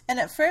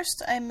at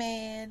first I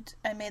made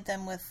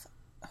them with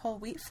whole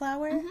wheat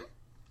flour,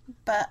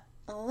 but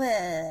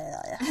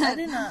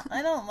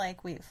I don't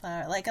like wheat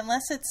flour. Like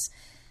unless it's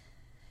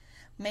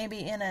maybe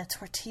in a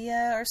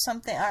tortilla or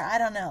something, or I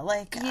don't know.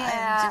 Like,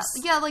 yeah.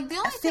 Like the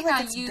only thing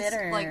I use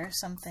like or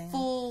something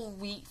full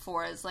wheat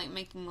for is like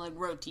making like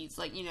rotis,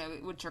 like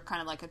which are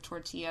kind of like a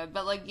tortilla.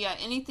 But like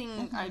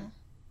anything I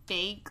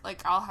bake,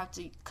 like I'll have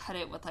to cut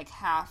it with like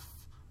half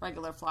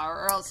regular flour,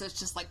 or else it's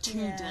just like too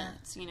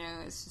dense.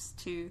 It's just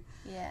too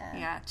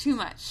too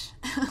much.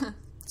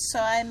 So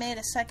I made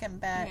a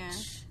second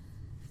batch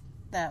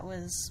that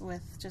was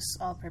with just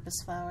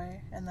all-purpose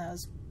flour, and that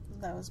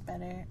was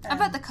better. I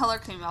bet the color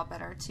came out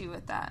better too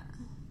with that.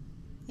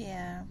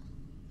 Yeah.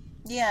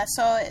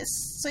 So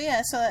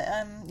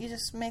you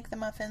just make the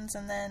muffins,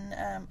 and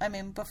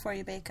then before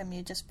you bake them,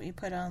 you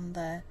put on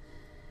the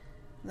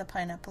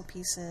pineapple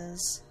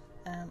pieces,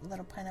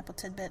 little pineapple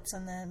tidbits,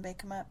 and then bake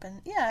them up.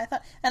 And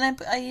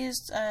I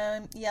used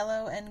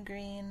yellow and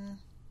green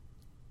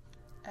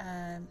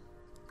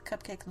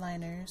cupcake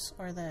liners,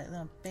 or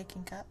the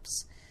baking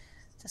cups,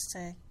 just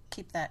to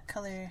keep that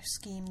color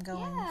scheme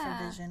going for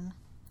Vision.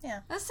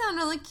 Yeah. That sounds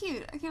really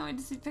cute. I can't wait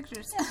to see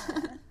pictures. Yeah.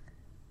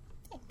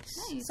 Thanks.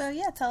 Nice. So,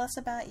 tell us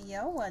about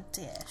your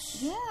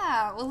dish.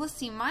 Yeah. Well, let's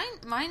see.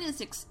 Mine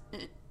is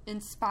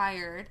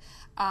inspired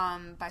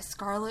by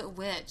Scarlet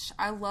Witch.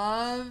 I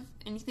love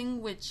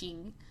anything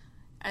witchy.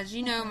 As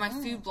you know, my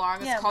food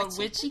blog is called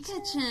Witchy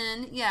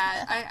Kitchen.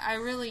 Yeah, I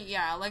really,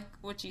 I like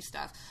witchy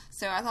stuff.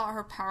 So I thought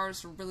her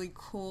powers were really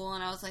cool,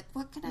 and I was like,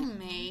 what can I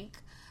make?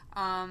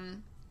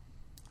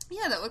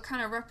 That would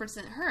kind of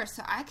represent her.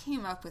 So I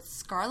came up with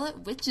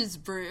Scarlet Witch's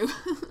Brew,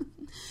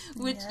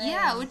 which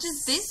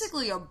is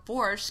basically a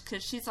borscht,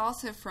 because she's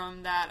also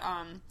from that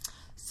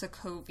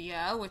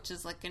Sokovia, which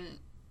is like an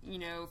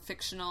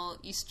fictional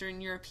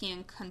Eastern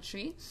European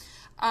country.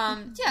 So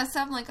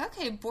I'm like,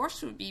 okay,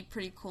 borscht would be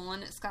pretty cool,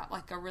 and it's got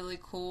like a really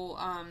cool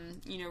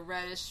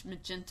reddish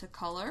magenta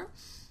color.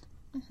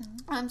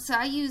 So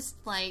I used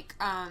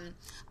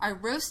I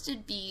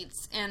roasted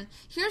beets, and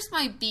here's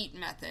my beet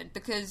method,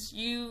 because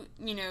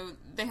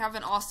they have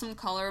an awesome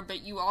color,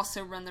 but you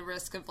also run the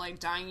risk of like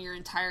dyeing your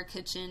entire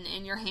kitchen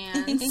and your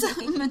hands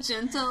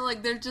magenta.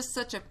 Like, they're just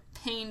such a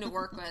pain to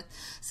work with.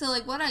 So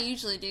like what I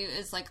usually do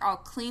is like I'll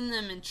clean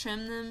them and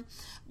trim them,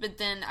 but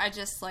then I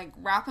just like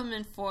wrap them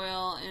in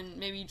foil and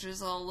maybe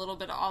drizzle a little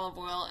bit of olive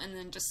oil, and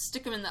then just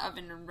stick them in the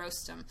oven and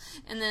roast them.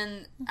 And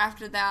then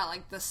after that,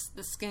 like the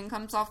skin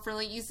comes off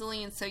really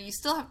easily, and so you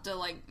still have to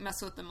like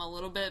mess with them a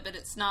little bit, but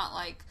it's not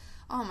like,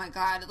 oh my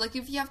god, like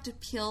if you have to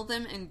peel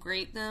them and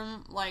grate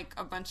them like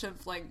a bunch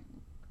of like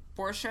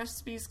borscht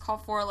recipes call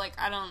for, like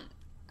I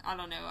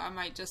don't know, I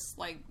might just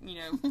like,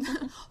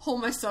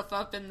 hold myself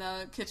up in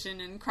the kitchen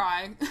and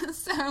cry.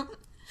 So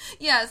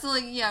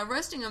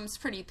roasting them is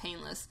pretty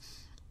painless.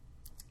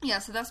 Yeah,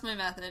 so that's my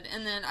method.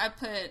 And then I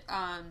put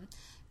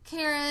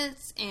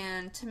carrots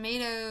and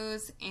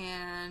tomatoes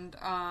and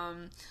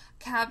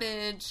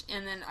cabbage,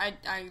 and then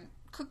I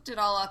cooked it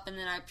all up, and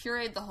then I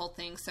pureed the whole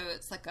thing, so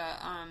it's like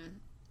a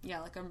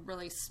like a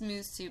really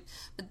smooth soup.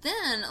 But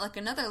then, like,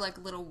 another, like,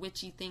 little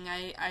witchy thing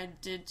I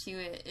did to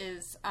it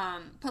is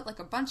put, like,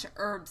 a bunch of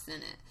herbs in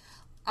it.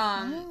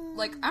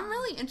 Like, I'm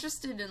really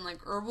interested in, like,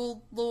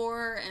 herbal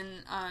lore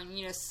and,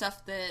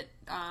 stuff that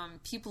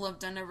people have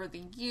done over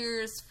the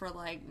years for,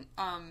 like,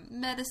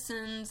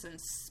 medicines and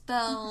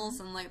spells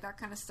and, like, that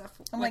kind of stuff.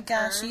 Oh, my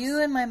gosh. Herbs.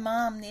 You and my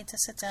mom need to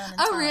sit down and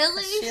talk. Oh,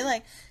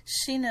 really?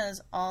 She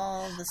knows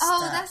all the stuff.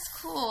 Oh, that's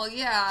cool.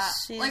 Yeah.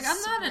 She's like,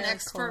 I'm not an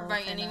expert cool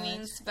by any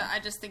means, but I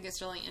just think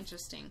it's really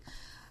interesting.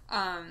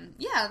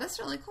 That's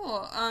really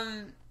cool.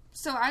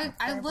 So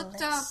I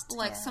looked up,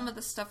 like, some of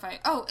the stuff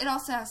it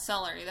also has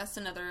celery. That's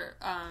another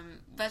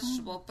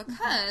vegetable,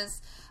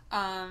 because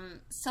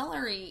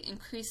celery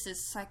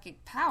increases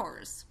psychic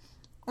powers.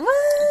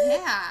 What?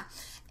 Yeah.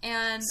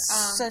 And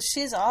so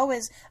she's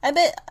always, I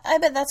bet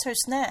that's her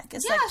snack.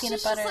 It's like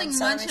peanut butter and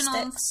celery sticks. Yeah, she's just like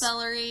munching on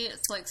celery.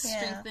 It's like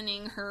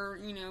strengthening her,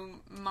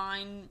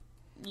 mind,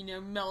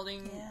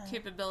 melding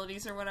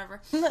capabilities or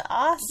whatever.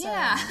 Awesome.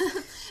 Yeah.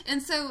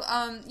 And so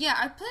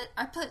I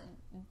put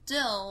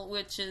dill,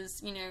 which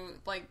is,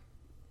 like,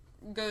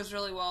 goes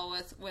really well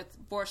with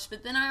borscht,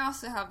 but then I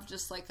also have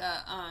just like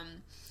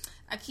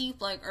I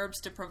keep like herbs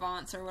de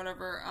Provence or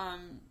whatever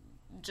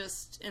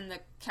just in the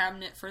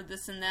cabinet for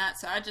this and that,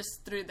 so I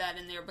just threw that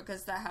in there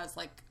because that has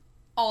like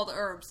all the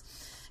herbs.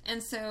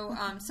 And so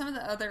some of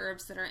the other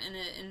herbs that are in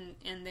it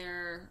in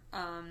their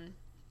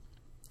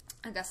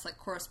I guess like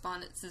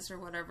correspondences or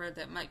whatever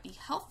that might be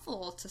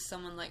helpful to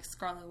someone like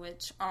Scarlet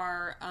Witch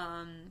are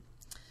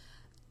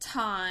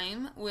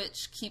thyme,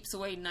 which keeps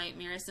away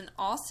nightmares and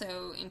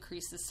also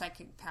increases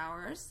psychic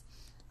powers,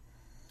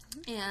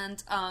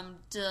 and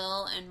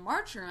dill and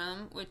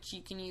marjoram, which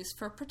you can use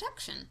for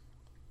protection.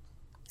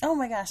 Oh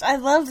my gosh, I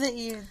love that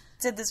you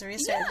did this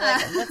research. Yeah.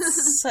 Like,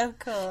 that's so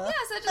cool. Yeah,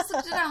 so I just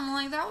looked it up and I'm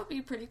like, that would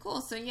be pretty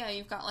cool. So yeah,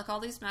 you've got like all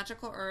these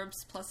magical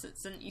herbs, plus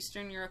it's an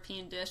Eastern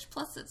European dish,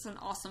 plus it's an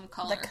awesome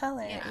color. The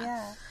color,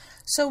 yeah.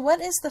 So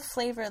what is the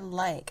flavor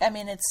like? I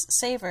mean, it's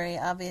savory,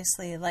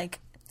 obviously. Like,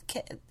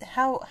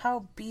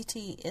 how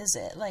beety is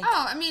it? Like,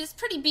 oh, I mean, it's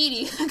pretty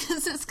beety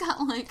because it's got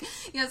like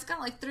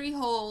 3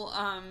 whole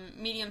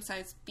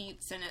medium-sized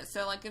beets in it.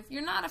 So like, if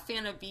you're not a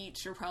fan of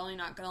beets, you're probably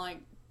not gonna like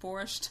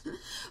borscht.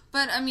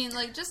 But I mean,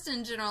 like, just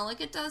in general,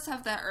 like, it does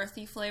have that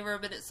earthy flavor,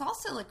 but it's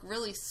also like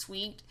really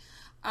sweet.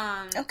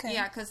 Okay.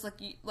 Yeah, because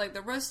like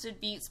the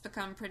roasted beets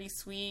become pretty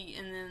sweet,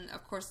 and then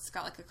of course it's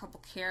got like a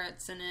couple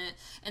carrots in it,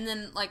 and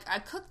then like I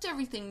cooked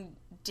everything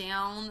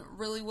down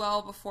really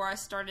well before I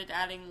started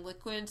adding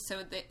liquid,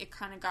 so that it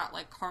kind of got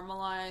like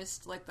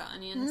caramelized, like the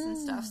onions and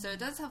stuff. So it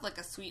does have like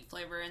a sweet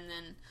flavor, and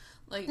then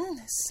like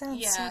sounds so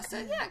good. So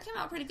yeah, it came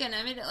out pretty good.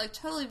 I made it like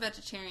totally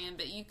vegetarian,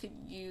 but you could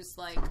use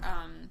like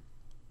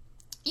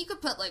you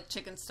could put like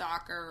chicken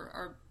stock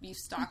or beef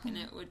stock in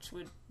it, which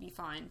would be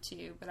fine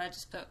too. But I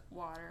just put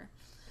water.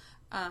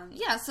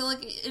 Yeah, so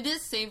like it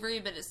is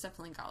savory, but it's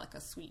definitely got like a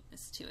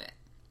sweetness to it.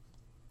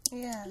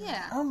 Yeah.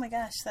 Yeah. Oh my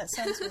gosh, that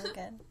sounds really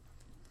good.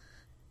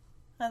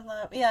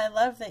 I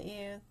love that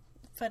you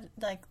put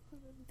like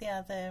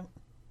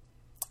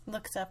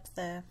looked up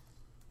the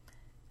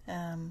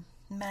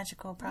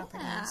magical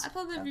properties. Yeah, I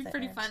thought that'd be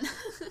pretty fun.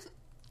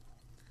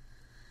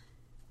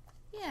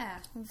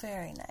 Yeah.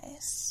 Very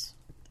nice.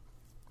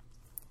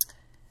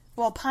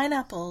 Well,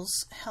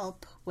 pineapples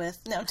help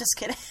with... No, just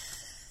kidding.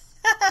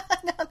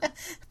 No.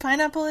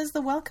 Pineapple is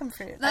the welcome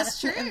fruit. That's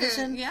true.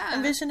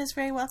 Envision is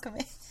very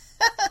welcoming.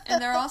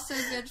 And they're also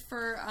good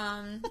for,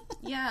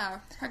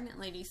 pregnant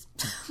ladies.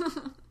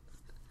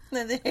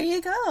 There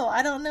you go.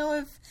 I don't know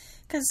if...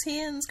 Because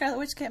he and Scarlet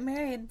Witch get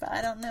married, but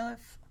I don't know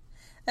if...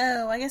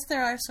 Oh, I guess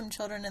there are some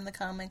children in the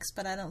comics,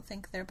 but I don't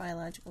think they're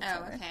biological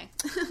children. Oh,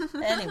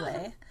 okay.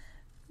 Anyway...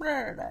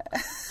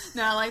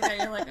 No, I like that.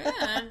 You're like,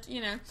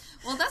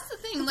 well, that's the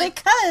thing. Like,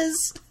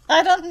 because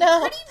I don't know.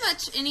 Pretty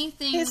much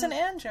anything. He's an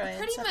android.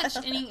 Pretty much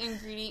any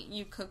ingredient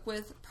you cook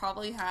with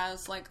probably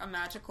has like a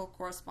magical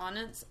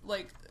correspondence.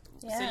 Like,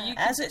 yeah, so you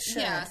can, as it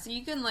should. Yeah, so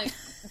you can like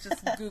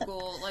just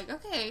Google like,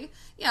 okay,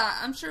 yeah,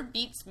 I'm sure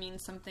beets mean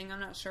something. I'm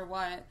not sure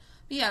what,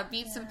 but yeah,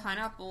 beets and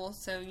pineapple.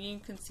 So you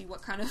can see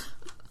what kind of.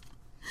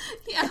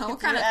 Yeah, what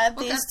kind of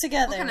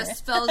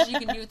spells you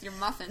can do with your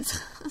muffins.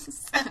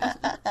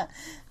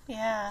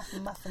 Yeah,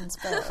 muffin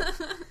spell.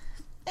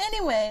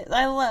 Anyway,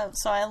 I love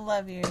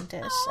your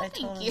dish. Oh,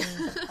 thank you.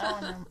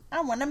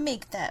 I want to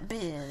make that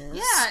biz.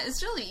 Yeah,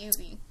 it's really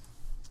easy.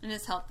 And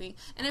it's healthy.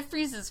 And it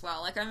freezes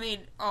well. Like I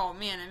made a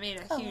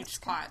huge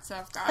pot, so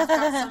I've got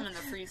some in the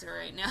freezer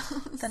right now.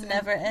 The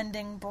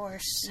never-ending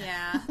borscht.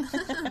 Yeah,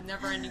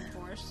 never-ending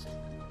borscht.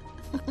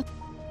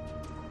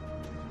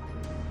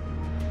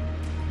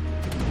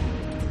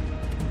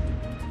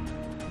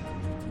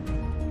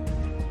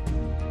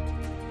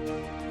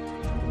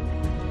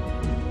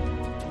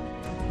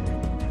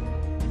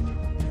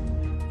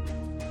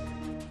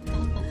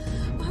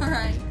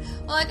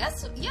 Well, I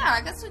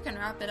guess we can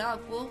wrap it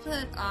up. We'll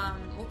put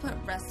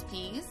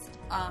recipes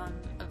of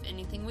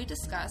anything we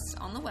discussed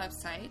on the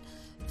website,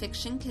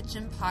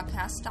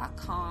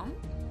 fictionkitchenpodcast.com.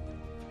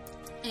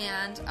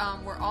 And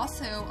we're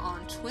also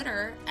on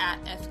Twitter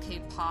at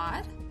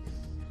FKPod.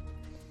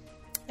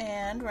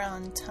 And we're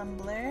on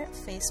Tumblr,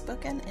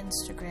 Facebook, and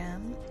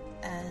Instagram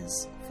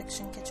as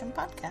Fiction Kitchen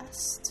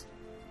Podcast.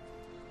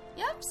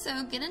 Yep,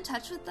 so get in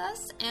touch with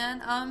us,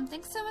 and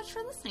thanks so much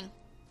for listening.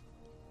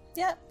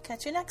 Yep,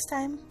 catch you next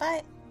time.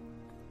 Bye.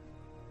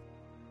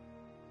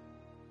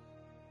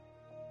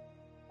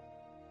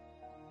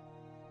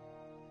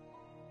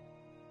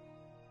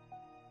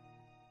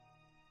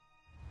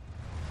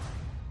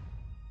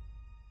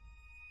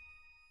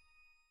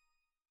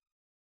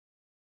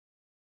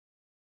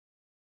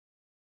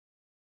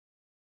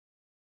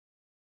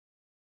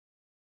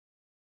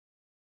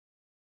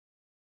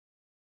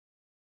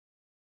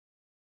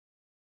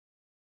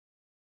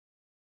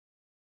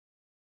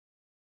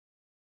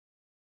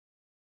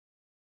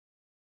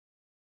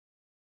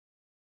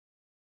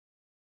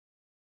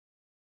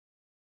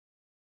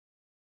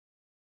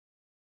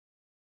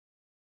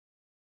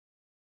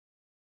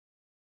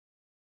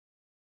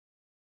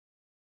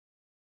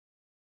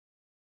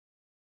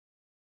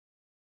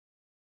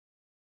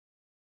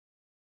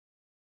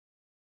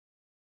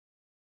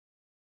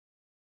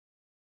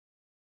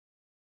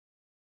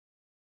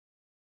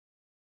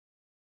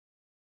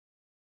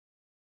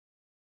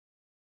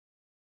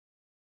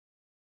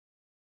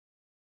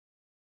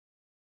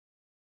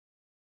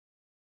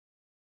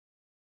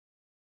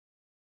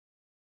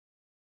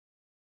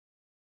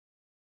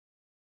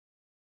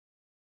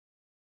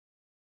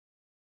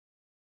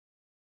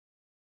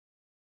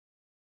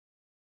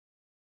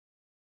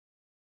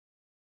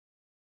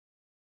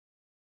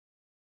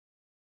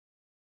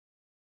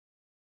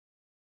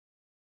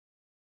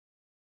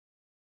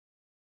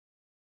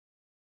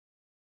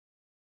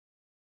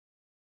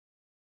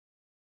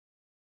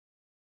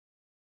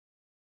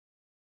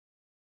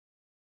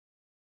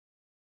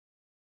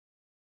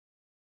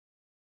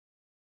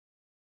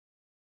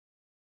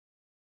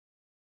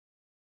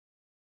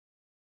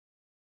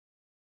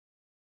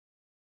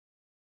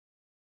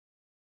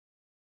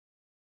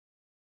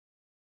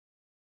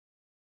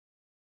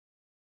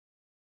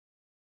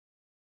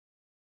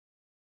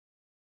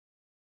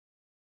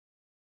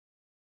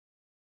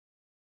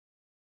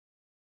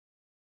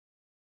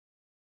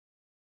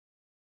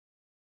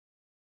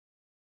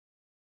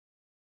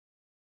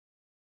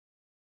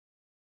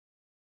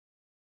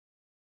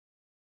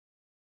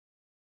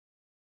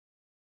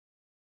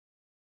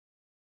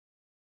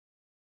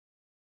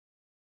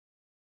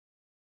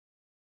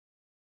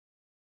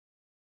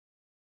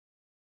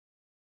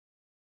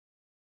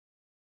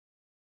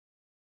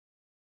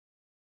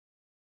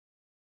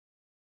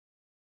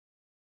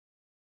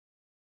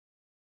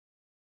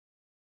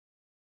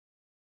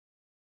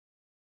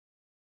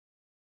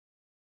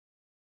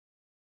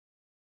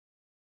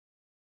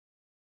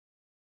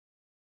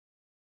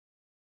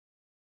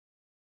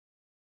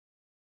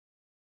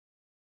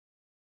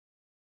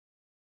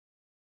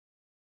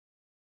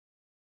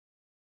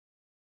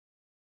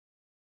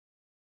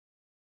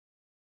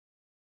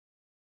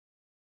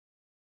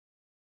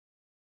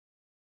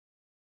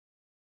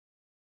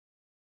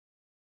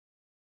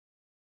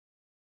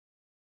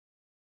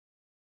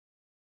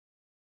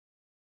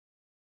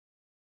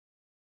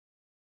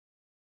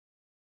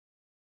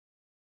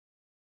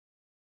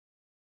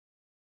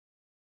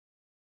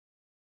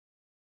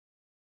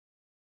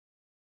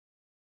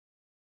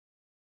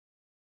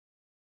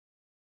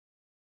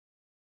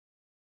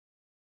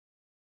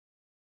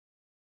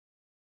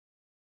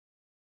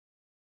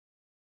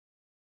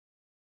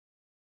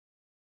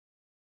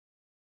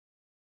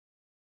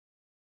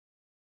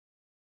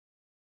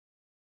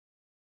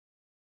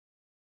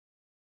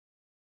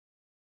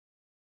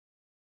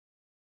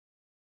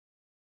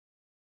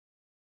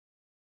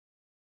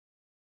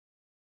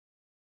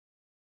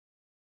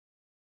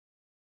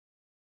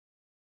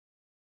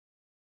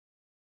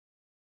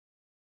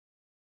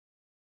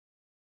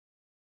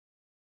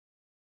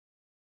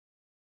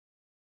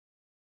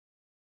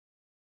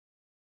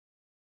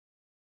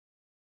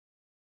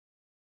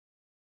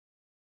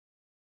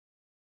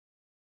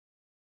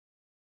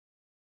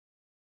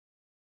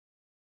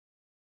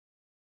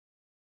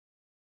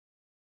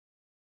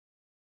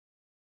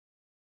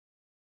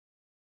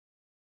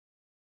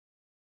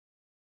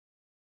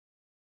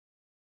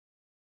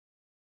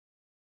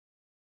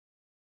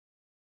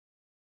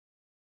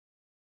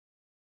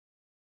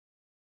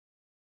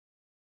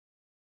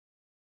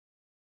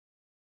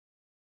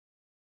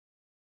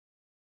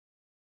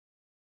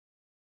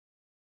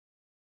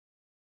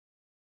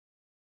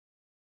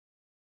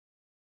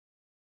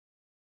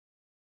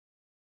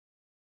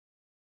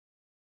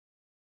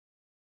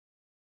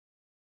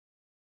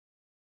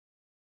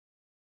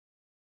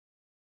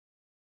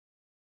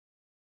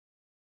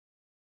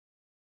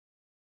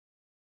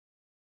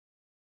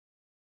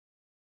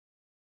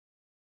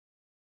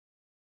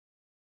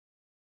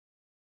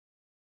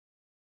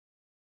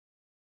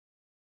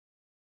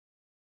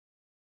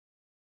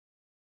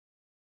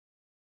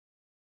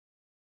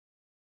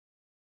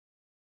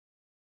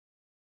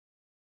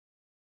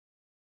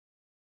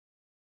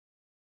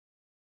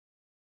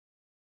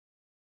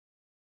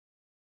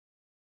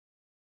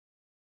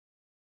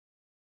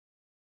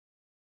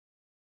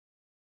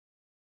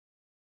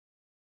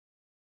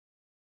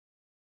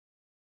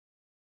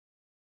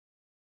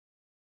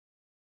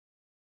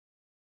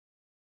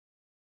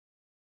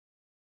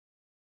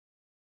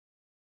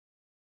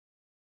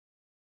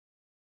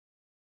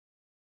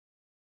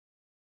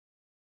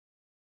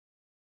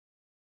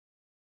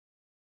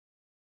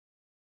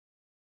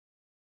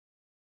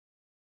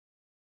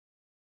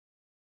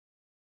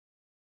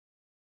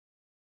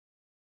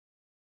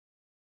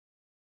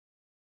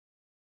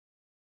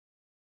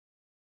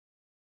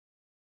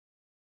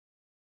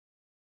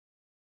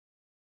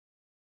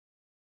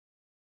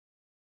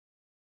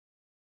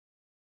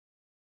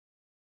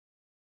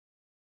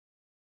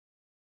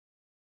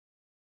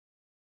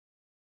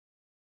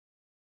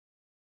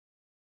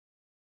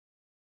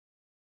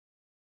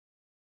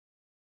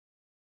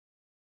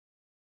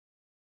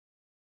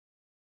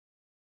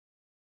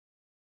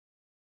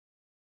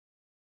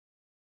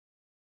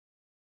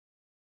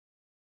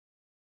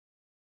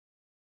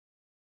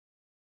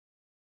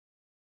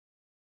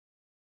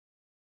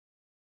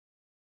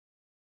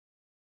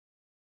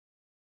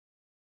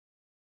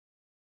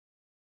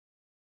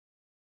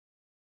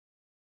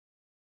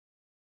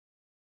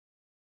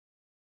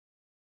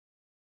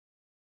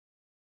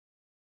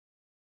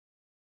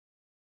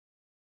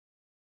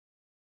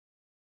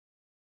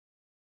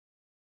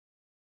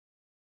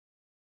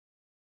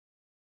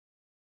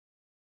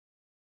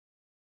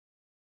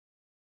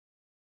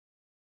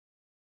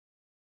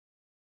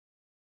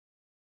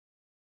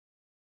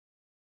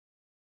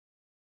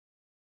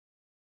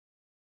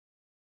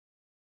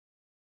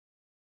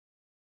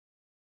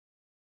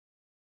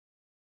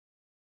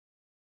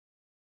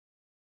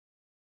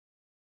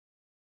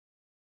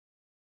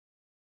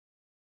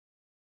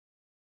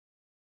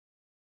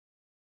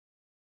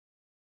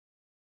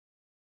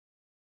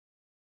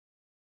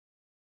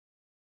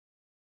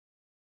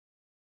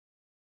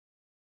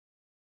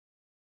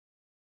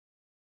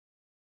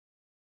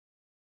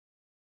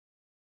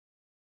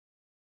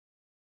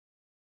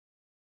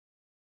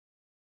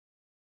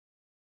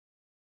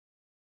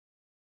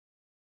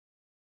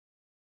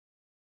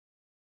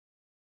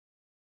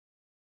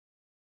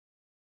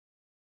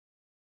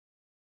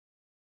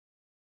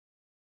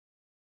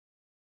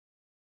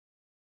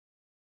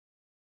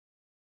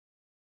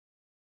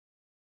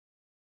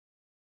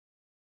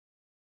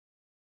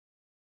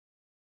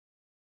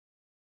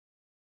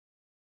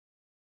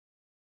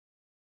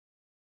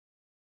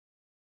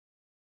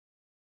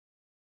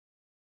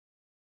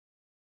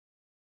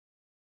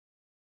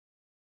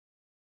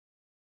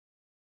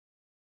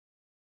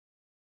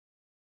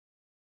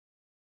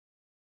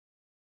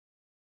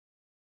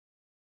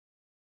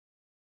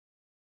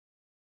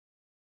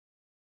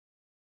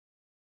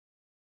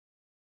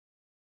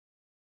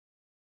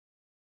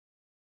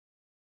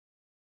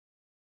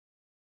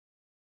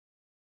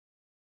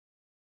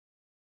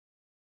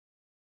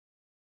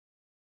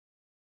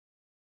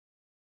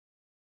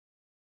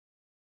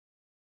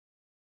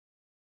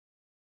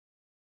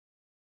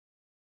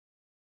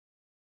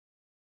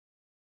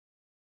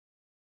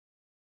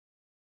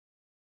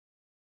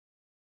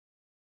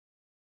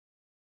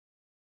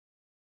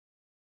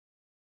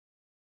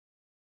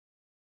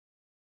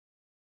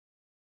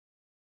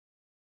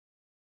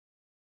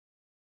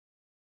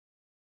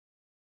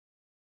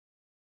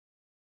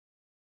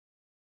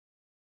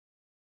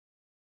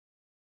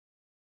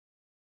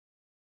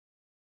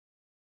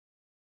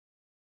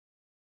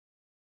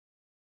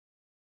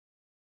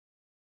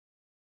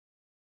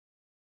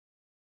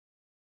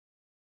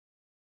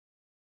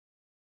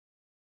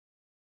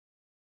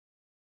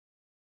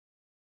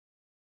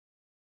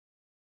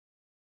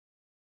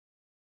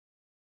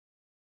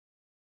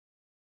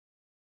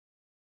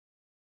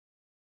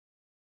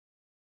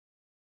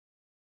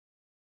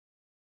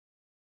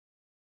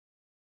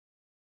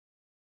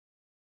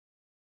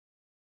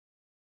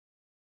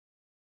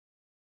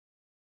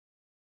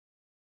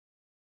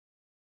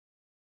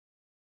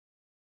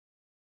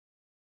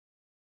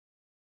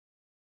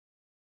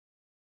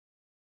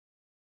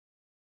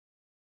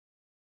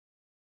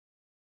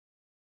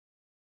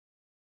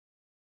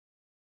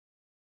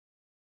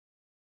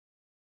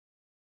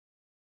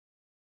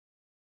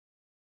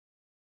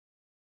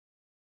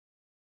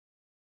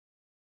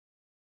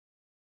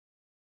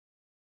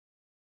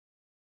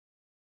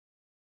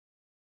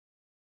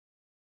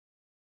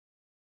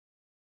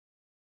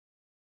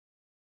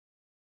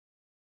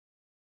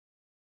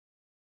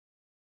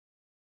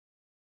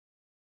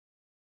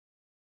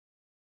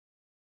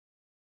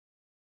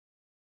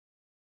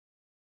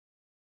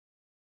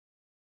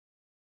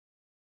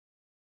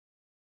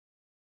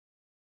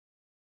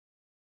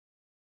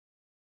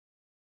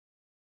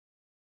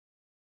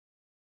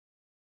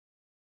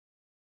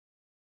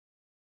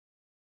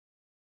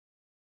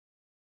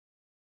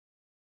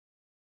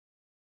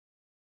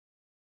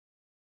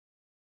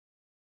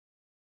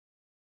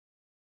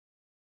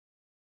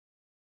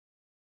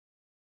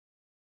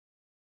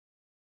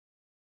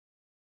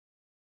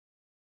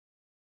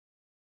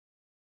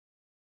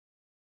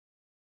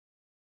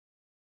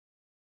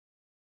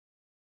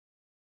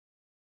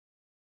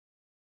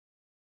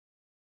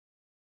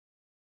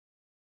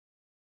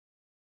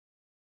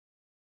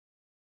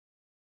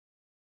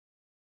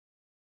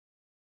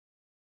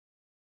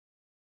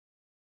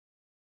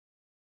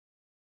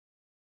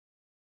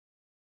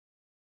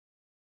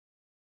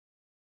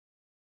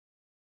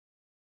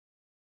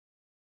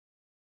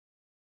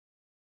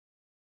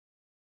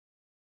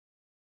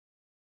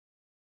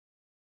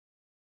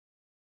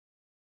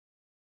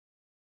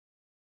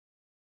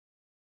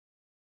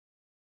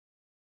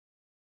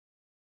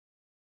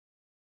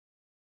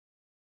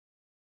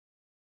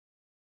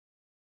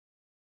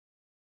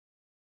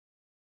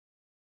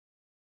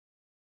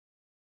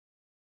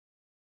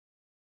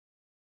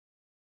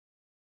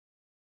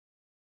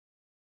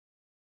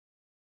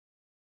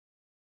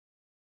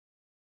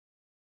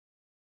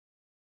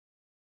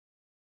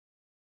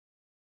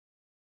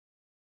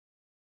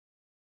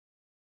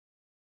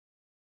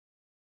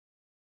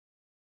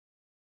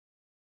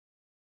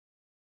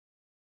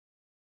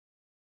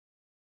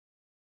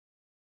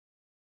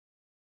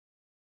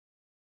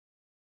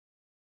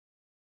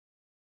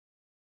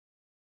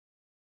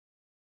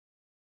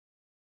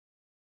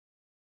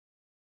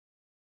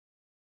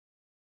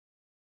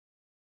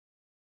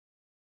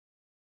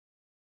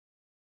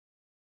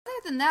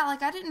 than that,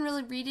 like, I didn't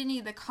really read any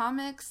of the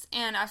comics,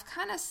 and I've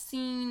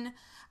seen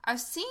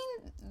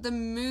the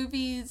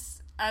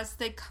movies as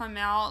they come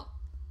out.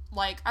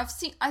 Like, I've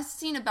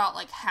seen about,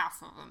 like,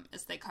 half of them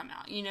as they come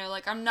out, you know,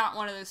 like, I'm not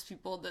one of those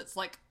people that's,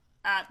 like,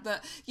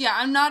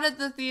 I'm not at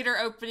the theater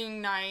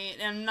opening night,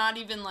 and I'm not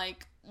even,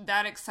 like,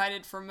 that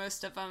excited for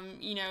most of them,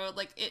 you know,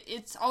 like,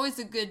 it's always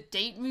a good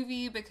date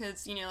movie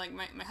because, you know, like,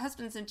 my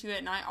husband's into it,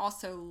 and I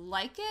also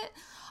like it,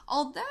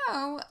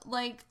 although,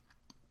 like,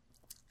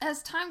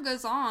 as time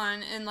goes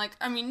on, and, like,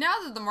 I mean, now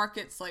that the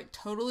market's, like,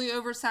 totally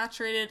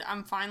oversaturated,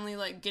 I'm finally,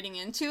 like, getting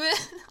into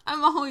it.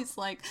 I'm always,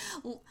 like,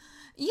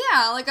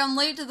 yeah, like, I'm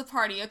late to the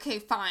party. Okay,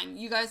 fine.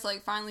 You guys,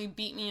 like, finally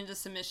beat me into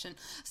submission.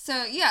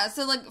 So, yeah,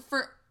 so, like,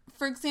 for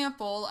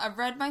example, I've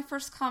read my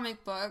first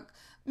comic book,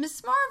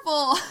 Miss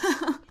Marvel.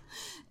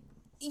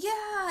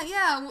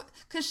 Yeah,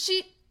 because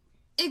she...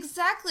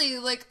 Exactly,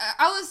 like,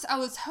 I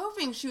was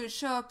hoping she would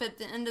show up at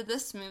the end of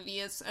this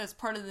movie as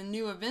part of the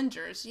new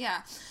Avengers,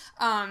 yeah.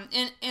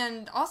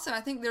 And also,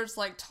 I think there's,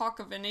 like, talk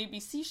of an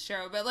ABC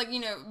show, but, like, you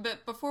know,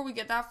 but before we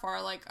get that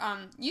far, like,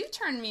 you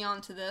turned me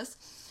on to this,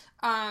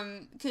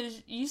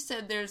 because you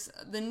said there's,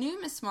 the new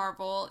Miss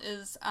Marvel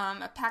is,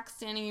 a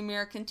Pakistani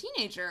American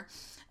teenager,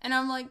 and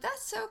I'm like,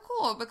 that's so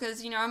cool,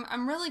 because, you know,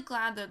 I'm really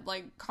glad that,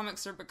 like,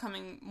 comics are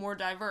becoming more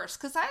diverse,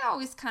 because I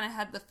always kind of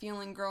had the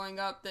feeling growing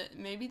up that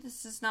maybe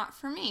this is not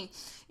for me,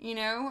 you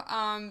know,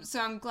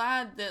 so I'm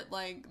glad that,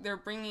 like, they're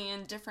bringing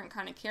in different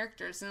kind of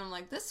characters, and I'm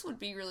like, this would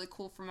be really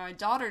cool for my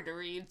daughter to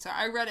read, so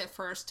I read it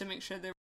first to make sure there